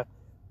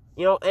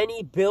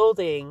 Any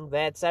building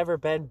that's ever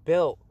been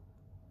built,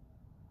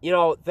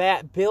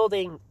 that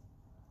building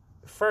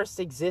first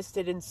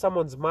existed in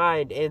someone's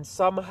mind, and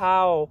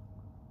somehow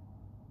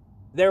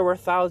there were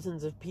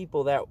thousands of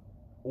people that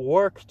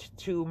worked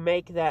to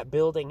make that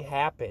building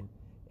happen.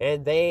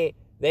 And they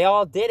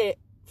all did it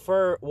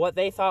for what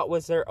they thought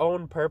was their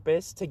own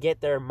purpose, to get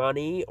their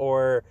money,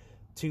 or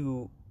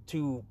to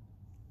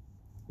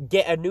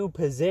get a new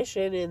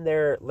position in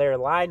their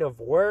line of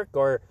work,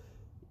 or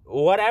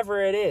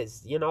whatever it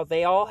is.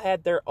 They all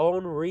had their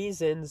own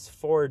reasons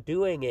for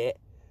doing it,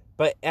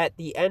 but at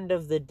the end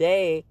of the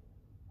day,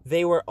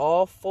 they were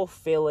all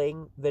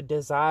fulfilling the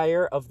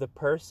desire of the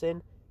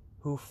person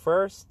who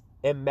first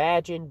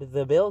imagined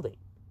the building.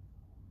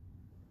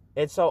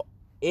 And so,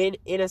 in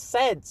a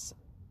sense,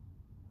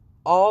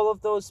 all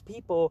of those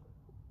people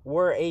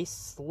were a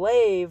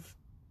slave.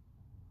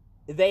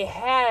 They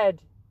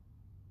had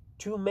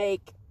to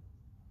make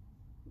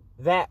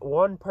that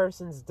one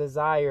person's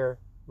desire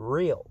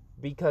real,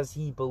 because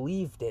he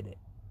believed in it.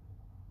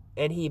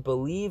 And he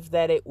believed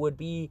that it would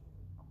be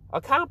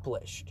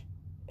accomplished.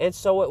 And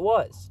so it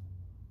was.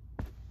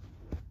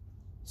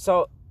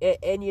 So,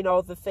 and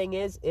the thing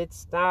is,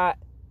 it's not,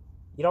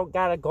 you don't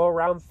gotta go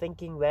around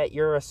thinking that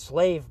you're a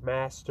slave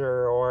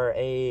master or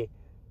a,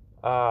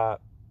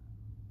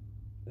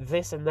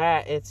 this and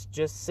that. It's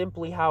just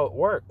simply how it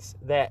works.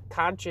 That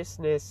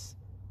consciousness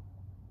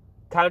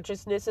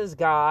is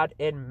God,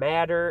 and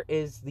matter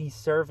is the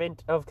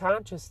servant of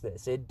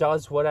consciousness. It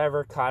does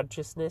whatever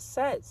consciousness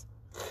says.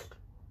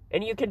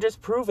 And you can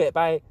just prove it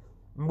by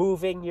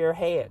moving your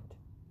hand.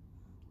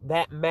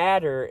 That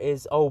matter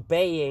is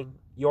obeying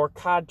your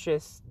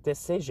conscious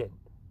decision.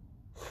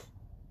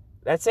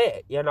 That's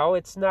it.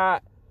 It's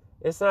not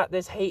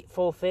this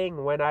hateful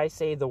thing when I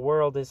say the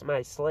world is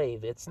my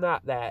slave. It's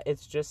not that.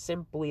 It's just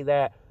simply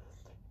that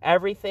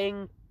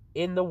everything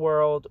in the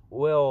world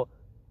will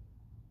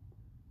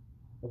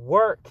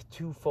work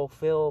to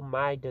fulfill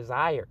my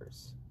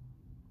desires.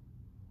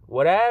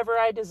 Whatever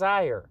I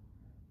desire,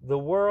 the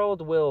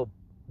world will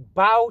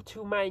bow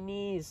to my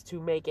knees to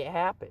make it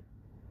happen.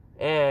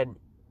 And,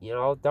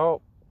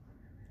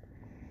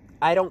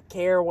 I don't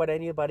care what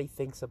anybody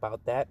thinks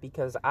about that,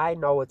 because I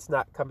know it's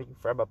not coming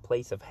from a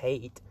place of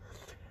hate.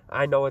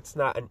 I know it's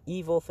not an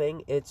evil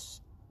thing.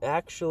 It's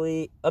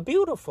actually a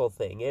beautiful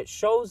thing. It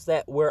shows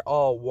that we're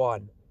all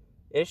one.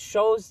 It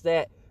shows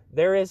that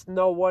there is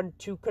no one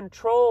to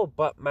control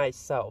but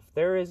myself.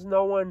 There is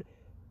no one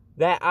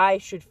that I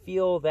should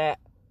feel that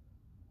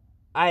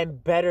I'm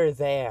better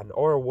than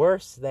or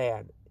worse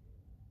than.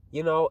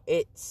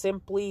 It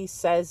simply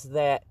says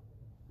that,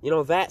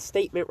 that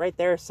statement right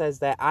there says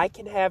that I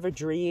can have a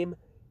dream,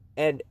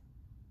 and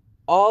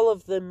all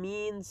of the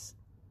means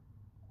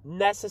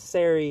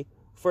necessary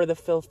for the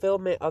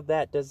fulfillment of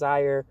that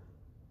desire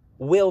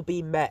will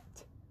be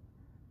met.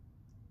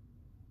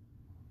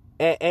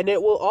 And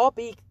it will all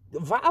be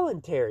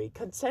voluntary,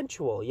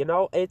 consensual.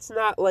 It's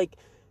not like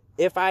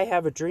if I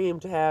have a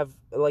dream to have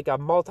like a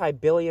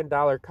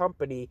multi-billion-dollar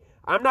company,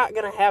 I'm not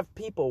going to have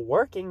people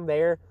working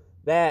there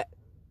that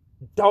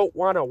don't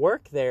want to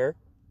work there.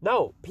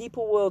 No,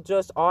 people will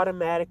just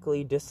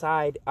automatically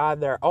decide on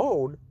their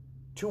own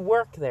to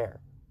work there.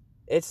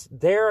 It's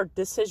their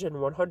decision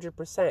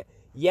 100%.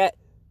 Yet,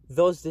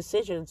 those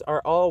decisions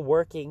are all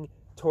working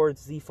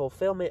towards the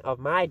fulfillment of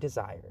my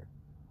desire.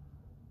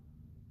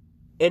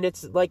 And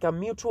it's like a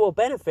mutual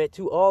benefit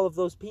to all of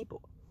those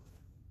people.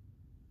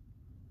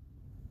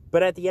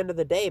 But at the end of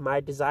the day,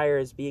 my desire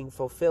is being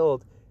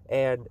fulfilled,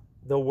 and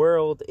the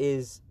world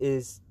is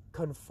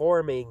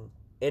conforming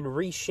and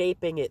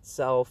reshaping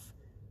itself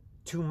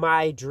to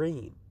my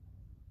dream.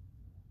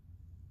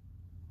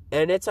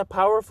 And it's a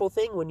powerful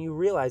thing when you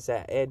realize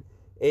that. And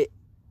it,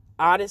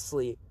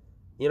 honestly,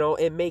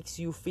 it makes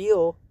you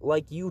feel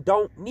like you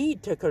don't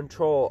need to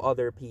control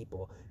other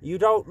people. You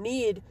don't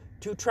need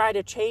to try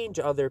to change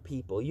other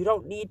people. You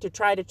don't need to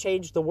try to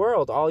change the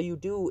world. All you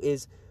do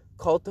is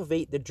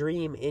cultivate the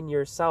dream in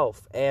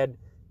yourself, and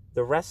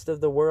the rest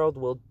of the world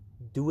will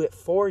do it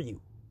for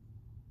you.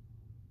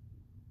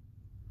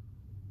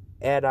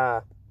 And,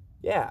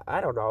 yeah,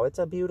 I don't know. It's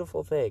a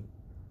beautiful thing.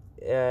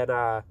 And,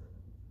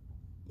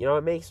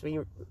 it makes me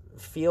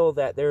feel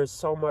that there's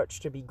so much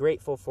to be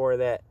grateful for,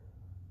 that,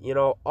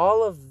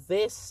 all of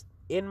this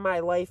in my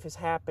life is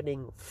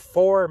happening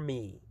for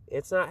me.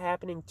 It's not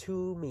happening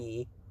to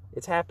me.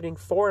 It's happening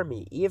for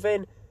me.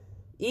 Even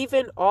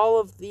all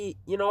of the,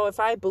 if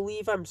I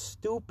believe I'm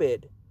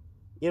stupid,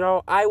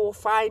 I will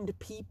find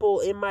people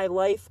in my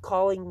life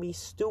calling me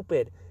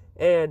stupid.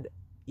 And,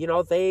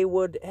 they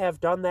would have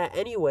done that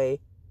anyway.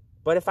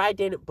 But if I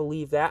didn't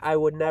believe that, I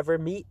would never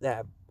meet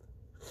them.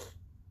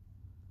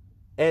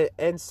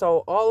 And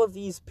so all of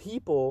these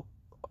people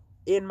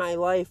in my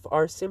life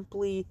are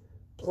simply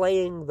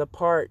playing the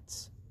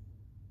parts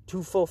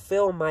to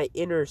fulfill my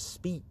inner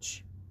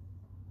speech.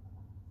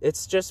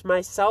 It's just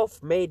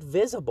myself made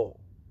visible.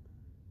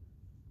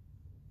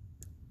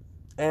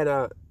 And,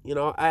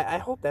 I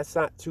hope that's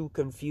not too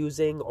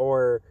confusing,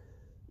 or,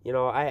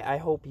 I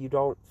hope you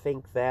don't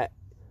think that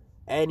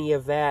any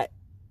of that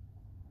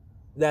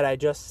I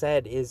just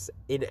said is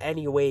in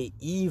any way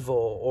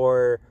evil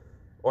or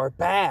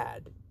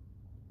bad.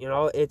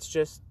 It's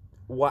just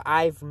what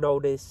I've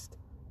noticed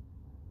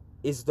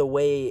is the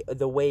way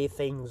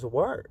things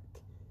work.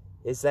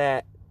 Is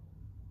that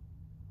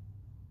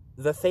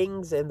the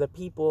things and the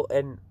people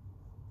and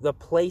the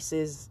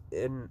places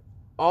and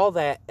all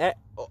that,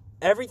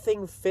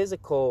 everything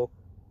physical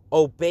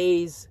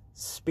obeys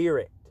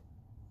spirit.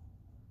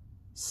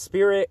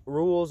 Spirit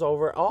rules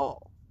over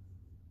all.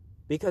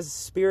 Because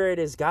spirit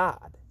is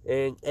God.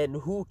 And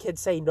who can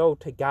say no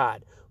to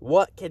God?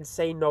 What can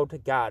say no to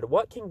God?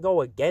 What can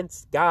go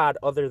against God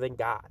other than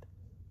God?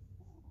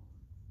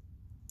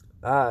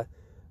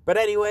 But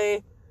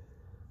anyway,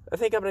 I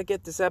think I'm going to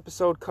get this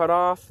episode cut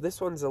off. This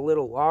one's a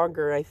little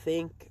longer, I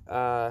think.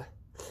 Probably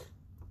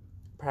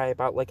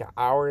about like an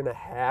hour and a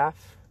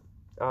half.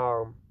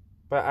 But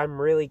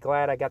I'm really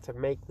glad I got to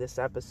make this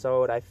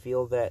episode. I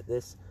feel that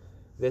this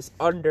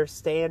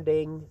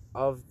understanding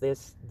of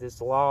this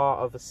law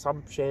of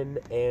assumption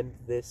and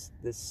this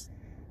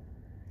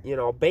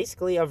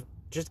basically of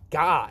just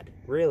God,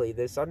 really,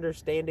 this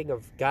understanding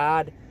of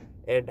God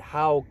and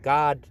how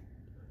God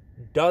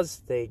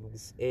does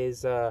things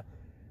is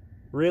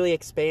really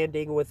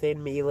expanding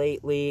within me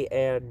lately.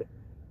 And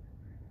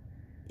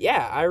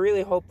yeah, I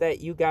really hope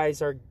that you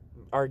guys are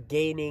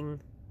gaining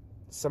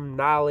some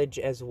knowledge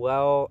as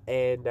well,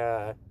 and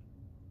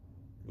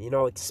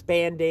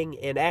expanding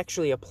and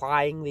actually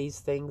applying these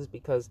things,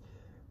 because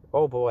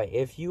oh boy,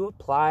 if you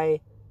apply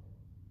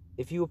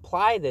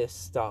this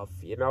stuff,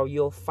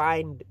 you'll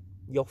find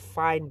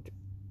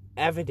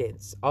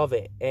evidence of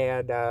it.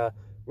 And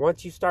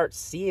once you start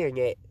seeing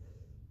it,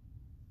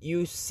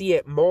 you see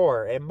it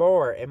more and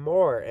more and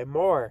more and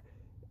more.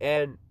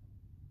 And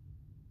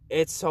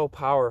it's so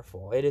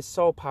powerful. It is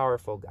so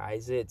powerful,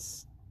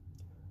 guys.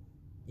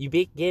 You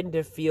begin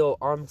to feel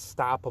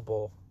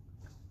unstoppable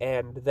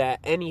and that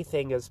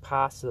anything is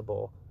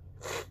possible.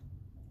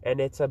 And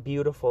it's a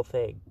beautiful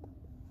thing.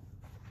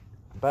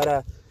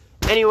 But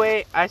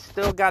anyway, I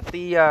still got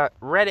the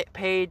Reddit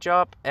page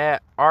up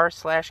at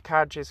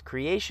r/Conscious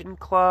Creation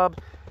Club.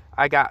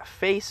 I got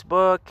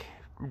Facebook,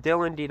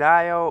 Dylan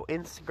DiDio,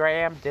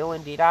 Instagram,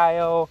 Dylan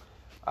DiDio.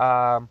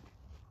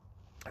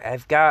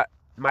 I've got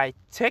my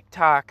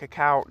TikTok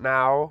account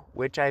now,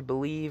 which I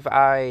believe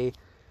I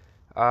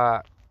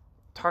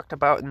talked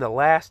about in the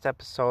last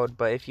episode.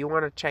 But if you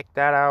want to check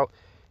that out,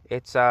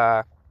 it's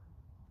at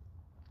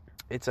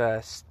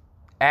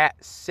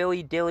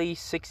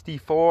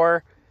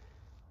SillyDilly64,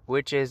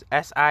 which is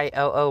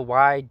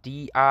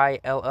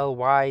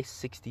SILLYDILLY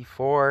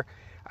 64.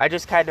 I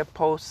just kind of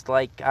post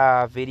like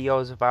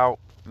videos about,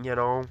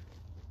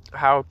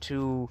 how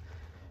to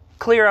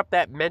clear up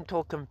that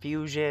mental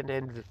confusion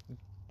and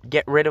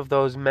get rid of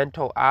those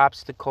mental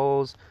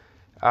obstacles.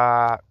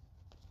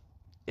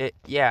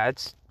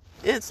 It's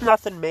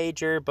nothing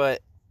major,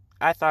 but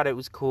I thought it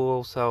was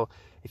cool. So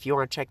if you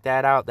want to check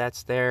that out,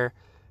 that's there.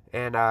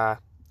 And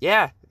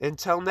yeah,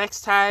 until next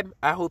time,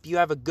 I hope you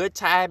have a good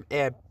time,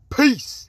 and peace.